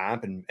back a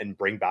map and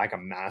bring back a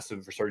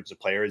massive resurgence of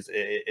players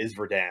is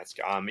Verdansk.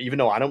 Even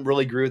though I don't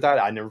really agree with that,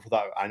 I never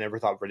thought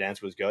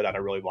Verdansk was good. I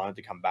don't really want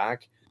it to come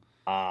back.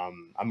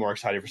 I'm more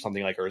excited for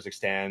something like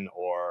Urzikstan,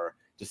 or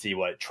to see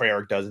what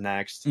Treyarch does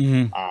next.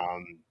 Mm-hmm.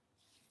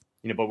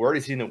 But we're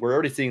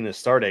already seeing this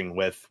starting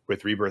with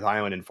Rebirth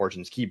Island and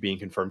Fortune's Keep being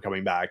confirmed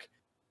coming back.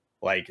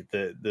 Like,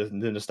 the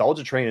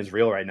nostalgia train is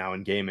real right now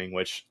in gaming,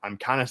 which I'm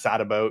kind of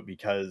sad about,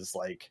 because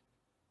like,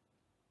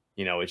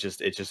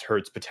 it just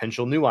hurts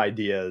potential new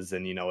ideas,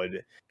 and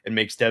it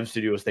makes dev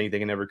studios think they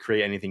can never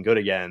create anything good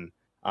again,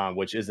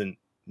 which isn't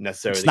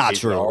necessarily it's not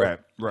true,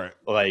 right?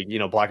 Like,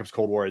 Black Ops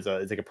Cold War is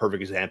like a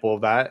perfect example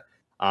of that,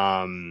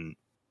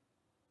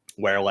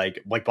 where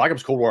like Black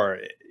Ops Cold War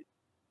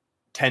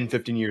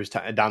 10-15 years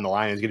down the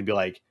line is going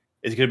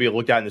to be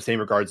looked at in the same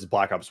regards as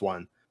Black Ops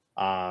 1.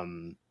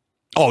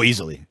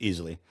 Easily.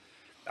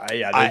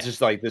 It's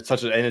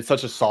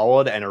such a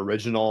solid and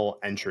original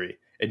entry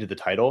into the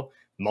title.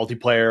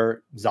 Multiplayer,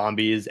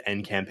 zombies,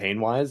 and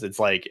campaign wise, it's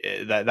like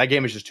that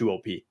game is just too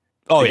OP. The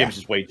game is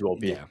just way too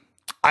OP. Yeah.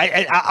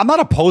 I'm not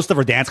opposed to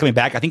Verdansk coming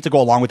back. I think to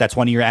go along with that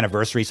 20-year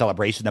anniversary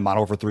celebration that Modern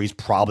Warfare 3 is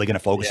probably going to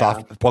focus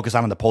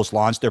on in the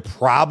post-launch. They're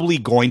probably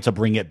going to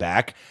bring it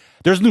back.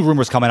 There's new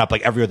rumors coming up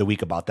like every other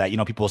week about that.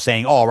 People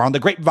saying, around the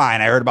grapevine,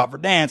 I heard about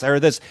Verdansk, I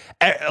heard this.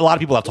 A lot of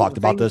people have talked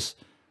about this.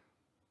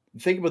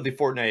 think about the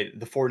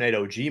Fortnite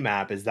OG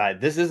map is that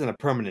this isn't a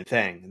permanent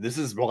thing. This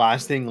is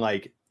lasting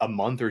like a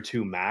month or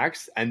two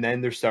max, and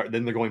then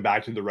they're going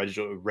back to the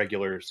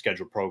regular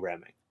scheduled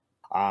programming.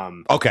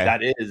 Okay.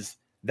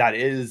 That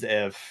is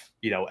if,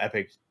 you know,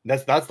 Epic,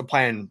 that's the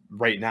plan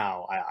right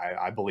now,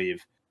 I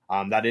believe.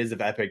 That is if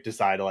Epic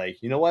decide,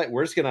 like, you know what,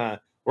 we're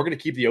gonna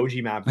keep the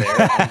OG map there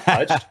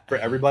untouched for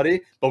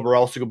everybody, but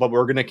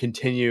we're gonna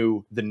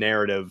continue the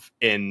narrative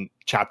in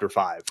Chapter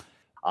 5.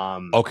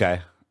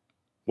 Okay.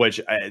 Which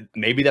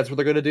maybe that's what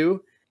they're gonna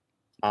do.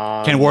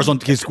 Can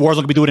Warzone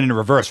could be doing it in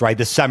reverse, right?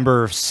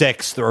 December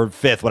 6th or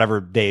 5th,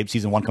 whatever day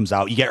season 1 comes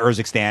out, you get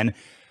Urzikstan.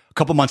 A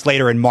couple months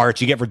later in March,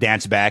 you get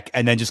Verdansk back,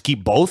 and then just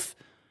keep both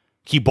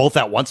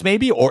at once,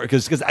 maybe, or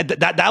because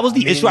that was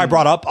the issue I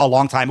brought up a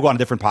long time ago on a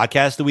different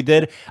podcast that we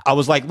did. I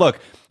was like, look,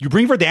 you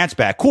bring Verdansk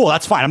back, cool,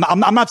 that's fine. I'm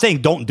not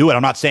saying don't do it.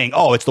 I'm not saying,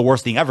 oh, it's the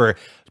worst thing ever.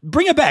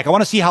 Bring it back. I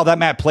want to see how that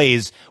map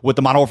plays with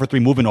the Modern Warfare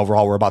 3 movement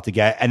overhaul we're about to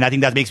get, and I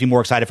think that makes me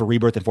more excited for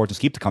Rebirth and Fortune's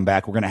Keep to come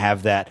back. We're going to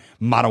have that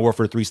Modern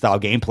Warfare 3 style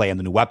gameplay and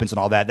the new weapons and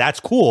all that. That's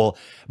cool,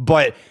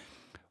 but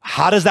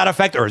how does that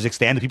affect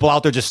Urzikstan? Do people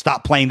out there just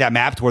stop playing that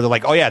map to where they're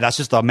like, oh yeah, that's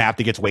just a map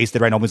that gets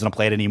wasted, right? Nobody's going to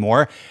play it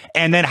anymore.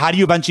 And then how do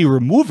you eventually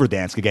remove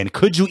Verdansk again?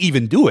 Could you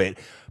even do it?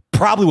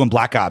 Probably when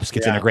Black Ops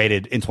gets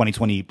integrated in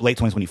 2020, late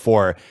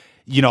 2024.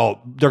 You know,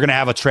 they're going to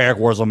have a Treyarch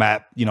Warzone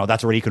map. You know,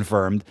 that's already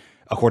confirmed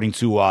according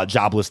to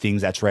job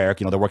listings at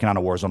Treyarch. You know, they're working on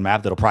a Warzone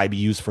map that'll probably be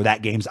used for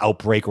that game's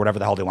Outbreak or whatever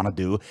the hell they want to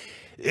do.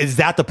 Is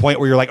that the point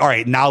where you're like, all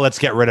right, now let's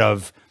get rid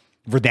of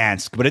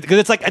Verdansk? But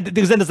it's like,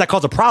 because then does that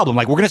cause a problem?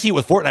 Like, we're going to see it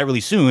with Fortnite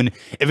really soon.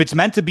 If it's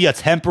meant to be a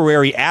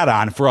temporary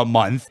add-on for a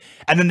month,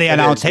 and then they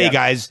announce, hey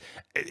guys,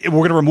 we're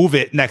going to remove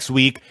it next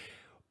week.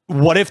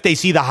 What if they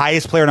see the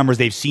highest player numbers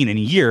they've seen in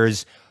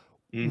years?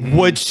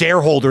 Would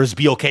shareholders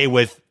be okay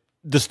with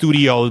the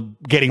studio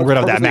getting rid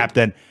of that map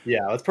then?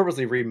 Yeah, let's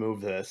purposely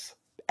remove this.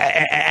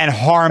 And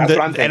harm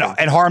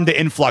the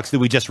influx that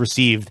we just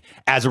received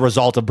as a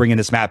result of bringing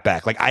this map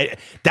back. Like,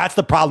 that's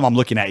the problem I'm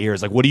looking at here.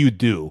 Is like, what do you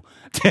do?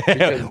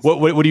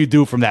 what do you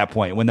do from that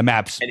point when the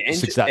map's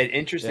success? An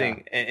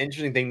interesting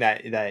thing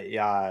that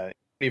I don't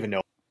even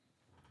know.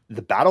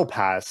 The battle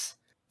pass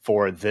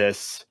for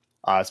this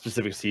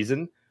specific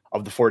season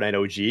of the Fortnite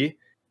OG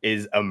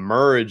is a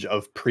merge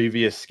of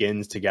previous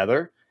skins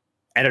together,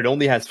 and it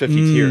only has 50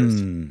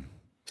 tiers.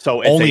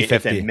 So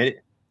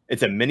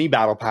it's a mini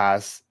battle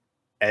pass.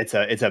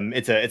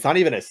 It's not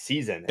even a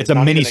season. It's a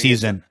mini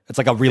season. It's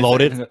like a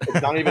reloaded.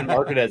 It's not even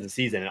marketed as a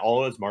season. And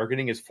all its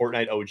marketing is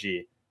Fortnite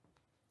OG.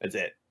 That's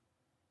it.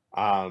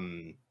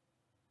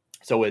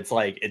 So it's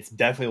like, it's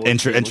definitely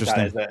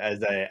interesting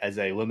as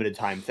a limited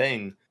time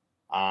thing.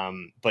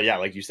 But yeah,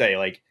 like you say,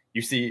 like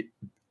you see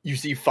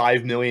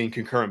 5 million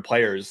concurrent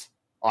players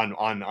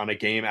on a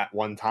game at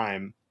one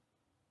time.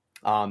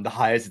 The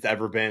highest it's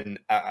ever been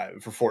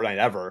for Fortnite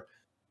ever.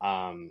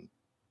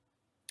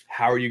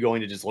 How are you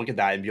going to just look at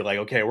that and be like,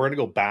 okay, we're going to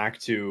go back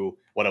to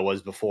what it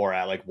was before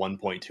at like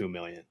 1.2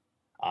 million?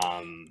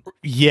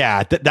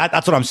 Yeah,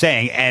 that's what I'm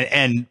saying.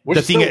 And which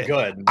the is thing still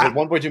good.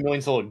 1.2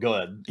 million still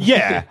good.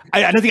 Yeah.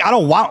 I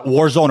don't want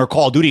Warzone or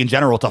Call of Duty in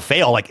general to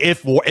fail. Like,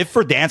 if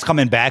Verdansk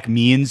coming back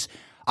means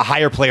a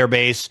higher player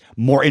base,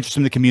 more interest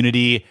in the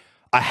community,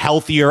 a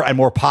healthier and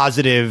more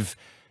positive,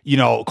 you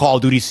know, Call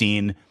of Duty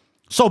scene,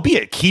 so be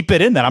it. Keep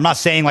it in there. I'm not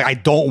saying like I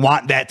don't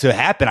want that to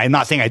happen. I'm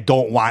not saying I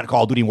don't want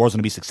Call of Duty and Warzone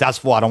to be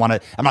successful. I'm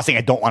not saying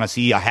I don't want to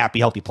see a happy,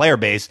 healthy player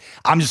base.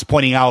 I'm just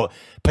pointing out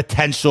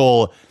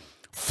potential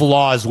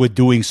flaws with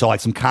doing so, like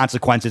some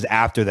consequences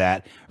after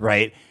that,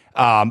 right?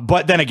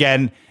 But then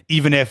again,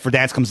 even if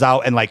Verdansk comes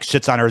out and like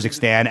shits on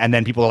Urzikstan, and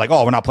then people are like,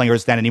 oh, we're not playing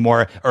Urzikstan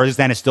anymore.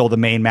 Urzikstan is still the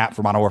main map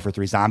for Modern Warfare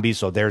 3 Zombies,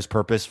 so there's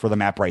purpose for the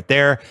map right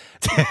there.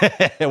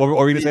 What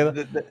were you going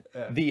to say?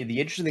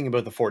 The interesting thing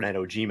about the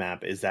Fortnite OG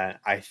map is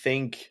that I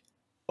think,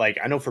 like,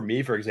 I know for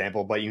me, for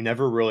example, but you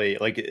never really,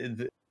 like,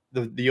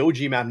 the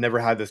OG map never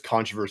had this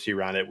controversy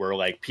around it where,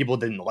 like, people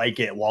didn't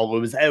like it while it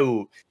was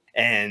out.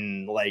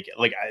 And, like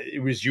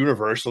it was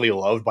universally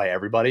loved by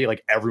everybody.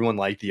 Like, everyone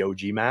liked the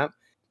OG map.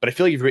 But I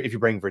feel like if you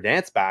bring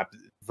Verdansk back,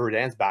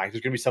 there's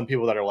going to be some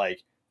people that are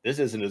like, this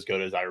isn't as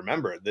good as I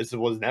remember. This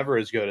was never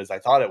as good as I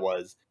thought it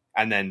was.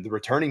 And then the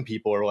returning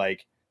people are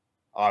like,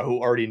 who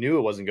already knew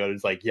it wasn't good.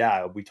 It's like,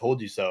 yeah, we told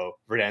you so.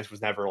 Verdansk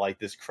was never like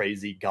this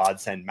crazy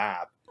godsend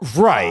map.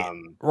 Right,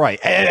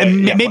 right.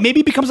 And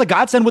maybe it becomes a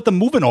godsend with the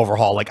movement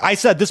overhaul. Like I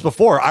said this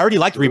before, I already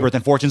liked Rebirth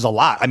and Fortunes a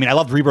lot. I mean, I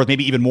loved Rebirth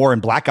maybe even more in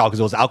Blackout because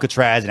it was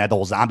Alcatraz and had the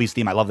whole zombies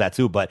theme. I love that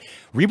too. But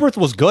Rebirth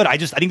was good. I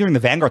think during the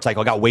Vanguard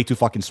cycle, I got way too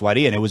fucking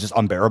sweaty and it was just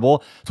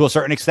unbearable to a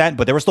certain extent.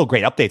 But there were still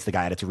great updates the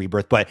guy added to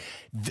Rebirth. But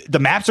the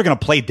maps are going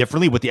to play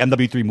differently with the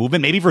MW3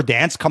 movement. Maybe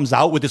Verdansk comes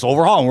out with this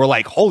overhaul and we're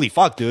like, holy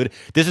fuck, dude,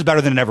 this is better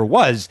than it ever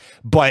was.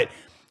 But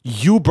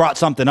you brought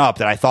something up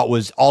that I thought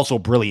was also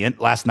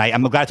brilliant last night.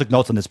 I'm glad I took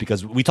notes on this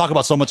because we talk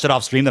about so much shit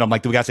off stream that I'm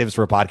like, do we gotta save this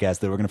for a podcast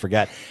that we're gonna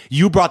forget?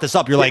 You brought this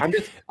up. You're like, I'm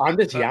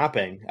just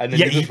yapping, and then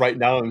you're just writing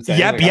down what I'm saying.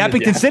 Yeah, like,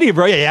 Yappington City,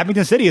 bro. Yeah,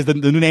 Yappington City is the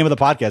new name of the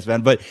podcast,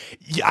 man. But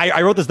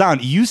I wrote this down.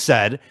 You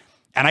said,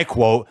 and I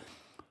quote,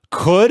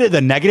 could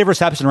the negative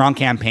reception around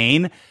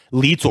campaign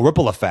lead to a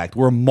ripple effect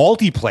where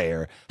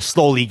multiplayer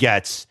slowly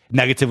gets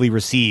negatively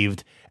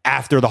received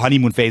after the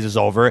honeymoon phase is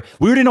over?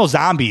 We already know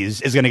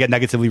zombies is going to get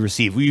negatively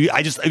received. You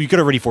could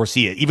already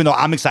foresee it. Even though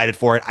I'm excited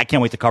for it, I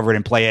can't wait to cover it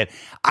and play it.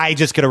 I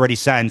just could already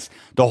sense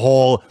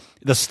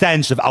the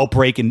stench of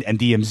Outbreak and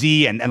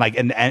DMZ and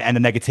the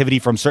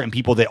negativity from certain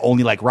people that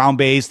only like round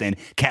based and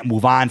can't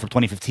move on from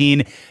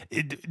 2015.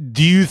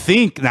 Do you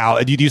think now?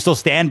 Do you still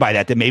stand by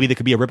that maybe there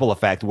could be a ripple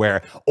effect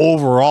where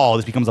overall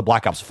this becomes a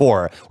Black Ops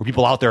 4, where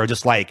people out there are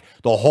just like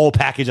the whole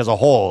package as a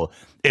whole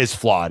is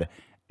flawed?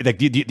 Like,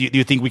 do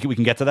you think we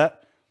can get to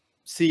that?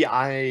 See,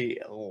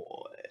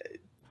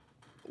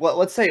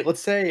 let's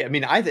say. I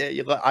mean, I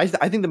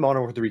think the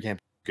Modern Warfare 3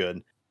 campaign is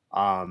good.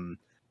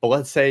 But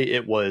let's say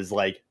it was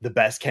like the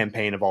best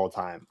campaign of all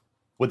time.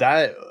 Would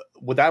that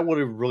have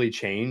really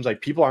changed? Like,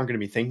 people aren't going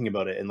to be thinking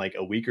about it in like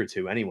a week or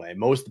two anyway.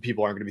 Most of the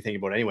people aren't going to be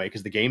thinking about it anyway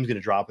because the game's going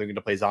to drop. They're going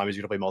to play zombies.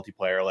 They're going to play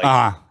multiplayer.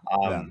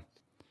 Like,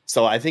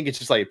 So I think it's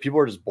just like people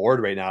are just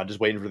bored right now, just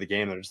waiting for the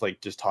game. They're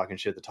just talking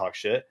shit to talk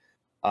shit.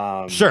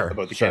 About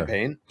the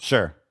campaign.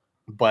 Sure.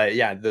 But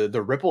yeah,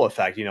 the ripple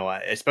effect,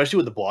 especially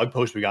with the blog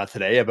post we got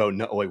today about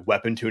like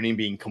weapon tuning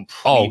being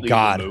completely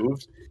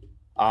removed.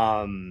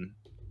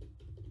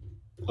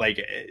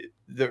 Like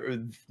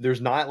there's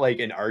not like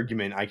an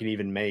argument I can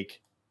even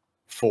make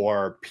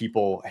for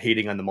people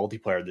hating on the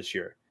multiplayer this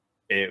year.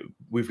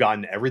 We've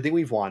gotten everything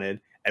we've wanted,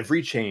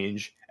 every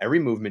change, every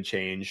movement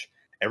change,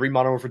 every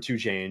Modern Warfare 2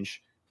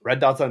 change, red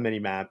dots on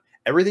minimap,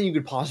 everything you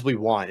could possibly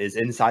want is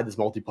inside this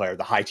multiplayer,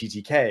 the high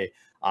TTK.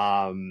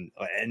 And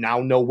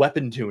now no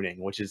weapon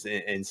tuning, which is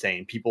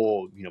insane.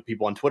 People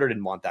on Twitter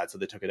didn't want that, so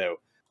they took it out.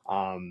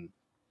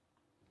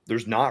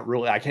 There's not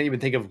really, I can't even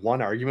think of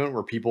one argument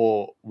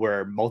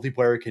where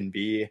multiplayer can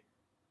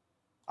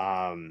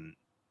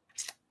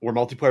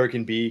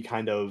be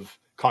kind of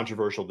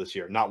controversial this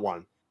year. Not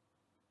one.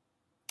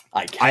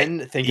 I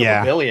can think of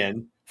a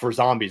billion for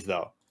zombies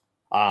though.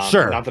 Not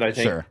that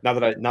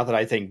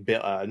I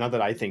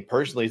think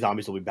personally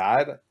zombies will be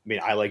bad. I mean,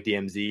 I like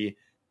DMZ.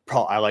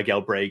 I like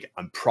Outbreak.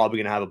 I'm probably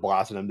going to have a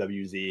blast on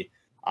MWZ.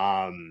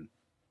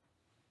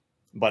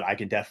 But I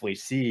can definitely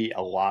see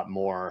a lot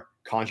more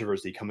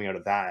controversy coming out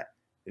of that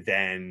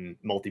than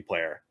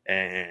multiplayer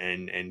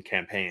and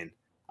campaign.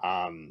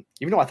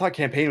 Even though I thought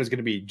campaign was going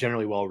to be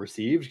generally well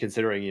received,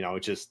 considering,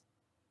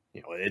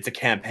 it's a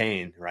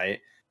campaign,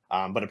 right?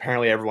 But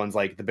apparently everyone's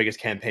like the biggest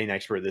campaign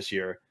expert this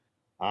year,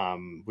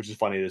 which is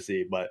funny to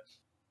see. But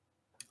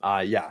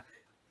yeah.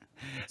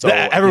 So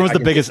everyone's the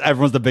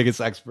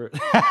biggest expert.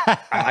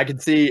 I can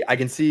see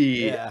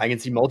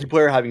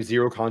multiplayer having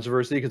zero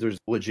controversy because there's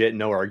legit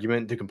no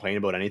argument to complain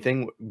about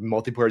anything.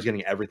 Multiplayer is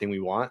getting everything we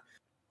want.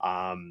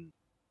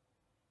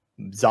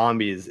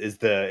 Zombies is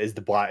going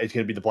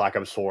to be the Black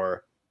Ops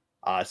 4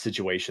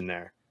 situation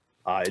there.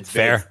 It's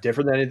fair. It's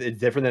different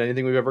than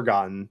anything we've ever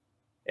gotten.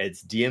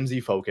 It's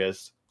DMZ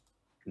focused,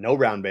 no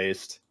round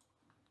based.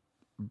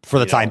 For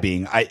the time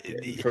being, I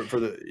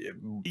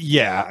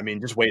mean,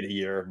 just wait a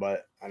year,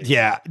 but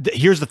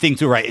here's the thing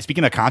too, right?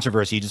 Speaking of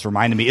controversy, you just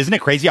reminded me, isn't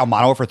it crazy how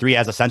Modern Warfare 3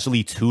 has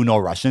essentially 2 no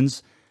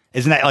Russians?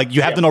 Isn't that like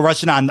you have the no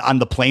Russian on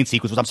the plane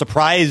sequence, which I'm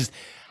surprised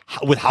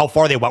with how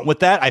far they went with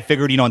that. I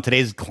figured, in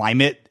today's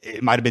climate,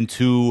 it might have been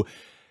too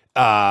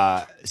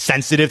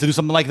sensitive to do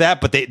something like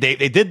that, but they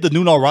did the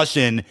new no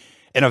Russian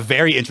in a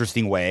very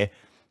interesting way.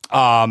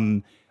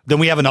 Then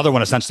we have another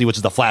one essentially, which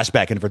is the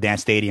flashback in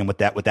Verdansk Stadium with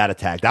that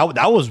attack.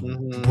 That was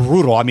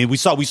brutal. I mean, we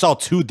saw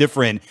 2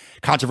 different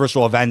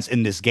controversial events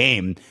in this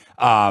game,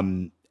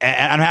 and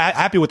I'm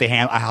happy with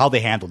how they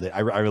handled it. I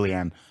really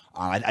am.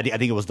 I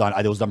think it was done.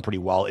 It was done pretty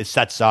well. It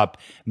sets up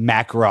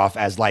Makarov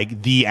as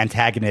like the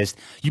antagonist.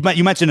 You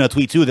mentioned in a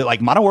tweet too that like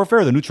Modern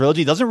Warfare, the new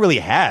trilogy, doesn't really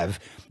have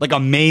like a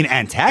main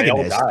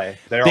antagonist. They all die.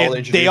 They're all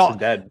introduced and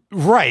dead.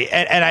 Right,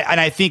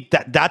 and I think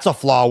that's a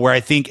flaw where I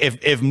think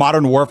if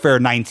Modern Warfare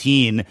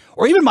 19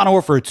 or even Modern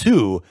Warfare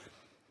 2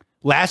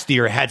 last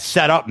year had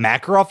set up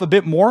Makarov a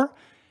bit more,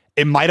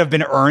 it might have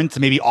been earned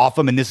to maybe off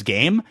him in this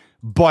game,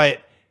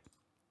 but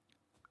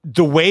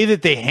the way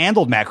that they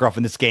handled Makarov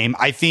in this game,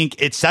 I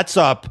think it sets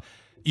up,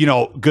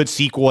 good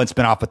sequel and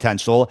spinoff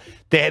potential.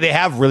 They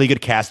have really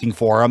good casting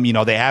for him.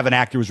 They have an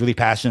actor who's really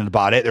passionate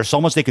about it. There's so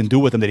much they can do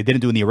with him that they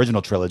didn't do in the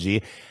original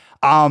trilogy.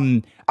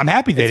 I'm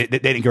happy they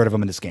didn't get rid of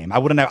him in this game. I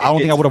don't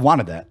think I would have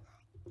wanted that.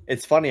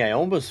 It's funny. I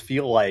almost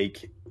feel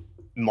like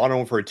Modern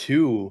Warfare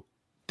 2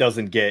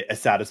 doesn't get a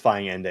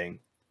satisfying ending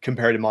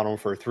compared to Modern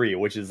Warfare 3,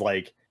 which is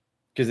like,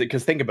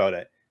 because think about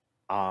it.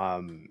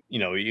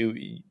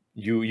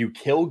 You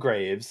kill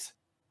Graves,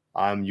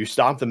 you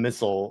stop the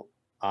missile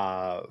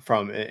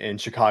in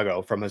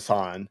Chicago from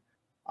Hassan,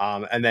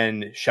 and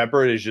then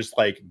Shepard is just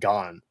like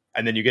gone,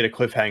 and then you get a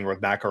cliffhanger with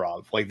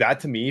Makarov. Like that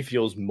to me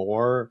feels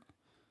more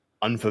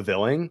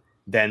unfulfilling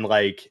than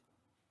like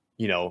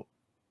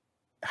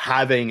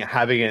having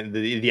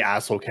the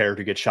asshole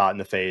character get shot in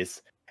the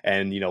face,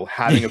 and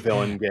having a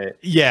villain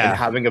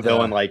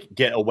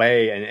get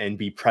away and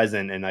be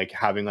present, and like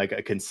having like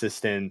a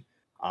consistent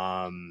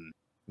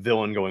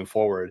villain going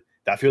forward.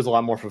 That feels a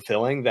lot more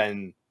fulfilling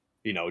than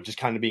you know, just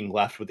kind of being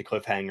left with the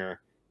cliffhanger,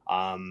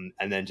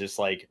 and then just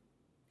like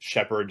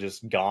Shepard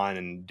just gone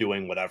and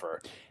doing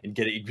whatever and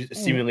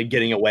seemingly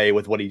getting away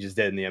with what he just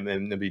did in the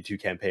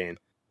MW2 campaign.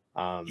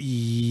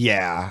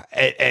 Yeah,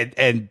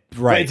 and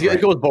right,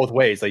 it goes both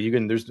ways. Like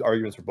there's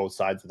arguments for both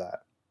sides of that.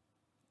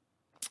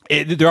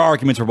 There are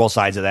arguments for both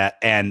sides of that,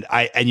 and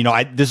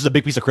this is a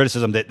big piece of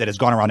criticism that has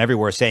gone around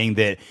everywhere, saying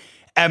that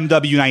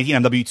MW19,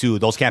 MW2,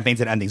 those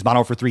campaigns and endings, Modern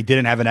Warfare 3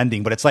 didn't have an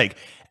ending, but it's like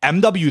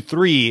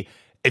MW3.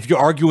 If you're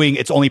arguing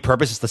its only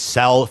purpose is to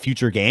sell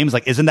future games,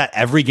 like isn't that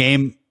every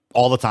game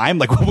all the time?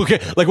 Like what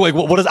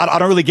is? I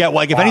don't really get.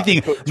 Like if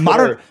anything,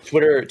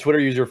 Twitter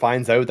user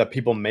finds out that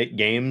people make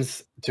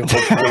games to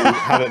hopefully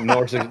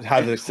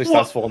have it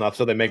successful enough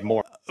so they make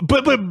more.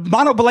 But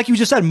like you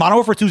just said, Modern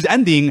Warfare 2's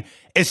ending,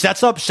 it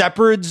sets up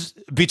Shepard's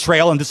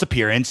betrayal and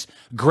disappearance.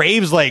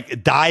 Graves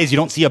like dies, you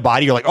don't see a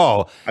body, you're like,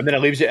 oh, and then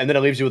it leaves you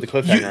with a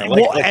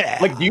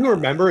cliffhanger. Do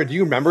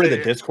you remember the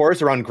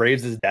discourse around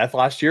Graves' death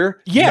last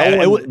year? Yeah,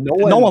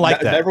 no one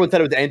liked that. Everyone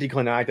said it was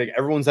anticlimactic.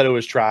 Everyone said it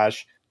was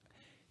trash.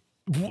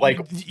 Like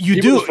you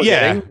do,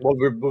 yeah.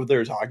 What they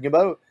were talking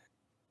about.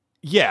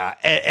 Yeah,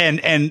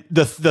 and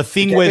the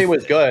thing the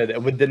was good.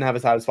 It didn't have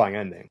a satisfying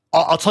ending.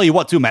 I'll tell you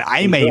what, too, man.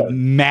 I am a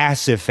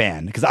massive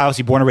fan because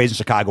obviously born and raised in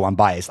Chicago. I'm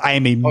biased. I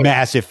am a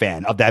massive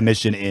fan of that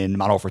mission in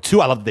Modern Warfare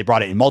 2. I love that they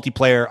brought it in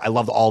multiplayer. I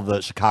loved all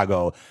the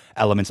Chicago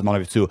elements of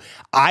Modern Warfare 2.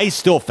 I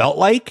still felt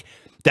like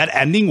that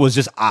ending was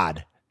just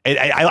odd.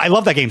 I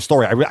love that game's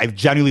story. I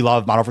genuinely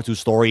love Modern Warfare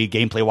 2's story,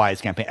 gameplay-wise,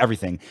 campaign,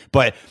 everything.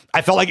 But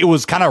I felt like it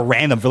was kind of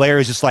random.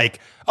 Valeria's just like,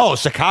 oh,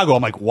 Chicago.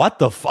 I'm like, what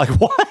the fuck?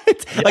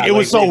 What? Yeah, it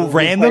was so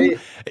random.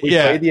 We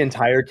played the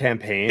entire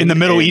campaign in the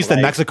Middle East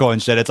and Mexico and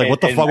shit. It's like,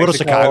 what the fuck? What is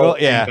Chicago?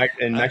 Yeah,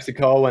 in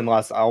Mexico and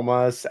Las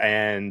Almas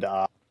and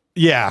and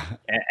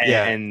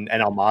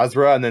Al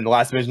Mazrah, and then the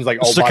last mission is like,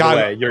 oh,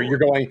 Chicago. By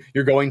the way,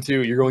 you're going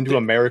to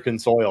American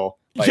soil.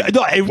 Like, I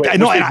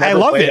know, and I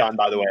love it.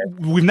 By the way,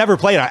 we've never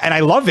played on, and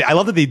I love it. I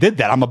love that they did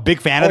that. I'm a big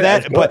fan of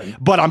that.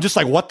 But I'm just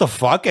like, what the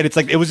fuck? And it's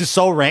like it was just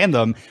so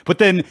random. But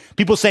then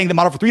people saying that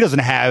Modern Warfare 3 doesn't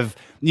have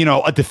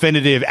a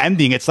definitive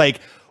ending. It's like,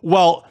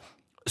 well,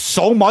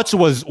 so much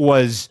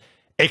was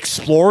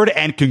explored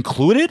and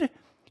concluded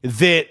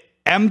that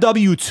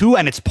MW2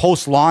 and its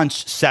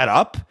post-launch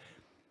setup,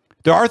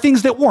 there are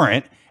things that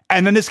weren't,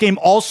 and then this game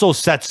also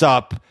sets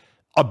up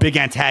a big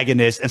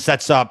antagonist and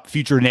sets up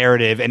future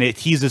narrative, and it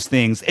teases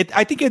things.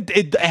 I think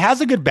it has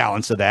a good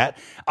balance of that.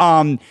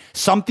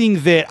 Something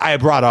that I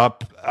brought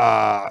up,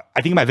 I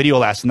think in my video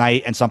last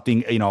night, and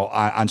something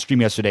on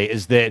stream yesterday,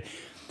 is that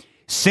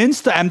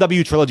since the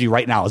MW trilogy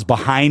right now is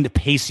behind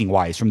pacing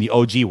wise from the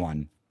OG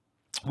one,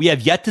 we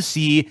have yet to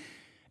see,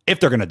 if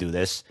they're going to do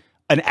this,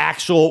 an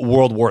actual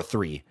World War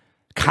III.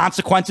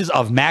 Consequences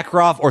of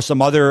Makarov or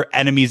some other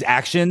enemy's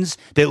actions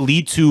that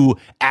lead to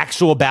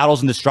actual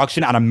battles and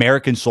destruction on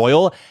American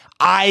soil.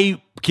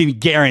 I can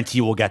guarantee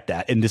we'll get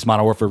that in this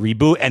Modern Warfare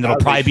reboot, and it'll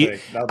probably be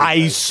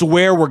I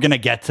swear we're gonna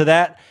get to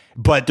that,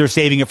 but they're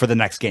saving it for the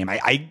next game.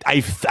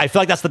 I feel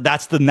like that's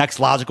the next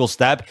logical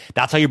step.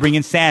 That's how you bring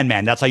in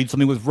Sandman. That's how you do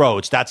something with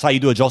Roach. That's how you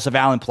do a Joseph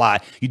Allen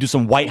plot. You do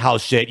some White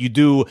House shit. You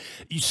do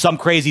some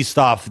crazy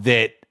stuff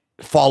that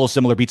follow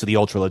similar beats of the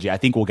old trilogy. I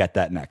think we'll get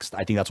that next.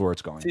 I think that's where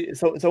it's going.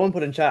 So someone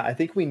put in chat, I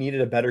think we needed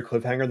a better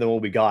cliffhanger than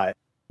what we got.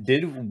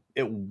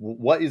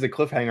 What is a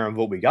cliffhanger on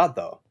what we got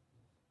though?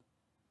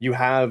 You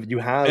have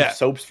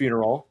Soap's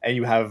funeral, and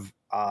you have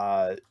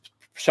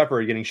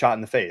Shepard getting shot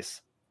in the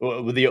face.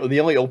 The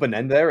only open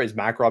end there is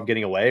Makarov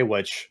getting away,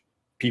 which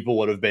people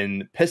would have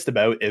been pissed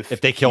about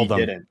if they killed him.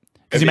 Didn't.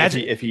 Because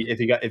imagine if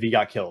he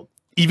got killed.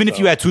 Even if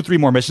you had 2-3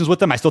 more missions with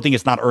them, I still think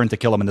it's not earned to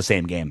kill him in the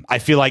same game. I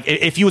feel like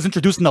if he was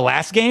introduced in the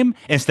last game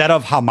instead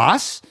of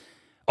Hamas,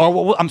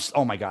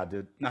 oh my god,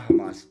 dude, not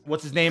Hamas.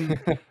 What's his name,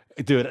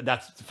 dude?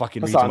 That's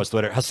fucking reading too much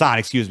Twitter. Hassan,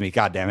 excuse me.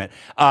 God damn it.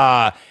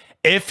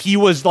 If he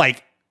was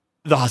like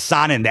the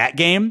Hassan in that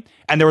game,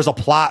 and there was a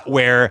plot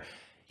where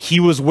he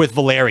was with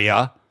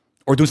Valeria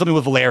or doing something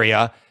with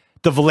Valeria,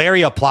 the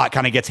Valeria plot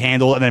kind of gets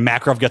handled, and then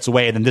Makarov gets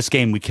away, and then this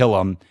game we kill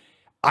him.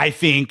 I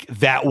think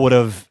that would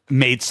have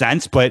made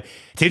sense, but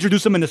to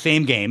introduce him in the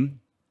same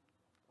game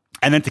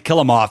and then to kill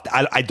him off,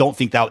 I don't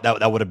think that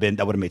would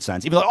have made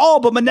sense. Even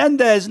like, but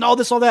Menendez and all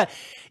this, all that.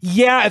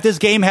 Yeah, if this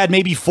game had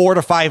maybe 4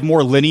 to 5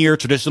 more linear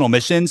traditional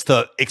missions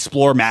to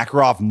explore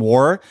Makarov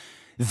more,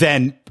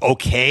 then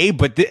okay.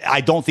 But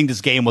I don't think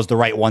this game was the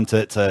right one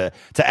to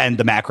end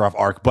the Makarov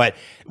arc. But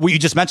what you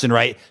just mentioned,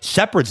 right?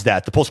 Shepard's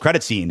death, the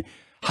post-credit scene.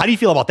 How do you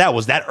feel about that?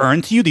 Was that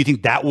earned to you? Do you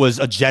think that was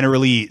a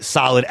generally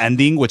solid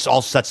ending, which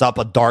also sets up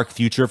a dark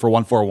future for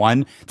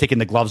 141, taking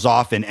the gloves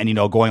off and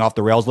going off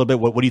the rails a little bit?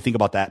 What do you think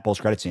about that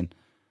post-credit scene?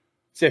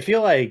 See, I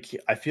feel like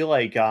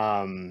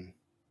I mean,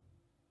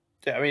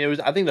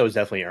 I think that was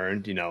definitely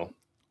earned.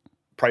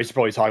 Price is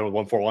probably talking with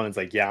 141. It's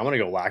like, yeah, I'm gonna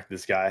go whack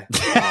this guy.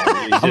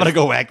 I'm gonna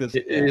go whack this.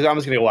 I'm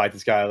just gonna go whack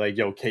this guy. Like,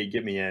 yo, Kate,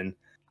 get me in.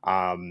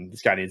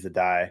 This guy needs to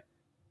die.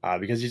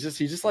 Because he's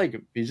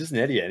just an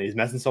idiot, and he's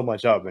messing so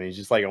much up, and he's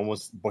just like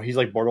he's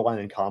like borderline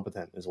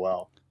incompetent as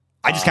well.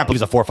 I just can't believe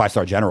he's a 4 or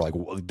 5-star general.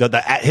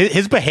 Like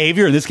his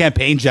behavior in this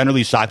campaign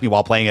generally shocked me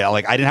while playing it.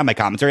 Like I didn't have my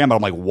commentary on, but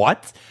I'm like,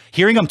 what?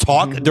 Hearing him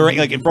talk during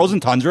like in Frozen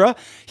Tundra,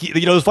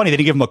 it was funny. They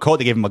didn't give him a coat;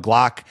 they gave him a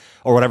Glock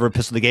or whatever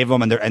pistol they gave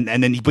him, and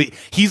then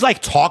he's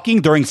like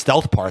talking during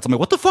stealth parts. I'm like,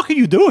 what the fuck are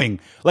you doing?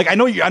 Like I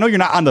know you're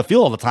not on the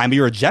field all the time, but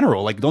you're a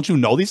general. Like don't you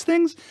know these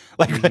things?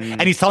 Like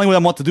and he's telling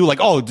them what to do. Like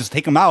oh, just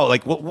take him out.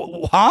 Like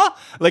huh?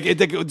 Like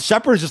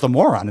Shepard is just a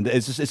moron.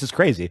 It's just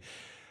crazy.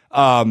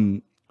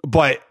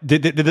 But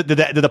did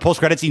the post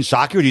credit scene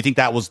shock you, or do you think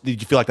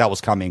did you feel like that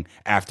was coming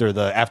after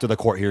the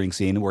court hearing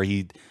scene where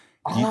he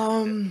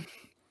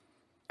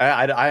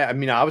I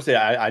mean obviously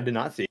I did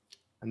not see.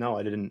 No,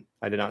 I did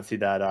not see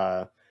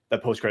that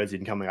post credit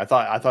scene coming. I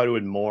thought it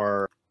would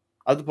more.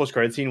 I thought the post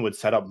credit scene would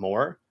set up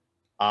more.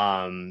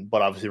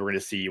 But obviously we're going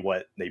to see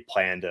what they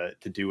plan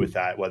to do with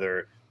that.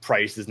 Whether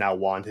Price is now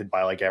wanted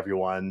by like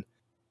everyone,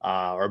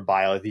 or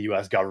by like the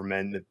U.S.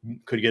 government. That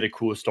could get a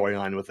cool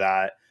storyline with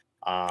that.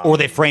 Or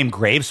they frame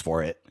Graves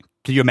for it.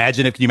 Can you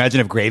imagine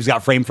if Graves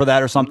got framed for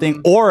that or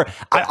something? Or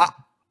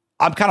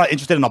I'm kind of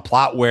interested in a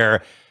plot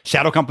where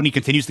Shadow Company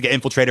continues to get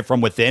infiltrated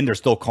from within. There's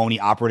still Coney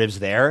operatives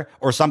there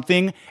or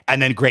something.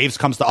 And then Graves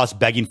comes to us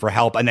begging for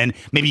help. And then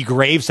maybe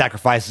Graves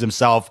sacrifices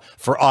himself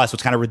for us,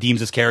 which kind of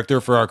redeems his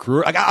character for our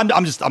crew. Like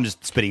I'm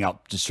just spitting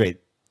out just straight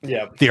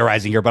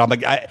theorizing here. But I'm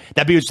like,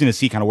 that'd be interesting to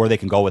see kind of where they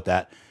can go with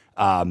that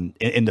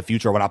in the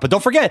future or whatnot. But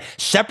don't forget,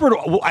 Shepard,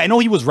 I know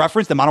he was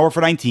referenced in Modern Warfare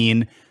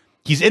 19.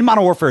 He's in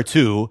Modern Warfare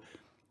 2,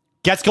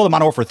 gets killed in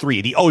Modern Warfare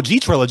 3. The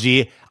OG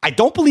trilogy, I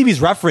don't believe he's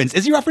referenced.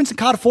 Is he referenced in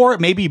COD 4?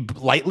 Maybe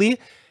lightly.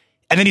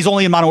 And then he's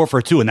only in Modern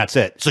Warfare 2, and that's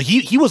it. So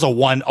he was a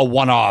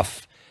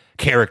one-off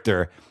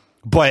character.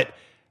 But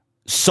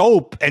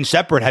Soap and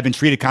Shepard have been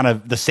treated kind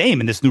of the same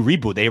in this new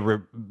reboot. They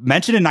were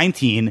mentioned in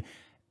 19,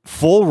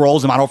 full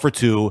roles in Modern Warfare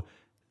 2,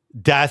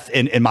 death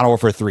in Modern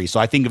Warfare 3. So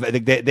I think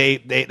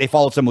they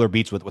followed similar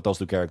beats with those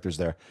two characters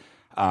there.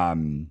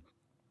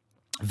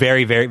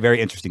 Very, very,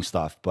 very interesting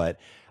stuff. But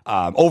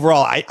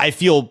overall, I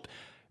feel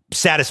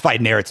satisfied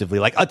narratively.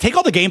 Like take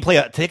all the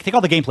gameplay, take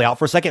all the gameplay out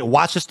for a second.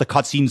 Watch just the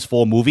cutscenes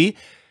full movie,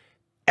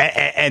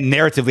 and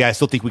narratively, I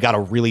still think we got a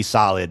really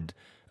solid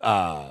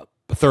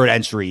third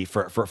entry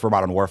for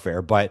Modern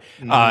Warfare. But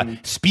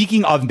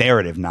speaking of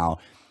narrative, now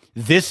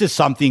this is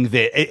something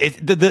that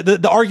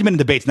the argument and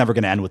debate's never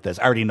going to end with this.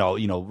 I already know.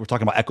 We're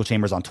talking about echo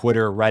chambers on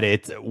Twitter,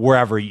 Reddit,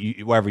 wherever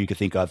you could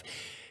think of.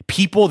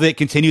 People that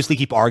continuously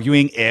keep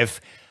arguing if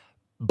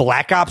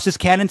Black Ops is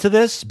canon to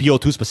this,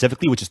 BO2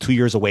 specifically, which is 2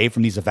 years away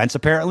from these events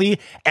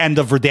apparently, and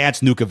the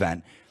Verdansk nuke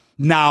event.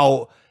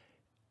 Now,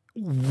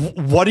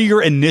 what are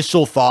your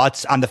initial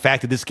thoughts on the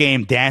fact that this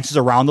game dances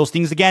around those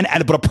things again?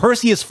 But a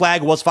Perseus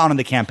flag was found in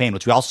the campaign,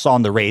 which we also saw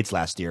in the raids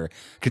last year,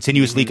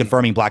 continuously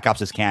confirming Black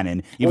Ops is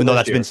canon, even though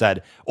that's been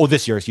said. Oh,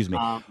 this year, excuse me.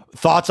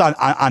 Thoughts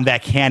on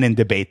that canon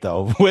debate,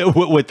 though,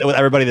 with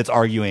everybody that's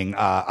arguing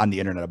on the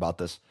internet about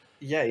this?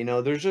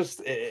 Yeah, there's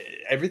just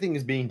everything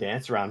is being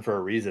danced around for a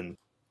reason.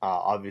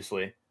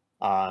 Obviously,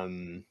 all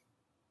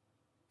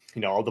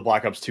the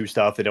Black Ops 2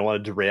 stuff, they don't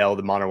want to derail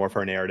the Modern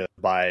Warfare narrative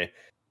by,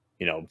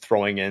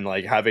 throwing in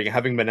like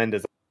having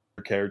Menendez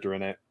character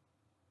in it.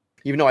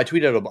 Even though I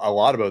tweeted a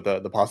lot about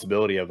the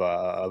possibility of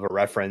a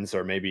reference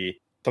or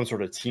maybe some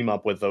sort of team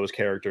up with those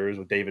characters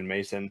with David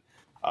Mason,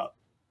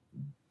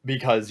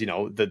 because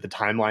the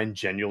timeline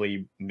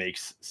genuinely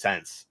makes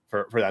sense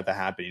for that to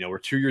happen. We're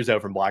 2 years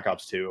out from Black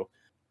Ops 2.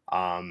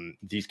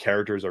 These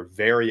characters are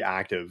very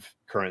active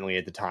currently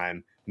at the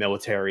time,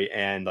 military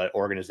and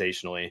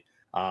organizationally.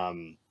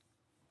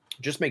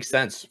 Just makes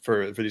sense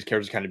for these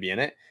characters to kind of be in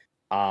it.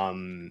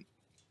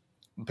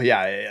 But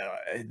yeah,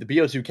 the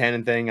BO2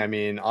 canon thing, I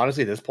mean,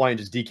 honestly, at this point,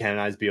 just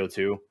decanonize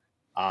BO2.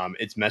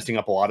 It's messing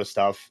up a lot of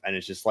stuff, and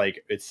it's just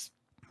like,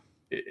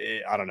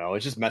 I don't know,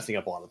 it's just messing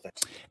up a lot of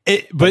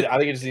things. But I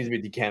think it just needs to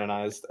be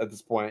decanonized at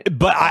this point.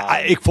 But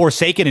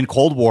Forsaken in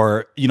Cold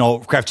War,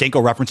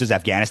 Kravchenko references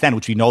Afghanistan,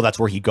 which we know that's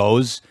where he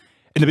goes.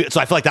 So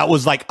I feel like that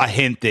was like a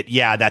hint that,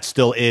 yeah, that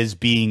still is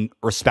being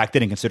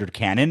respected and considered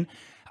canon.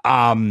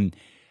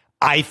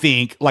 I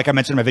think, like I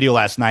mentioned in my video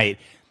last night,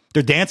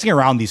 they're dancing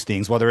around these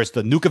things, whether it's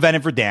the nuke event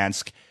in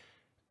Verdansk,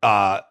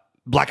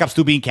 Black Ops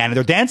 2 being canon.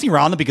 They're dancing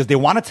around them because they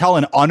want to tell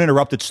an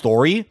uninterrupted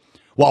story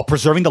while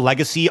preserving the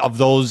legacy of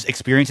those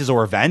experiences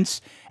or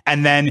events,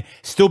 and then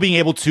still being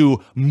able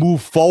to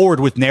move forward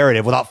with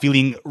narrative without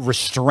feeling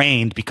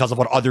restrained because of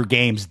what other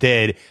games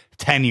did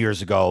 10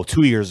 years ago,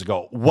 2 years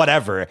ago,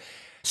 whatever.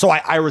 So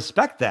I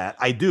respect that.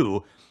 I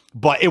do.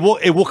 But it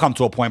will come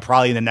to a point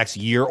probably in the next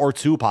year or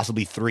two,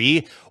 possibly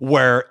 3,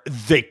 where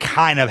they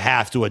kind of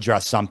have to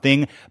address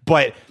something.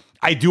 But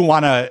I do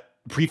want to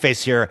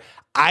preface here,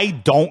 I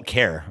don't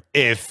care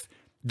if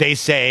they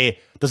say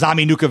the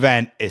zombie nuke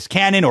event is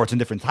canon or it's in a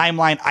different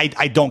timeline.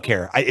 I don't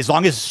care. As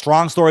long as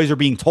strong stories are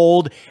being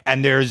told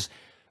and there's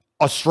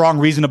a strong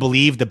reason to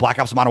believe that Black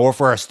Ops and Modern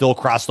Warfare are still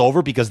crossed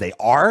over, because they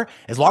are.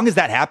 As long as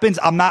that happens,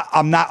 I'm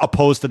not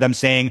opposed to them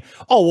saying,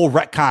 oh, we'll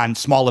retcon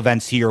small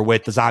events here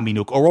with the zombie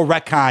nuke, or we'll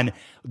retcon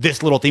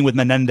this little thing with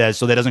Menendez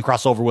so that doesn't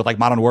cross over with like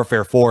Modern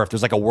Warfare 4 if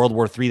there's like a World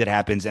War III that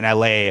happens in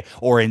LA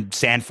or in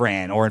San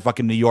Fran or in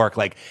fucking New York.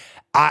 Like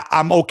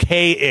I'm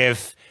okay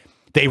if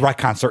they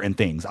retcon certain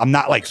things. I'm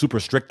not like super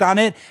strict on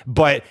it,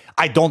 but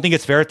I don't think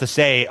it's fair to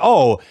say,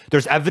 oh,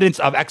 there's evidence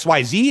of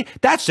XYZ.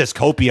 That's just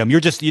copium.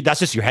 That's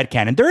just your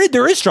headcanon.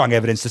 There is strong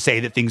evidence to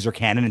say that things are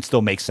canon and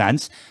still make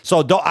sense.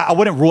 So I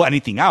wouldn't rule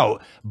anything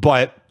out,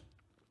 but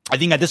I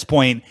think at this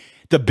point,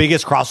 the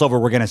biggest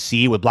crossover we're going to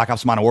see with Black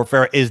Ops Modern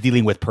Warfare is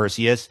dealing with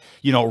Perseus.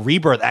 You know,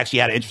 Rebirth actually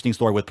had an interesting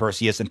story with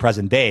Perseus in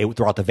present day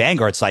throughout the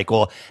Vanguard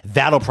cycle.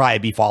 That'll probably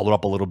be followed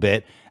up a little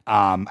bit.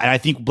 And I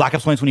think Black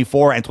Ops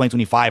 2024 and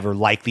 2025 are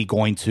likely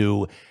going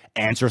to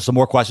answer some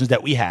more questions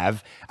that we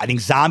have. I think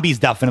Zombies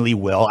definitely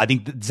will. I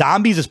think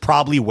Zombies is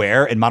probably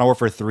where in Modern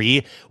Warfare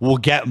 3 we'll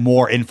get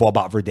more info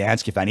about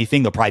Verdansk. If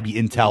anything, there'll probably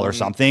be intel or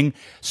something.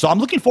 So I'm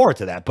looking forward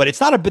to that. But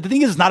the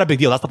thing is, it's not a big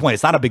deal. That's the point.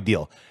 It's not a big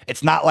deal.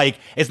 It's not like,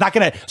 it's not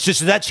going to,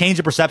 should that change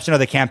the perception of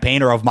the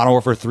campaign or of Modern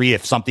Warfare 3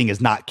 if something is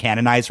not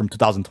canonized from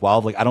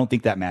 2012? Like, I don't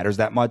think that matters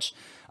that much.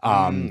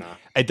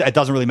 It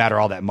doesn't really matter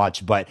all that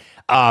much, but,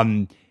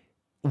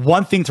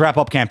 one thing to wrap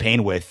up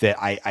campaign with that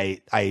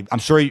I'm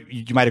sure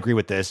you might agree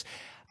with this.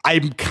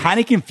 I'm kind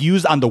of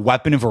confused on the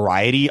weapon and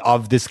variety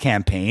of this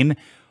campaign.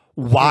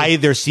 Why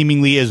there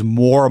seemingly is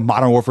more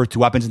Modern Warfare 2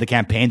 weapons in the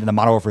campaign than the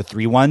Modern Warfare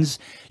 3 ones.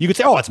 You could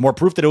say, oh, it's more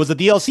proof that it was a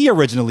DLC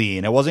originally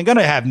and it wasn't going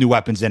to have new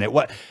weapons in it.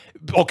 What?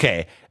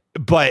 Okay,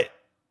 but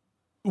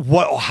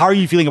how are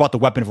you feeling about the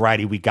weapon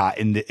variety we got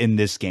in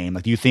this game?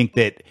 Like, do you think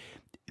that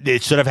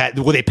it should have had,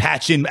 will they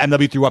patch in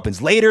MW3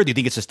 weapons later? Do you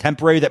think it's just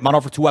temporary that Modern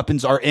Warfare 2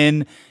 weapons are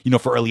in,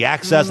 for early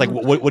access? Like,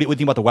 what do you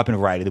think about the weapon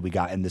variety that we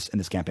got in this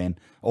campaign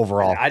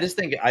overall? I just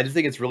think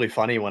it's really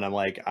funny when I'm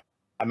like, I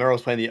remember I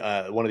was playing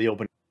one of the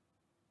open,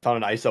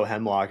 found an ISO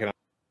hemlock and I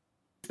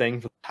thing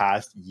for the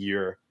past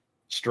year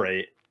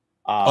straight.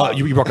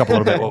 You broke up a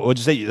little bit. What would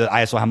you say? The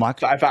ISO hemlock?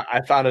 So I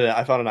found an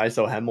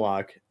ISO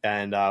hemlock,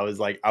 and I was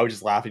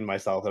just laughing to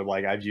myself. I'm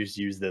like, I've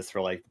used this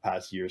for like the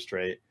past year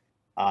straight.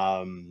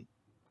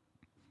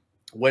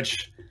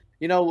 Which,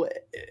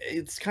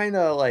 it's kind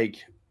of like,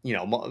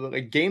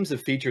 games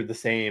have featured the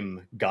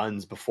same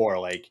guns before,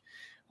 like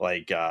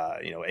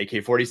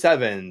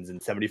AK-47s and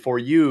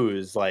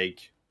 74Us,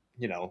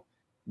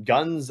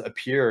 guns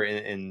appear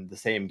in the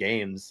same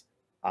games.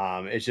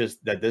 It's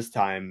just that this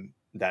time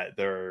that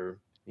they're,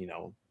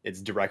 it's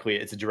a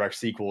direct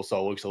sequel, so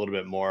it looks a little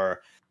bit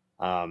more,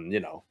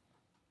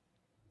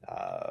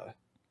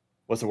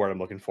 what's the word I'm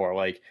looking for?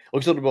 Like,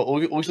 looks a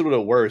little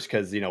bit worse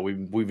because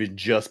we've been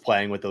just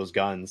playing with those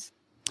guns.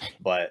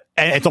 But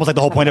and it's almost like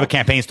the whole point of a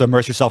campaign is to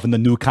immerse yourself in the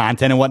new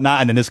content and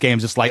whatnot. And then this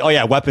game's just like, oh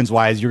yeah, weapons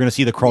wise, you're gonna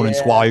see the Cronin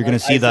Squall, you're gonna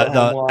see the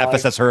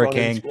FSS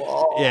Hurricane,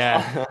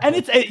 yeah. And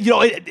it's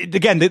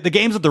again, the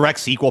game's a direct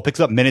sequel,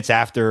 picks up minutes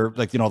after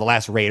the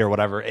last raid or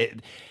whatever.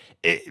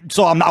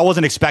 So I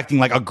wasn't expecting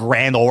like a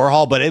grand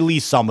overhaul, but at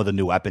least some of the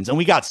new weapons, and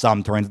we got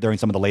some during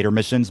some of the later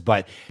missions,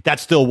 but that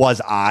still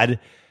was odd.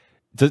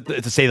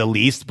 To say the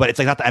least, but it's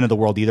like not the end of the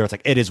world either. It's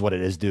like, it is what it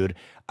is, dude.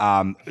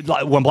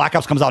 When Black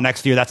Ops comes out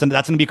next year, that's going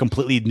to be a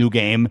completely new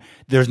game.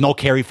 There's no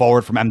carry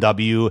forward from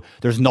MW.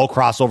 There's no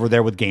crossover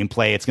there with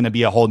gameplay. It's going to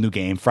be a whole new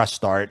game, fresh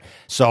start.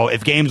 So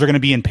if games are going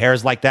to be in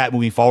pairs like that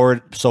moving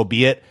forward, so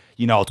be it.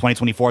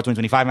 2024,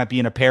 2025 might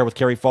be in a pair with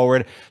carry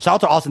forward. Shout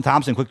out to Austin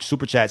Thompson, quick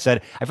super chat,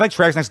 said, I feel like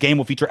Treyarch's next game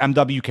will feature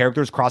MW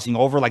characters crossing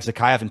over like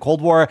Zakayev in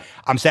Cold War.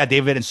 I'm sad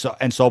David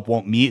and Soap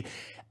won't meet.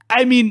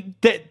 I mean,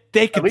 they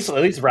could at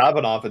least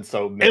Ravenov and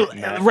Soap meet.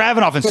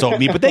 Ravenov and Soap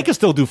meet, but they could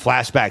still do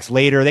flashbacks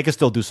later. They could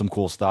still do some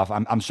cool stuff.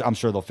 I'm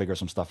sure they'll figure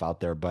some stuff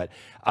out there. But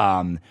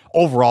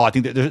overall, I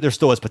think that there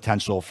still is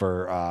potential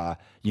for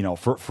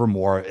for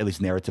more, at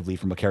least narratively,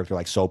 from a character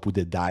like Soap who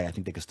did die. I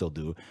think they could still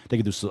do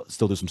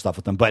some stuff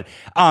with them. But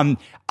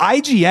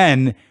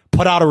IGN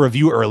put out a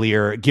review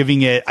earlier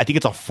giving it, I think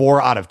it's a 4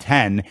 out of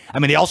 10. I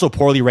mean, they also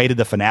poorly rated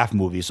the FNAF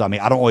movie. So, I mean,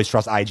 I don't always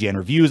trust IGN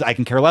reviews. I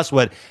can care less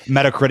what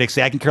Metacritic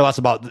say. I can care less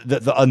about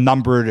a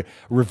numbered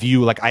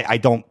review. Like, I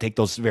don't take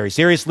those very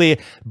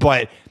seriously.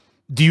 But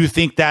do you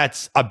think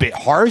that's a bit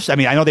harsh? I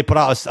mean, I know they put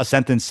out a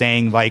sentence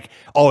saying like,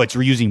 oh, it's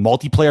reusing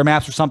multiplayer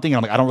maps or something. And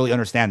I'm like, I don't really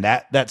understand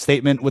that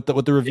statement with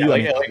the review.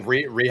 Yeah,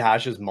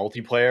 rehashes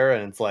multiplayer.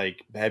 And it's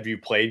like, have you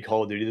played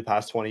Call of Duty the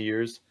past 20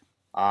 years?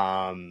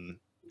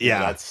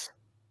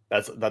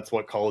 That's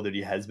what Call of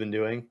Duty has been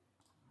doing.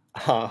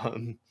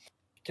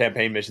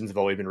 Campaign missions have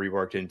always been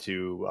reworked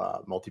into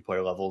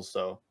multiplayer levels.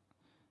 So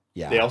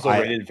yeah, they also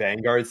rated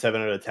Vanguard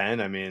 7 out of 10.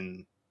 I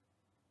mean,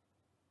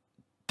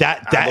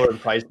 that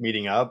and Price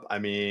meeting up. I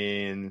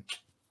mean,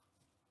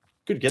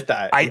 could get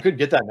that. I could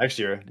get that next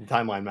year. The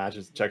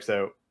timeline checks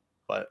out.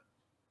 But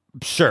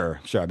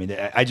sure. I mean,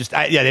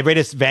 they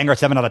rated Vanguard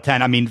 7 out of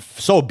 10. I mean,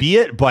 so be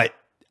it. But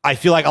I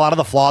feel like a lot of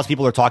the flaws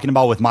people are talking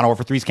about with Modern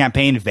Warfare 3's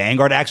campaign,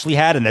 Vanguard actually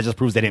had, and that just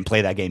proves they didn't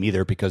play that game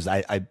either. Because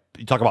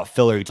you talk about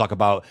filler, you talk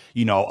about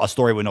a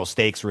story with no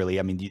stakes. Really,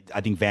 I mean, I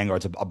think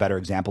Vanguard's a better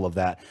example of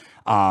that.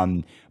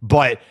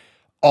 But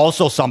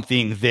also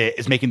something that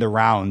is making the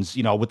rounds,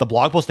 with the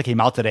blog post that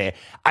came out today.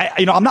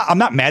 I'm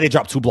not mad they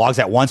dropped 2 blogs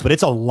at once, but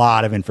it's a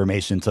lot of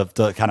information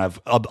to kind of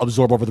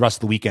absorb over the rest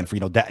of the weekend for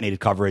detonated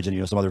coverage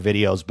and some other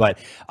videos. But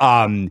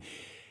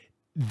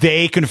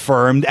they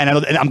confirmed, and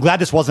I'm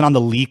glad this wasn't on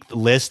the leaked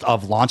list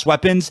of launch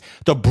weapons.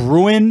 The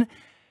Bruin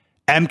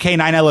MK9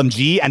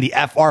 LMG and the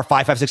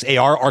FR556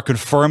 AR are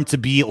confirmed to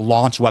be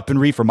launch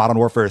weaponry for Modern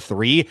Warfare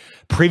 3.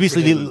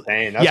 Previously,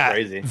 insane. That's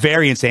crazy.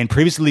 Very insane.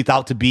 Previously leaked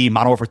out to be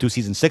Modern Warfare 2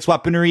 Season 6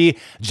 weaponry,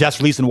 just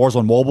released in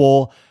Warzone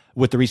Mobile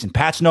with the recent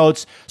patch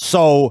notes.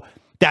 So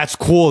that's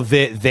cool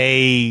that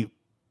they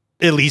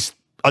at least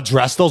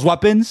address those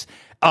weapons.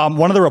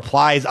 One of the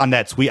replies on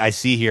that tweet I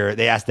see here,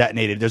 they asked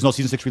Detonated, there's no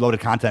Season 6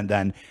 Reloaded content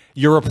then.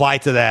 Your reply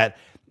to that,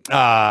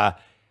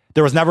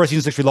 there was never a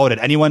Season 6 Reloaded.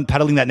 Anyone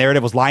peddling that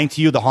narrative was lying to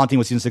you. The Haunting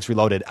was Season 6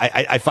 Reloaded.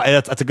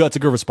 That's a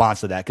good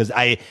response to that, because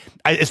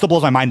it still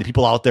blows my mind that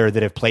people out there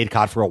that have played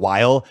COD for a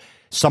while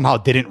somehow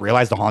didn't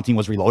realize the Haunting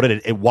was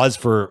Reloaded. It was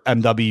for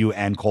MW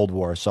and Cold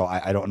War, so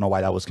I don't know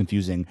why that was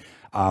confusing.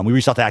 We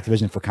reached out to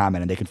Activision for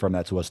comment, and they confirmed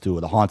that to us too.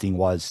 The Haunting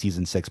was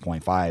Season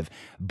 6.5,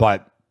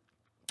 but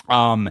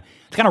to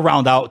kind of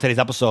round out today's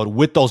episode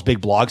with those big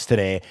blogs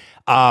today,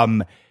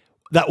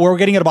 that we're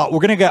going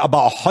to get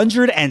about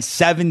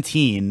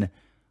 117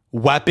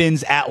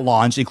 weapons at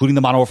launch, including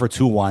the Modern Warfare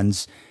 2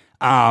 ones.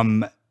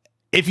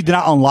 If you do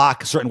not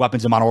unlock certain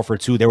weapons in Modern Warfare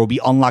 2, there will be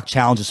unlock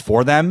challenges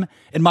for them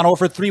in Modern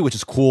Warfare 3, which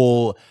is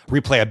cool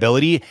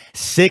replayability.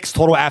 6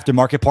 total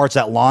aftermarket parts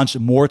at launch,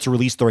 more to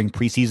release during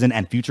preseason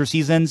and future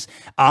seasons.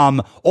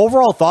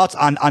 Overall thoughts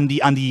on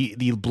the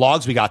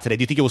blogs we got today.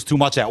 Do you think it was too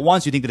much at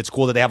once? Do you think that it's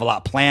cool that they have a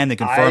lot planned? They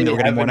confirmed that we're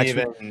going to more next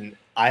week?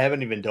 I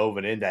haven't even dove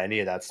into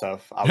any of that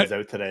stuff. I was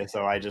out today,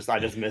 so I just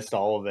missed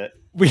all of it.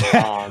 We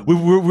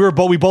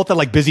both had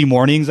like busy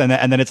mornings, and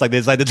then it's like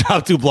the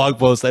top 2 blog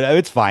posts.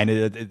 It's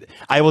fine.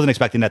 I wasn't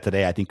expecting that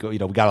today. I think we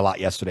got a lot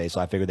yesterday, so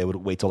I figured they would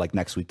wait till like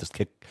next week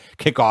to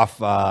kick off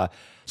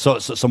so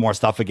some more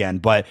stuff again.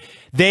 But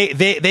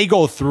they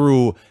go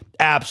through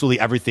absolutely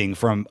everything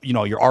from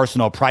your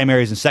arsenal,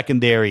 primaries and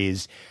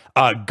secondaries,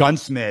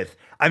 gunsmith.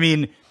 I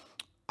mean,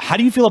 how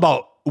do you feel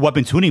about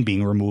weapon tuning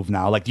being removed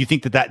now? Like, do you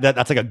think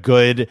that's like a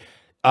good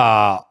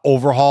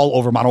overhaul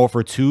over Modern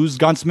Warfare 2's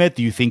gunsmith?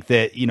 Do you think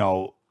that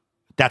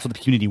that's what the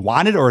community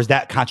wanted, or is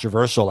that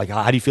controversial? Like,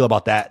 how do you feel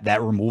about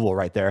that removal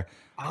right there?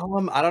 I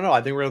don't know.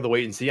 I think we're gonna have to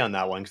wait and see on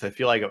that one, because I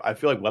feel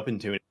like weapon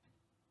tuning,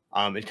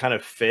 it kind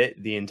of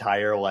fit the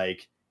entire,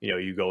 like,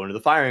 you go into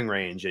the firing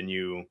range and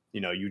you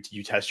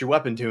test your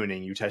weapon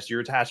tuning, you test your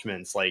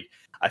attachments. Like,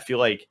 I feel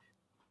like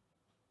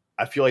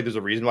there's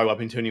a reason why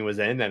weapon tuning was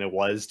in, and it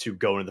was to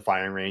go into the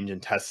firing range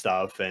and test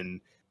stuff and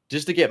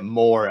just to get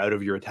more out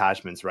of your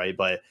attachments, right?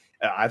 But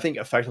I think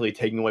effectively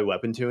taking away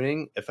weapon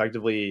tuning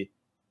effectively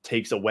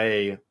takes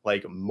away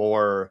like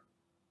more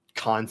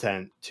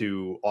content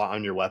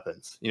on your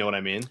weapons. You know what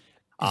I mean?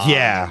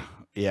 Yeah.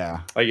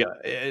 Like,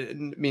 I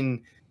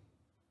mean,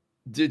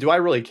 do I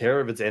really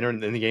care if it's in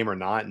the game or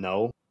not?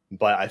 No,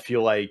 but I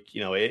feel like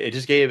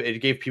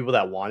it gave people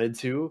that wanted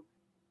to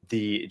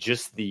the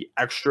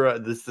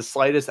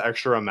slightest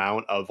extra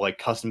amount of like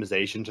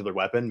customization to their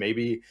weapon.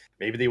 Maybe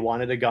they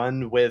wanted a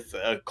gun with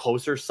a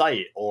closer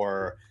sight,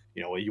 or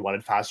you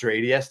wanted faster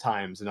ADS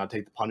times and not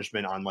take the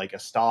punishment on like a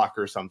stock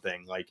or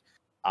something. Like,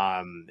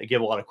 it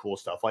gave a lot of cool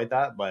stuff like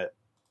that, but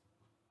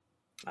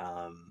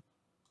I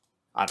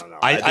don't know.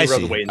 I think we're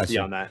going to wait and see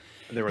on that.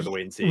 I think we're going to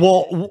wait and see.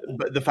 Well,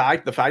 but the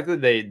fact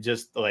that they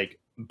just like,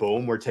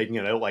 boom, we're taking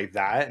it out like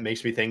that,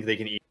 makes me think they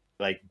can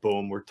like,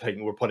 boom, we're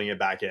putting it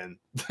back in.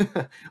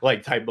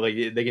 Like,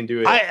 they can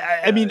do it.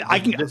 I mean, I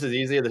can. This is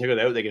easier. They took it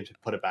out, they can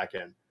put it back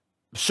in.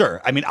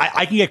 Sure. I mean,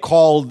 I can get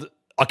called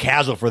a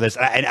casual for this,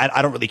 and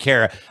I don't really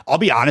care. I'll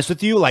be honest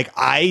with you. Like,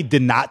 I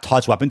did not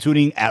touch weapon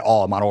tuning at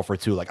all in Modern Warfare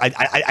 2. Like,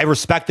 I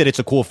respect that it's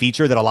a cool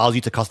feature that allows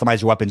you to customize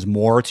your weapons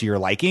more to your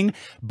liking,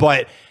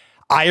 but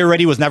I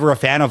already was never a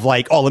fan of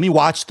like, oh, let me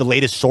watch the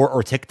latest short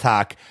or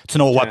TikTok to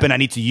know what weapon I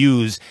need to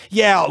use.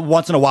 Yeah,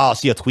 once in a while I'll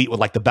see a tweet with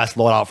like the best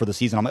loadout for the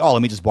season. I'm like, oh,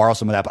 let me just borrow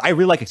some of that. But I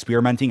really like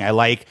experimenting. I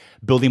like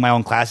building my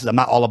own classes. I'm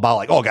not all about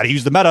like, oh, got to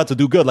use the meta to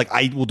do good. Like,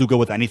 I will do good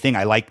with anything.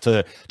 I like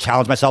to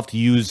challenge myself to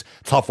use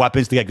tough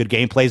weapons to get good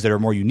gameplays that are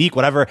more unique,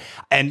 whatever.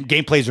 And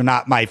gameplays are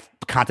not my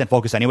content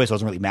focus anyway, so it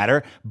doesn't really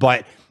matter.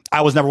 But I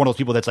was never one of those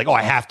people that's like, oh,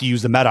 I have to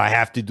use the meta. I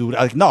have to do it.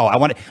 Like, no, I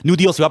want new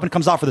DLC weapon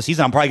comes out for the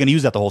season. I'm probably going to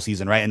use that the whole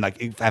season, right? And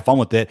like, have fun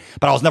with it.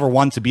 But I was never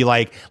one to be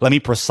like, let me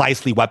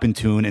precisely weapon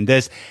tune. And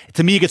this,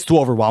 to me, it gets too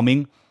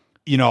overwhelming,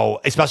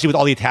 especially with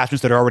all the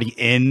attachments that are already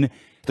in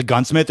the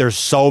gunsmith. There's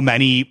so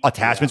many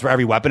attachments for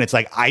every weapon. It's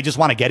like, I just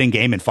want to get in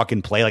game and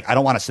fucking play. Like, I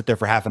don't want to sit there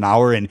for half an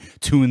hour and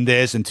tune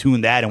this and tune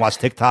that and watch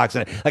TikToks.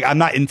 And like, I'm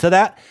not into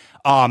that.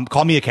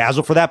 Call me a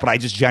casual for that, but I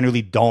just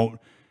generally don't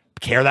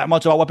care that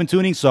much about weapon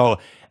tuning. So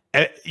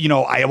You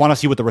know, I want to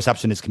see what the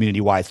reception is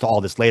community-wise to all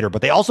this later,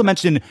 but they also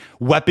mentioned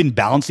weapon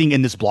balancing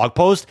in this blog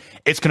post.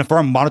 It's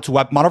confirmed Modern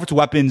Warfare 2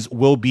 weapons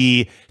will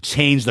be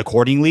changed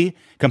accordingly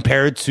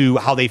compared to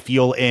how they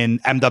feel in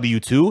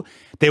MW2.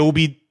 They will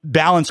be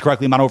balanced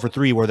correctly in Modern Warfare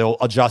 3, where they'll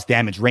adjust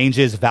damage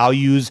ranges,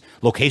 values,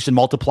 location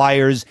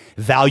multipliers,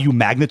 value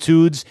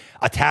magnitudes,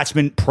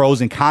 attachment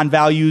pros and con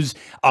values.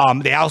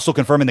 They also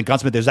confirm in the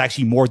Gunsmith there's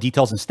actually more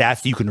details and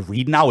stats that you can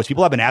read now, which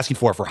people have been asking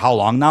for how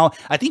long now?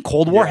 I think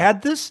Cold War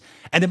had this,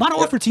 and did Modern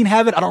Warfare 13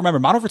 have it? I don't remember.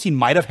 Modern Warfare 13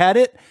 might have had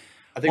it.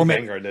 I think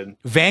Vanguard did.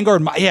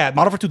 Vanguard, yeah,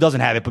 Modern Warfare 2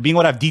 doesn't have it, but being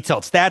able to have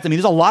detailed stats, I mean,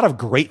 there's a lot of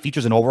great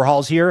features and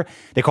overhauls here.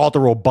 They call it the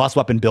robust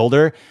weapon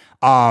builder.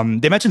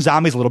 They mentioned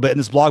zombies a little bit in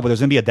this blog, but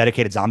there's going to be a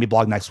dedicated zombie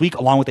blog next week,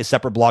 along with a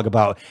separate blog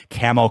about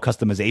camo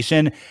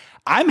customization.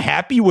 I'm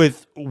happy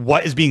with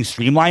what is being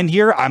streamlined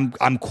here.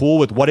 I'm cool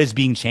with what is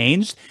being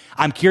changed.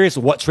 I'm curious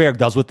what Treyarch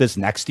does with this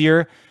next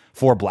year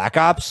for Black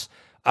Ops.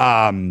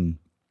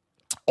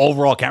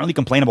 Overall, can't really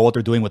complain about what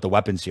they're doing with the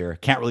weapons here.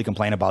 Can't really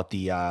complain about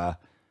the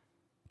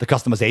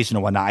customization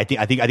and whatnot. I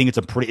think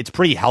it's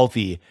pretty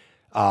healthy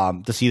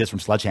to see this from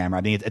Sledgehammer.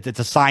 I mean, it's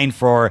a sign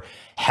for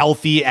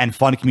healthy and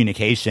fun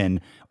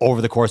communication over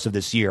the course of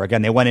this year.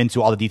 Again, they went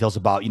into all the details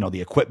about, you know,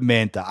 the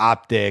equipment, the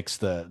optics,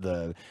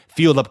 the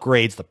field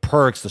upgrades, the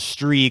perks, the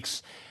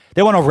streaks.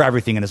 They went over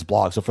everything in this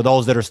blog. So for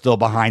those that are still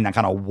behind that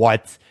kind of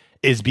what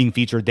is being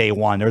featured day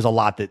one, there's a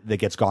lot that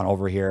gets gone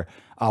over here,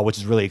 which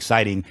is really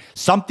exciting.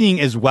 Something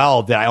as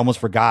well that I almost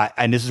forgot,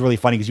 and this is really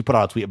funny because you put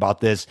out a tweet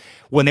about this.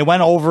 When they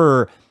went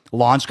over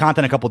launch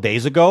content a couple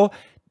days ago,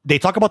 they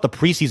talk about the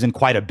preseason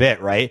quite a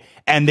bit, right?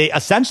 And they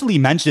essentially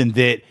mentioned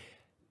that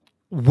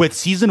with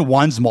season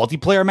 1's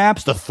multiplayer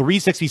maps, the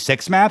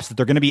 366 maps that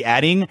they're going to be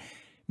adding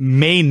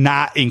may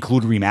not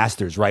include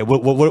remasters, right?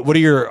 What are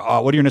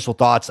your initial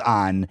thoughts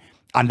on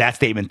that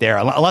statement there?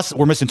 Unless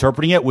we're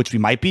misinterpreting it, which we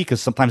might be,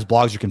 because sometimes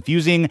blogs are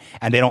confusing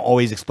and they don't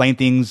always explain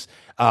things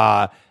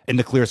in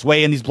the clearest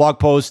way in these blog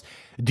posts.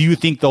 Do you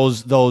think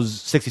those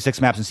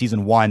 66 maps in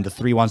season 1, the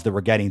 3 ones that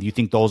we're getting, do you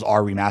think those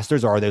are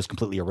remasters or are those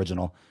completely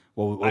original?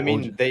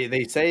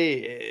 They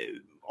say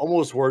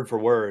almost word for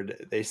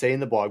word, they say in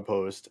the blog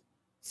post,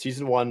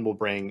 season 1 will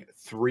bring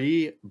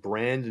 3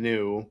 brand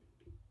new,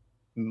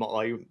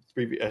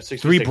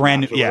 three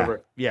brand new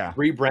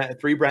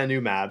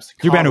maps,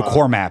 3 brand new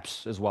core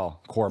maps as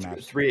well. Core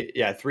maps. Three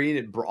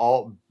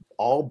all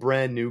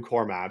brand new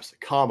core maps,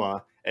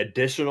 comma,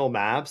 additional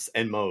maps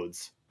and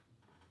modes.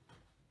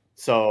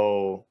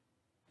 So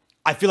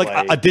I feel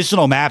like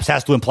additional maps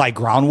has to imply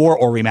ground war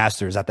or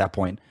remasters at that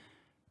point.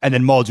 And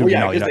then modes would be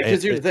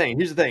because here's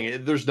the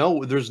thing. There's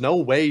no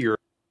way you're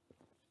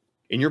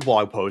in your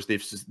blog post.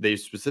 They've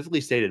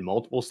specifically stated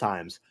multiple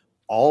times,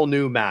 all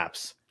new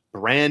maps,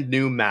 brand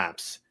new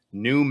maps,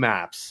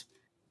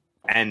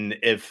 and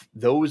if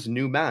those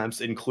new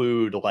maps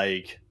include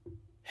like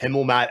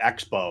Himmelmat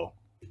Expo,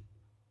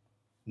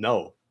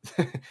 no,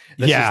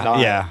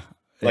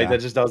 that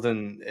just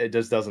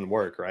doesn't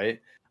work, right?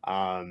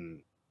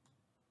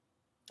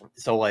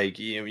 So like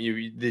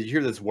you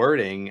hear this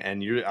wording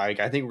and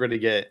I think we're gonna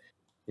get,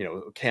 you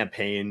know,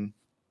 campaign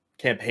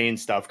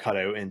stuff cut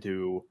out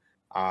into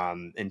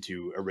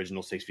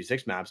original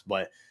 6v6 maps,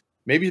 but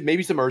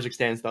maybe some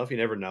Urzikstan stuff, you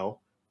never know.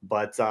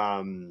 But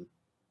I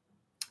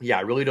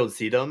really don't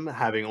see them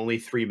having only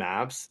 3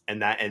 maps,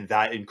 and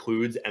that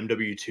includes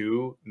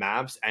MW2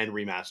 maps and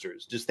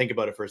remasters. Just think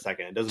about it for a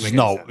second. It doesn't make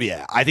any sense.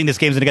 Yeah, I think this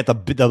game's gonna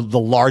get the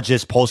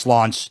largest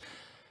post-launch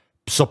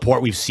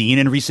support we've seen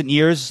in recent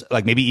years,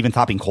 like maybe even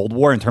topping Cold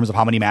War in terms of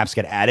how many maps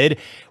get added.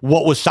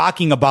 What was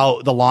shocking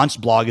about the launch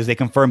blog is they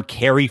confirmed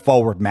carry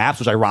forward maps,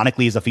 which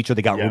ironically is a feature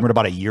they got rumored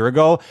about a year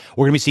ago.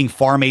 We're going to be seeing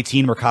Farm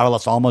 18, Mercado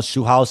Las Almas,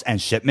 Shoe House,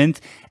 and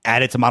Shipment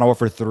added to Modern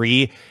Warfare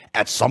 3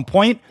 at some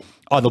point.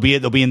 They'll be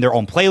in their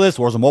own playlist.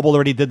 Warzone Mobile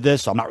already did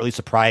this, so I'm not really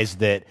surprised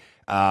that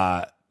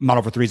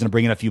Modern Warfare 3 is going to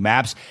bring in a few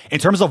maps. In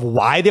terms of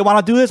why they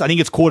want to do this, I think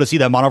it's cool to see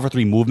that Modern Warfare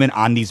 3 movement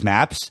on these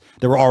maps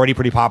that were already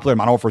pretty popular in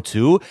Modern Warfare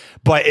 2.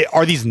 But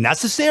are these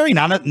necessary?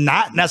 Not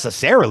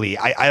necessarily.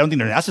 I don't think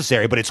they're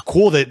necessary, but it's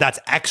cool that that's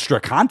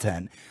extra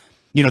content.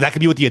 You know, that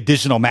could be what the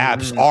additional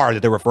maps are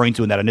that they're referring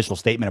to in that initial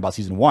statement about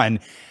season 1.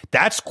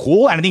 That's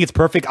cool, and I think it's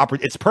perfect.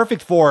 It's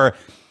perfect for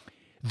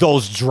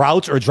those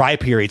droughts or dry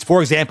periods. For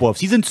example, if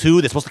season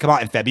 2 that's supposed to come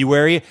out in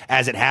February,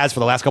 as it has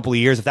for the last couple of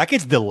years, if that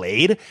gets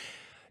delayed,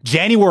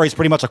 January is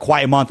pretty much a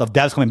quiet month of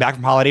devs coming back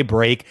from holiday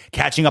break,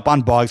 catching up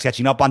on bugs,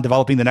 catching up on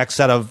developing the next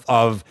set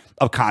of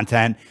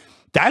content.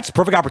 That's a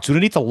perfect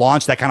opportunity to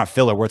launch that kind of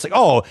filler where it's like,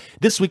 oh,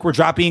 this week we're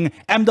dropping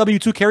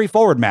MW2 carry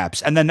forward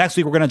maps. And then next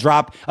week we're going to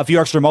drop a few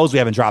extra modes we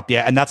haven't dropped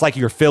yet. And that's like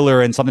your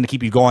filler and something to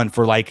keep you going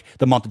for like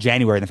the month of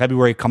January. And then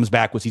February comes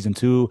back with season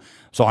 2,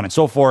 so on and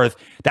so forth.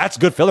 That's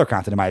good filler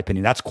content in my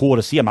opinion. That's cool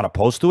to see. I'm not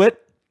opposed to it.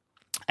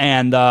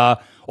 And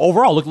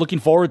overall, looking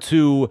forward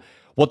to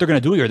what they're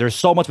going to do here. There's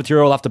so much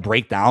material left to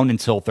break down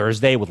until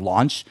Thursday with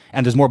launch,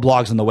 and there's more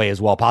blogs in the way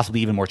as well,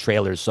 possibly even more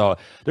trailers. So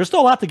there's still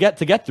a lot to get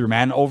through,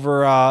 man,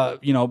 over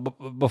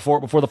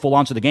before the full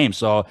launch of the game.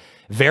 So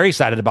very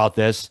excited about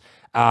this.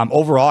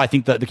 Overall, I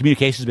think the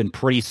communication has been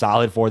pretty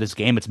solid for this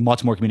game. It's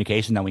much more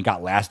communication than we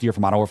got last year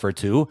from Modern Warfare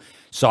 2.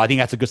 So I think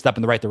that's a good step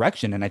in the right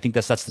direction. And I think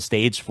that sets the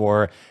stage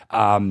for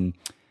how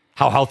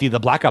healthy the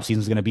Black Ops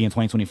season is going to be in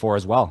 2024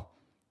 as well.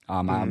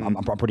 I'm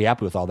pretty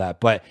happy with all that.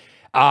 But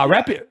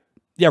wrapping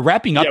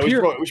up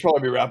here. We should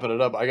probably be wrapping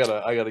it up. I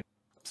gotta.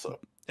 So.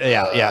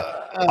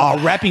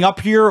 Wrapping up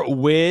here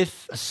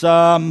with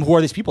some, who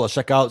are these people? Let's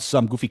check out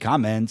some goofy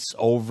comments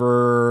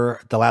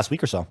over the last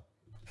week or so.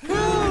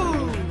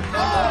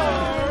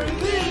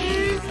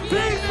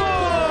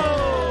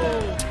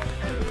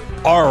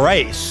 All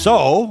right,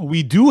 so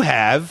we do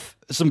have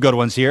some good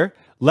ones here.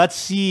 Let's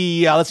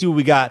see what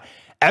we got.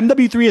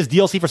 MW3 is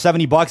DLC for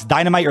 $70.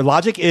 Dynamite Your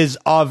Logic is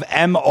of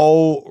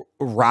M.O.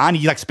 Ron.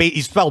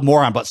 He spelled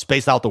moron, but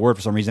spaced out the word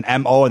for some reason.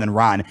 M.O. and then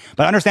Ron.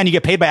 But I understand you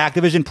get paid by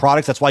Activision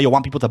products. That's why you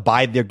want people to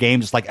buy their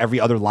games just like every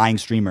other lying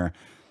streamer.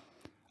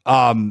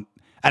 And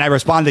I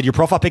responded, your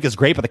profile pic is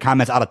great, but the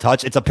comment's out of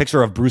touch. It's a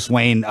picture of Bruce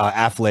Wayne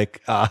Affleck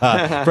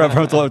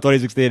from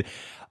 2016.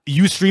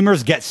 You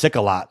streamers get sick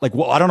a lot. Like,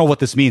 well, I don't know what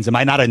this means. Am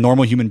I not a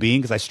normal human being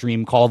because I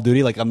stream Call of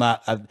Duty? Like, I'm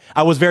not.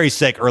 I was very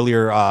sick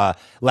earlier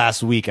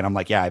last week, and I'm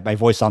like, yeah, my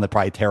voice sounded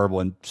probably terrible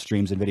in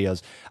streams and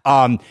videos.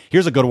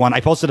 Here's a good one. I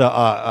posted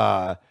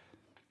a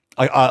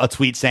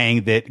tweet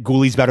saying that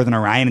Ghouli's better than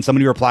Orion, and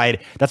somebody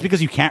replied, that's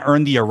because you can't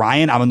earn the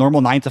Orion. I'm a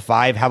normal 9 to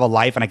 5, have a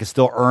life, and I can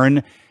still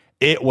earn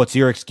it. What's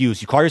your excuse?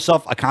 You call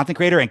yourself a content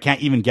creator and can't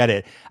even get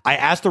it. I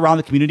asked around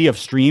the community of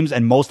streams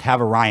and most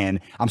have Orion.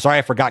 I'm sorry,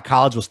 I forgot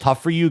college was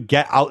tough for you.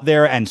 Get out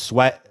there and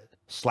sweat,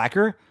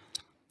 slacker.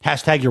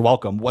 Hashtag you're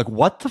welcome. Like,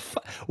 what the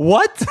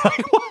what?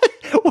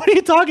 What are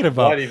you talking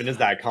about? What even is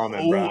that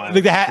comment, bro?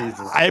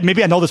 Like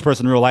maybe I know this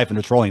person in real life and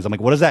they're trolling. So I'm like,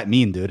 what does that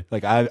mean, dude?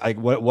 Like,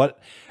 what?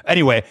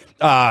 Anyway,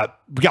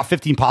 we got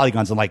 15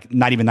 polygons in like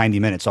not even 90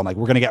 minutes. So I'm like,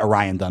 we're gonna get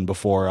Orion done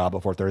before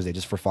Thursday,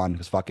 just for fun,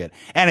 because fuck it.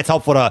 And it's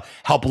helpful to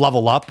help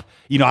level up.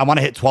 You know, I want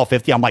to hit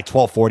 1250. I'm like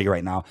 1240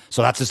 right now,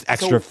 so that's just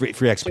extra free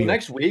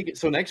XP.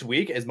 So next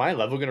week is my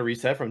level gonna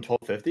reset from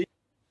 1250?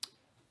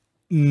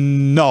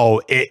 No,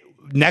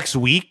 next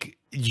week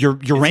your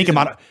rank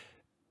amount.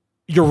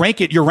 Your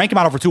rank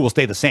amount over 2 will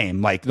stay the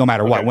same, like no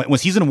matter what. When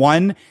season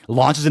 1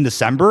 launches in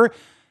December,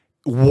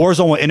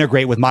 Warzone will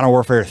integrate with Modern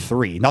Warfare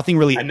 3. Nothing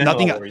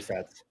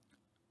resets.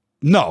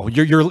 No,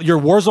 your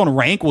Warzone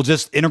rank will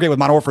just integrate with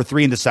Modern Warfare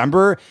 3 in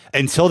December.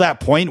 Until that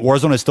point,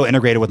 Warzone is still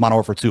integrated with Modern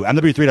Warfare 2.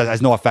 MW3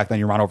 has no effect on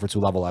your Modern Warfare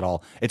 2 level at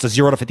all. It's a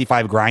 0 to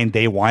 55 grind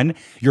day 1.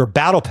 Your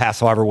battle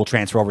pass, however, will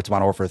transfer over to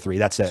Modern Warfare 3.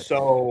 That's it.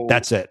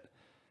 That's it.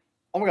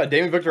 Oh my god,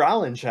 Damon Victor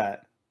Allen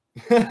chat.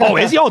 Oh,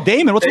 is he? Oh,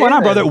 Damon, what's going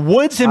on, brother?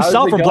 Woods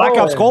himself from Black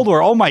Ops Cold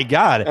War. Oh my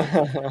god.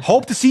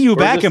 Hope to see you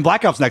back in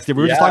Black Ops next year.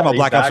 We were just talking about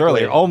Black Ops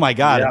earlier. Oh my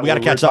god, we got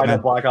to catch up,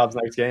 man. Black Ops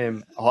next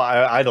game.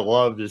 I'd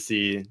love to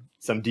see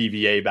some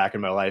DVA back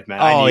in my life,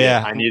 man.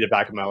 I need it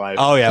back in my life.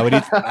 Oh yeah,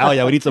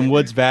 we need some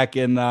Woods back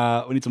in.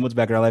 We need some Woods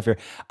back in our life here.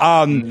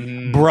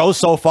 Bro,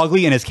 so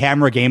fugly in his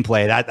camera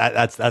gameplay.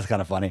 That's kind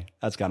of funny.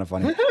 That's kind of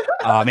funny.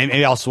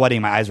 Maybe I was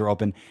sweating. My eyes were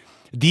open.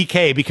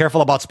 DK, be careful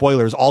about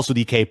spoilers. Also,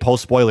 DK,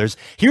 post spoilers.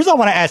 Here's what I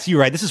want to ask you,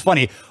 right? This is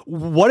funny.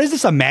 What is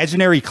this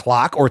imaginary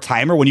clock or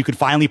timer when you could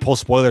finally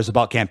post spoilers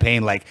about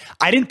campaign? Like,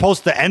 I didn't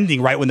post the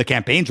ending right when the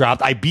campaign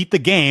dropped. I beat the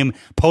game,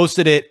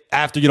 posted it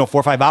after, 4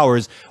 or 5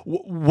 hours.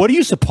 What are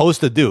you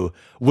supposed to do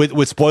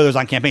with spoilers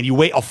on campaign? You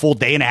wait a full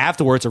day and a half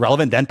to where it's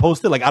irrelevant, then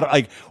post it? Like, I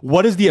don't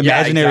what is the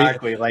imaginary? Yeah,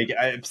 exactly. Like,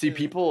 I see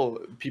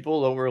people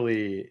don't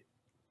really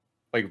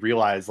like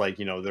realize, like,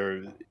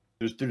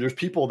 there's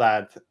people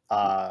that,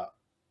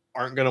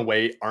 aren't going to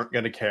wait, aren't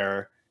going to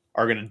care,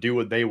 are going to do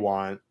what they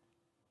want,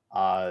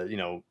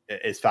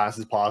 as fast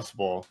as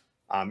possible.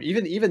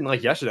 Even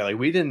like yesterday,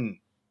 like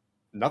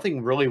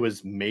nothing really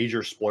was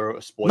major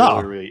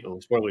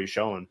spoilery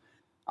shown.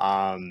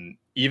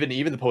 Even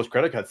the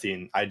post-credit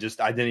cutscene, I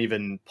didn't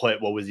even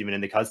put what was even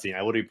in the cutscene.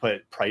 I literally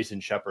put Price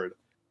and Shepard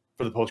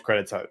for the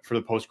post-credit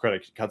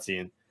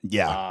cutscene.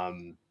 Yeah.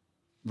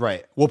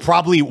 Right. Well,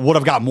 probably would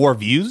have got more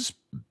views,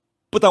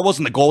 but that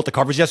wasn't the goal with the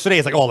coverage yesterday.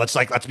 It's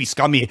like, let's be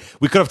scummy.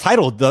 We could have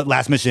titled the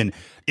last mission,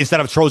 instead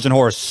of Trojan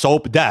Horse,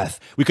 Soap Death.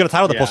 We could have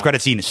titled the post-credit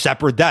scene,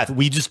 Shepard Death.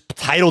 We just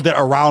titled it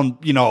around,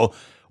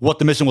 what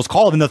the mission was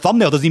called, and the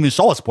thumbnail doesn't even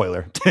show a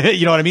spoiler.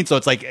 You know what I mean? So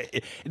it's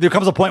like, there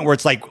comes a point where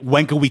it's like,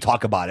 when can we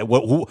talk about it?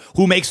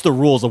 Who makes the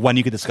rules of when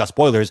you can discuss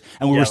spoilers?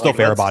 And we were still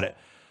fair about it.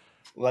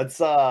 Let's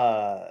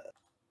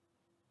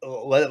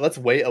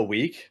wait a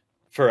week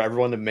for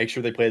everyone to make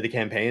sure they play the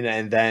campaign,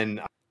 and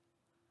then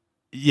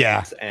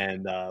let's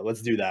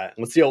do that.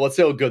 Let's see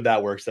how good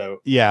that works out.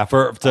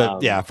 For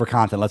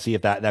content. Let's see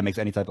if that makes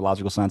any type of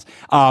logical sense.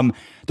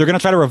 They're gonna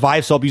try to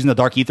revive Soap using the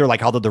Dark Ether, like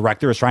how the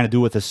director is trying to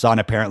do with his son.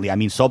 Apparently, I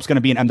mean, Soap's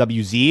gonna be in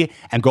MWZ,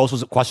 and Ghost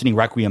was questioning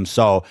Requiem.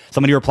 So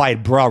somebody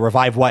replied, "Bruh,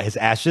 revive what? His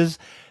ashes,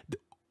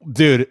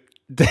 dude."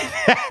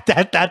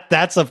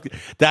 That's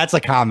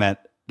a comment.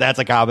 That's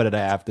a comment and a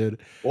half, dude.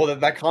 Well,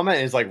 that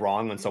comment is like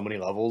wrong on so many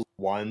levels.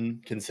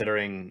 One,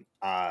 considering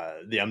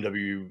the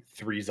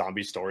MW3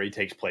 zombie story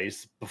takes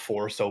place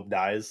before Soap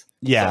dies.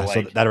 Yeah,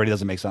 so that already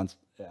doesn't make sense.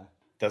 Yeah,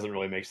 doesn't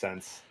really make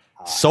sense.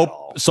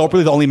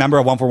 Soperly the only member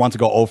of 141 to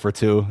go 0 for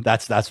 2.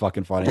 That's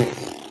fucking funny.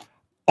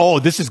 Oh,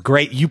 this is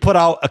great. You put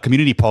out a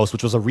community post,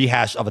 which was a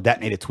rehash of a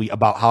detonated tweet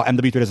about how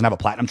MW3 doesn't have a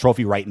platinum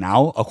trophy right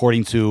now,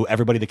 according to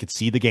everybody that could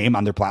see the game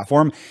on their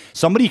platform.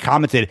 Somebody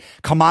commented,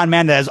 "Come on,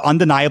 man, that is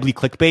undeniably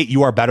clickbait.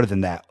 You are better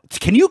than that."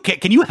 Can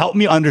you help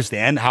me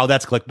understand how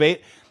that's clickbait?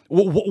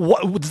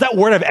 Does that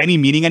word have any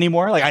meaning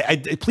anymore? Like, I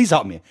please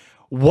help me.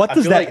 What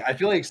does that? I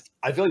feel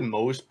like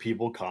most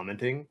people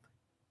commenting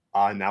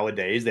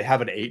nowadays, they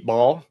have an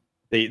 8-ball.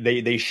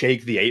 They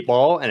shake the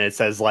 8-ball and it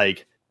says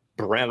like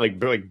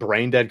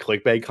brain dead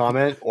clickbait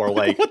comment or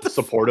like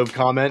supportive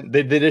comment.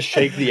 They just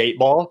shake the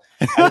 8-ball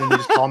and then they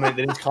just comment.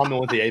 They just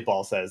comment what the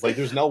 8-ball says. Like,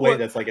 there's no way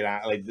that's like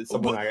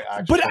someone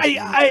actually. But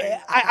I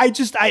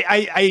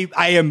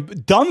am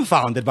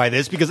dumbfounded by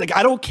this because like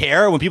I don't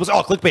care when people say,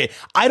 "Oh, clickbait."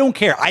 I don't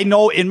care. I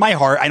know in my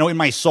heart. I know in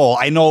my soul.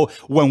 I know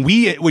when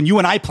you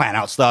and I plan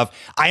out stuff.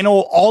 I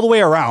know all the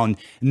way around.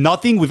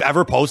 Nothing we've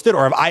ever posted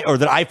or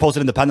that I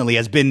posted independently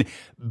has been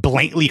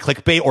blatantly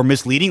clickbait or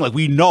misleading. Like,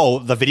 we know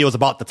the video is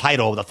about the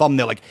title, the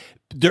thumbnail. Like,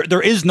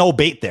 there is no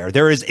bait there.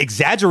 There is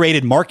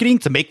exaggerated marketing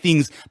to make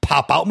things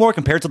pop out more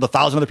compared to the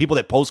 1,000 other people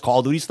that post Call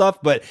of Duty stuff.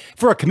 But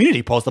for a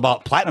community post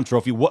about platinum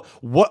trophy,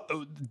 what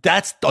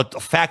that's a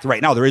fact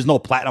right now. There is no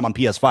platinum on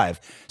PS5.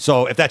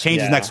 So if that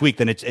changes next week,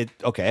 then it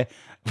okay.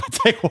 But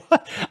like,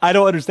 what? I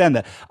don't understand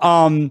that.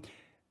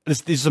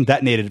 These are some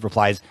detonated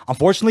replies.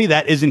 Unfortunately,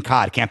 that isn't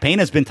COD. Campaign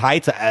has been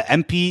tied to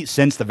MP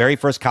since the very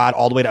first COD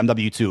all the way to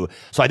MW2.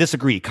 So I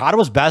disagree. COD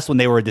was best when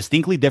they were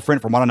distinctly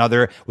different from one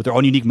another with their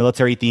own unique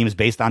military themes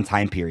based on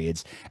time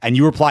periods. And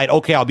you replied,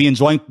 "Okay, I'll be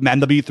enjoying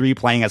MW3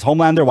 playing as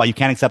Homelander while you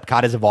can't accept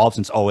COD has evolved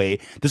since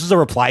 08. This is a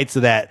reply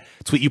to that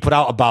tweet you put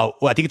out about,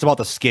 I think it's about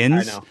the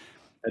skins. I know.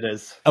 It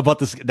is about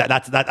this.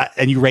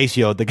 And you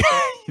ratioed the guy.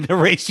 The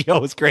ratio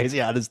was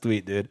crazy on this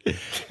tweet, dude.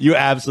 You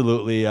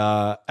absolutely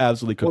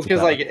cooked. Well,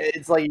 because like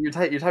it's like you're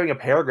typing a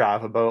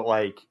paragraph about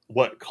like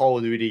what Call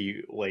of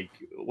Duty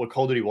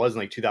was in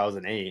like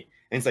 2008,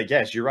 and it's like,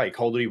 yes, you're right.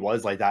 Call of Duty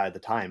was like that at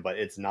the time, but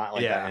it's not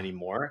like that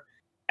anymore.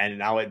 And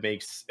now it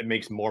makes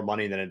more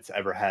money than it's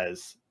ever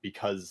has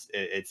because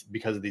it's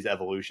because of these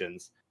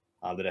evolutions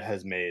that it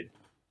has made.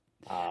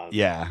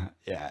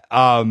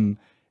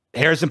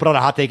 Harrison put out a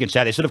hot take in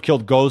chat. They should have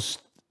killed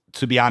Ghost,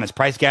 to be honest.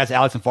 Price, Gas,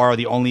 Alex, and Farr are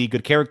the only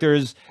good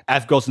characters.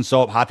 F, Ghost, and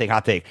Soap. Hot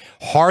take.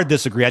 Hard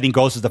disagree. I think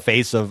Ghost is the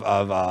face of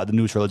the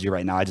new trilogy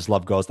right now. I just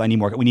love Ghost. We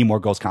need more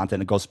Ghost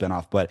content and Ghost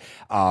spinoff. But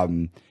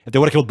if they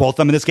would have killed both of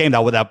them in this game,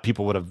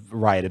 people would have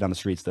rioted on the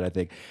streets. That I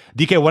think.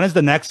 DK, when is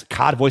the next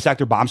COD voice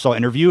actor Bombshell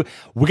interview?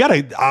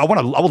 I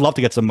would love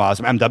to get some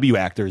MW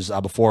actors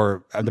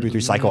before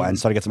MW3 cycle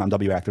ends. So to get some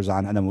MW actors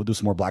on, and then we'll do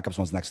some more Black Ops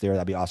ones next year.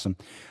 That'd be awesome.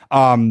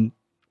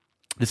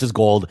 This is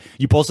gold.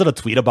 You posted a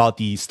tweet about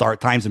the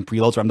start times and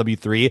preloads for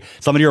MW3.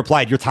 Somebody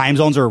replied, "Your time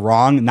zones are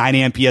wrong. 9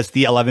 a.m. PST,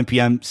 11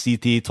 p.m.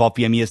 CT, 12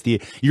 p.m.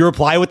 EST." You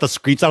reply with the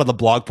screenshot of the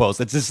blog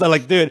post. It's just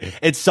like, dude,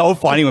 it's so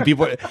funny when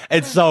people.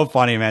 It's so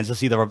funny, man.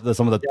 Just see some of the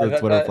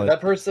Twitter replies. That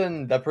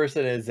person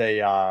is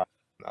a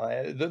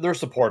they're a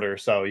supporter.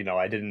 So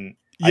I didn't.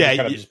 I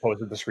kind of just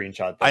posted the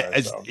screenshot there,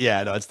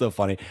 it's still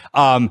funny.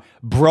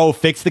 Bro,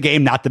 fix the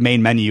game, not the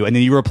main menu. And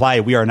then you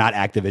reply, "We are not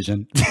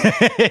Activision."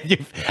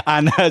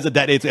 As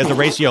a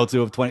ratio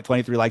too of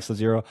 23 likes to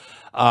 0.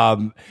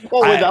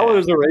 That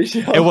was a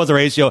ratio. It was a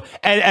ratio.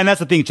 And that's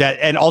the thing, chat.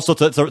 And also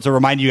to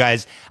remind you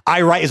guys,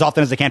 I write as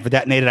often as I can for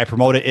Detonated. I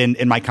promote it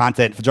in my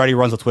content. Fajardi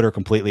runs the Twitter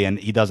completely, and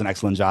he does an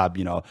excellent job,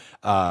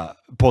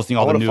 posting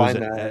all the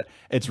news.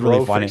 It's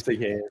really funny.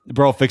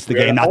 Bro, fix the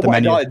game, not the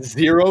menu. God,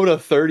 0 to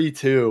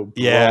 32.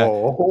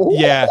 Bro.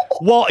 Yeah.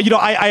 Well,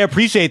 I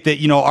appreciate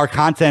that, our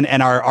content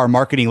and our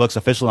marketing looks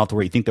official enough to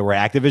where you think that we're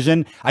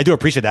Activision. I do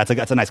appreciate that.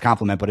 That's a nice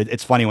compliment, but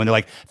it's funny when they're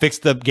like, "Fix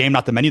the game,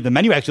 not the menu." The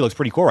menu actually looks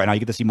pretty cool right now. You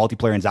get to see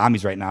multiplayer and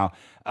zombies right now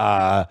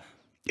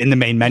in the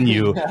main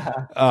menu.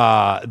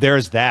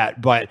 There's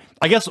that. But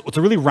I guess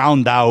to really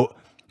round out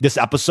this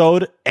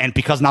episode, and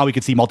because now we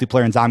can see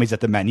multiplayer and zombies at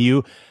the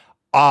menu,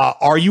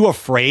 are you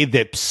afraid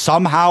that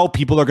somehow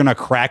people are going to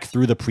crack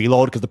through the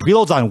preload? Because the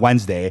preload's on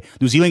Wednesday.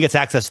 New Zealand gets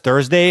access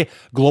Thursday.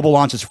 Global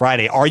launch is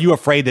Friday. Are you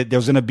afraid that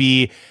there's going to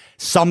be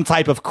some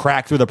type of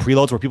crack through the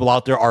preloads where people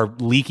out there are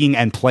leaking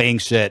and playing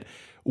shit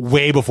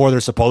way before they're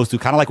supposed to?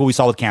 Kind of like what we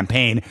saw with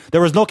Campaign. There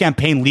was no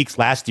Campaign leaks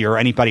last year or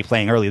anybody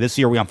playing early. This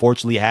year, we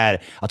unfortunately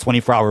had a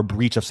 24-hour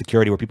breach of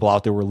security where people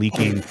out there were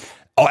leaking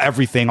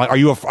everything. Like,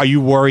 are you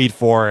worried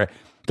for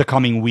the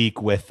coming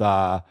week with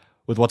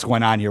what's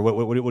going on here? What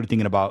are you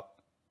thinking about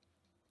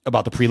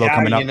the preload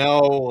coming up?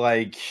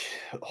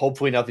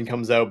 Hopefully nothing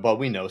comes out, but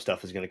we know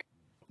stuff is going to get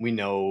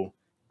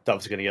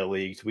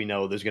leaked. We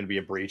know there's going to be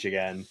a breach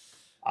again.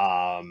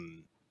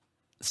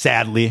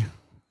 Sadly,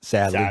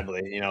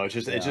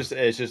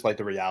 it's just like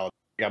the reality.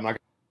 I'm not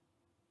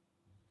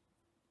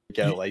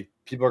gonna get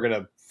people are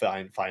gonna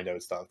find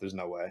out stuff. There's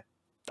no way.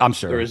 I'm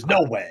sure. There is no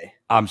way.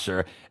 I'm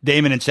sure.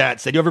 Damon in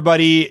chat said, "You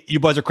everybody, you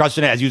boys are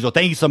crushing it as usual."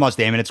 Thank you so much,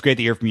 Damon. It's great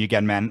to hear from you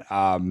again, man.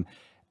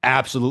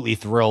 absolutely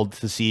thrilled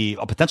to see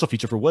a potential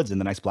future for Woods in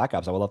the next Black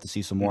Ops. I would love to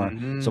see some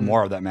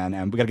more of that, man.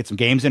 And we got to get some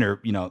games in, or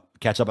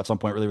catch up at some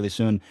point really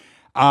soon.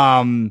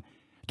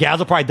 Gaz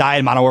will probably die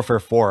in Modern Warfare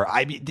 4.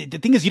 The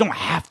thing is, you don't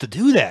have to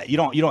do that. You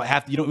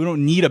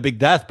don't need a big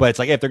death, but it's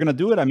like, hey, if they're gonna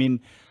do it, I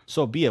mean,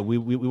 so be it. We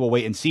will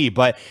wait and see.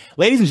 But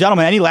ladies and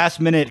gentlemen, any last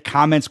minute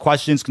comments,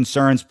 questions,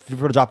 concerns, feel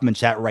free to drop them in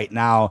chat right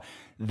now.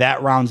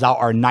 That rounds out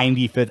our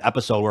 95th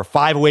episode. We're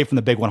 5 away from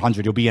the big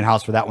 100. You'll be in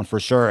house for that one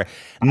for sure.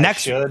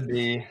 Next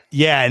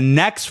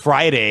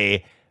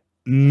Friday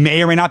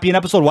may or may not be an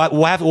episode.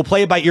 We'll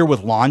play it by ear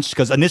with launch,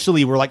 because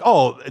initially we're like,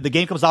 oh, the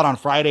game comes out on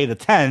Friday the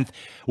 10th.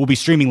 We'll be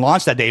streaming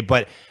launch that day,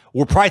 but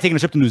we're probably taking a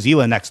trip to New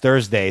Zealand next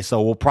Thursday,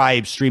 so we'll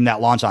probably stream that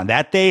launch on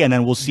that day, and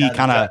then we'll see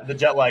the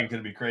jet lag is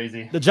going to be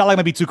crazy. The jet lag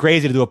might be too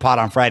crazy to do a pod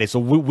on Friday, so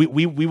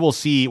we will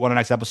see what our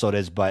next episode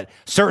is, but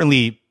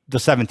certainly the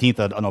 17th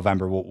of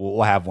November,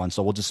 we'll have one.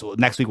 So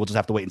next week, we'll just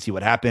have to wait and see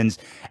what happens.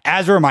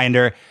 As a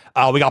reminder,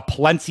 we got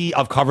plenty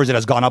of coverage that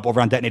has gone up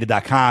over on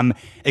detonated.com,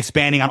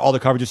 expanding on all the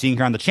coverage you're seeing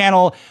here on the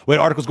channel. We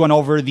had articles going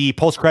over the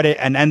post-credit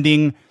and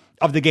ending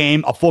of the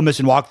game, a full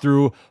mission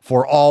walkthrough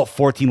for all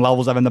 14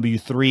 levels of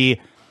MW3,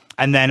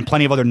 and then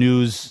plenty of other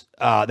news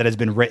that has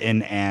been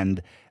written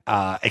and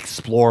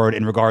explored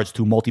in regards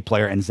to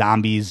multiplayer and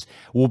zombies.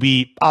 We'll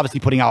be obviously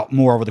putting out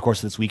more over the course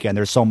of this weekend.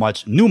 There's so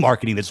much new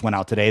marketing that just went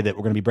out today that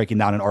we're going to be breaking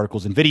down in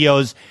articles and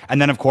videos.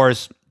 And then, of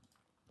course,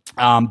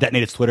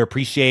 Detonated's Twitter.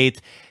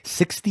 Appreciate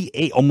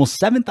 68, almost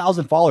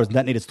 7,000 followers on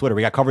Detonated's Twitter.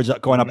 We got coverage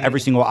going up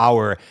every single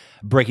hour,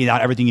 breaking down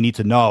everything you need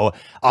to know.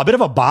 A bit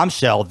of a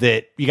bombshell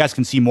that you guys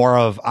can see more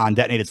of on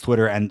Detonated's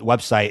Twitter and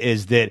website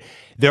is that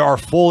there are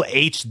full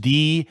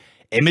HD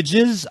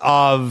images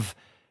of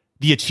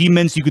the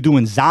achievements you could do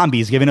in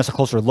zombies, giving us a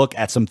closer look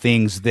at some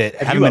things that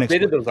haven't been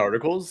updated those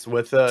articles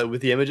with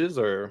the images,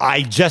 or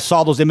I just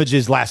saw those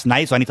images last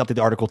night, so I need to update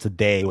the article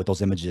today with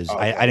those images.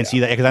 I didn't see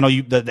that because I know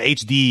the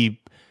HD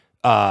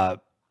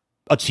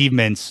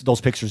achievements, those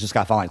pictures just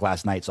got found like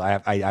last night, so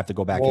I have to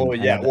go back.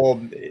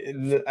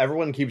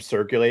 Everyone keeps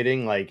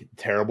circulating like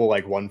terrible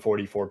like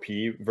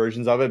 144p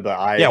versions of it, but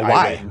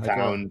I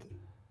found.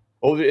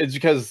 Well, it's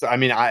because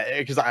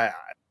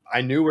I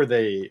knew where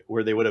they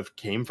would have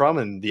came from,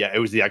 and it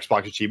was the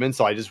Xbox achievement.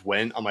 So I just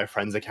went on my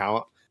friend's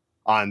account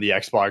on the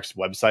Xbox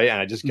website,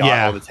 and I just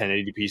got all the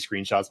 1080p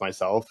screenshots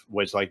myself,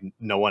 which like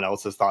no one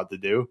else has thought to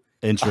do.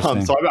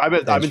 Interesting. So I've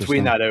been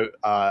tweeting that out.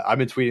 I've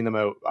been tweeting them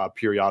out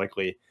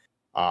periodically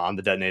on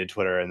the Detonated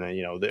Twitter, and then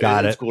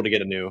it's cool to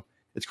get a new.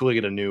 It's cool to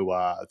get a new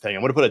thing.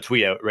 I'm going to put a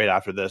tweet out right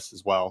after this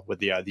as well with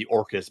the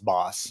Orcus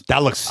boss.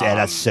 That looks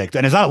that's sick,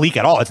 and it's not a leak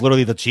at all. It's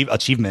literally the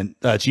achievement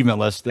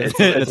list. It's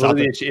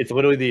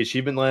literally the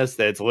achievement list.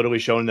 It's literally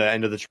showing the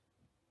end of the.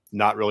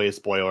 Not really a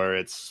spoiler.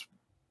 It's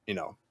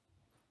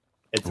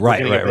It's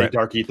right.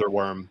 Dark ether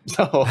worm.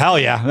 So hell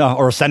yeah,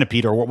 or a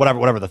centipede or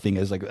whatever the thing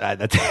is. Like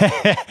that's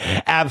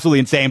absolutely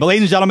insane. But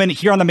ladies and gentlemen,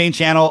 here on the main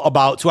channel,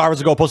 about 2 hours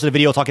ago, posted a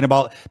video talking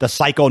about the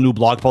Psycho new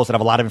blog posts that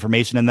have a lot of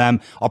information in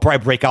them. I'll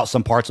probably break out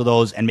some parts of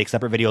those and make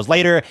separate videos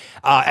later.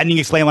 Ending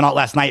Explain went out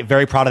last night.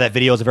 Very proud of that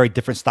video. It's a very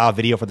different style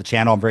video for the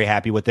channel. I'm very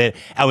happy with it.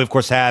 And we of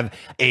course have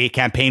a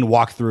campaign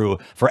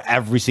walkthrough for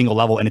every single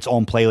level in its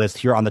own playlist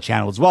here on the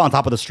channel as well. On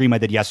top of the stream I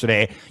did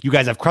yesterday, you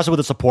guys have crushed it with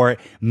the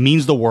support.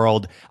 Means the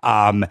world.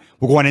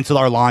 We're going into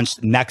our launch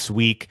next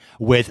week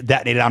with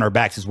Detonated on our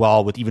backs as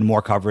well, with even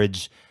more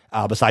coverage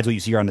besides what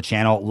you see here on the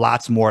channel.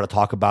 Lots more to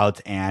talk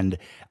about. And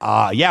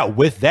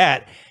with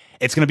that,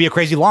 it's going to be a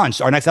crazy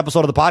launch. Our next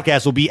episode of the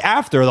podcast will be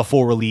after the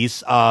full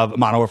release of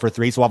Modern Warfare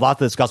 3. So we'll have a lot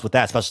to discuss with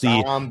that,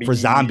 especially for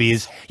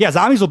zombies. Yeah,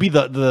 zombies will be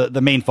the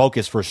main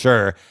focus for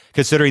sure,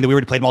 considering that we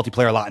already played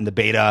multiplayer a lot in the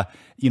beta.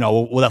 You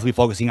know, we'll definitely be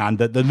focusing on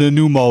the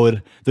new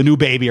mode, the new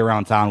baby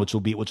around town, which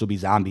will be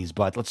zombies.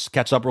 But let's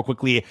catch up real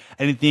quickly.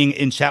 Anything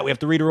in chat we have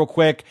to read real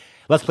quick?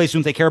 Let's play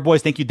soon. Take care,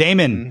 boys. Thank you,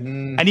 Damon.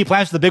 Mm-hmm. Any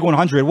plans for the big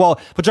 100? Well,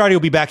 Pajari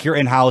will be back here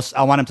in-house.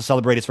 I want him to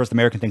celebrate his first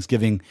American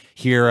Thanksgiving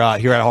here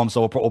at home,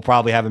 so we'll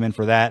probably have him in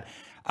for that.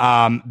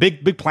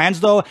 Big plans,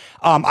 though.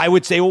 I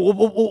would say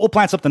we'll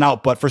plan something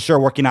out, but for sure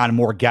working on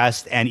more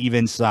guests and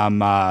even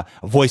some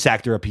voice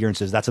actor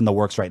appearances. That's in the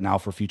works right now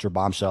for future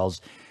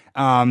bombshells.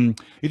 You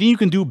think you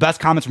can do best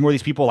comments from where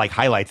these people like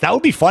highlights? That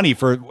would be funny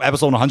for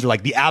episode 100,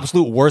 like the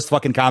absolute worst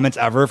fucking comments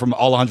ever from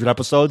all 100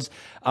 episodes.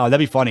 That'd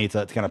be funny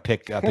to kind of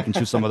pick and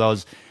choose some of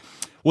those.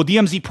 Will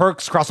DMZ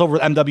perks cross over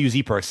with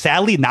MWZ perks?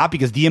 Sadly, not,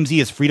 because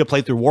DMZ is free to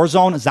play through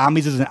Warzone.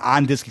 Zombies is an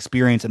on-disc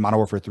experience in Modern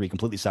Warfare 3,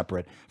 completely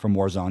separate from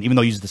Warzone, even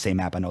though it uses the same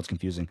map. I know it's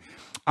confusing.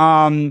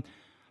 For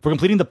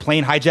completing the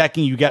plane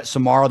hijacking, you get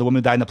Samara, the woman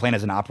who died in the plane,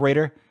 as an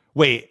operator.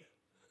 Wait,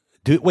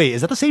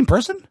 is that the same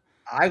person?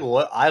 I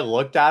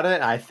looked at it,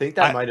 and I think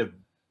that might have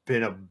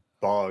been a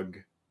bug.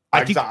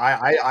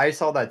 I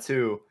saw that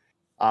too,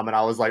 and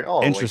I was like,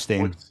 "Oh,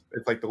 interesting."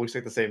 It looks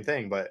like the same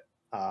thing, but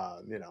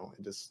it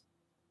just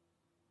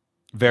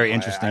very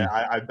interesting.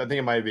 I think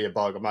it might be a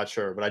bug. I'm not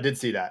sure, but I did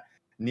see that.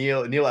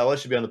 Neil Ellis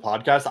should be on the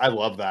podcast. I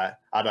love that.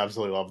 I'd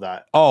absolutely love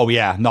that. Oh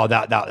yeah, no,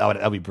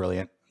 that'd be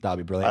brilliant. That would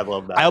be brilliant. I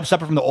love that. I hope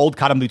separate from the old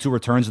COD MW2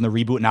 returns and the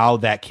reboot, now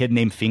that kid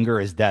named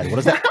Finger is dead. What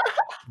is that,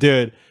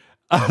 dude?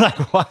 I'm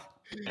like, what?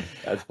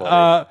 That's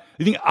funny.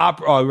 You think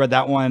we read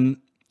that one?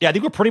 Yeah, I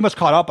think we're pretty much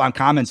caught up on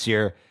comments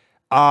here.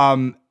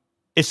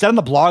 It said on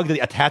the blog that the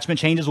attachment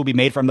changes will be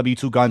made for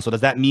MW2 guns. So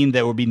does that mean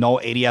there will be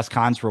no ADS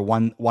cons for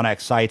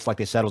 1X sights like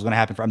they said was going to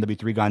happen for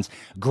MW3 guns?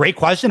 Great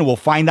question. We'll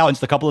find out in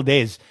just a couple of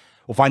days.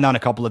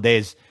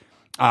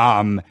 There's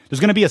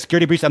going to be a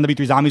security breach to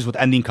MW3 zombies with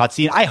ending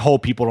cutscene. I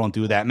hope people don't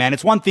do that, man.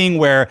 It's one thing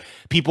where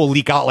people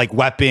leak out like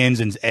weapons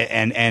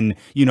and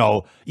you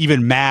know,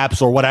 even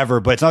maps or whatever,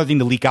 but it's another thing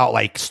to leak out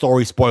like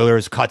story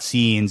spoilers,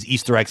 cutscenes,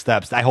 Easter egg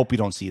steps. I hope we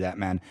don't see that,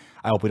 man.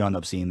 I hope we don't end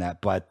up seeing that.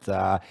 But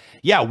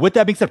yeah, with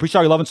that being said, appreciate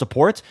all your love and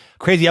support.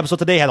 Crazy episode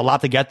today. Had a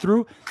lot to get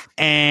through.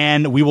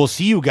 And we will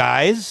see you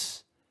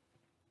guys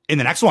in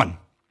the next one.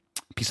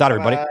 Peace out,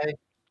 everybody. Bye.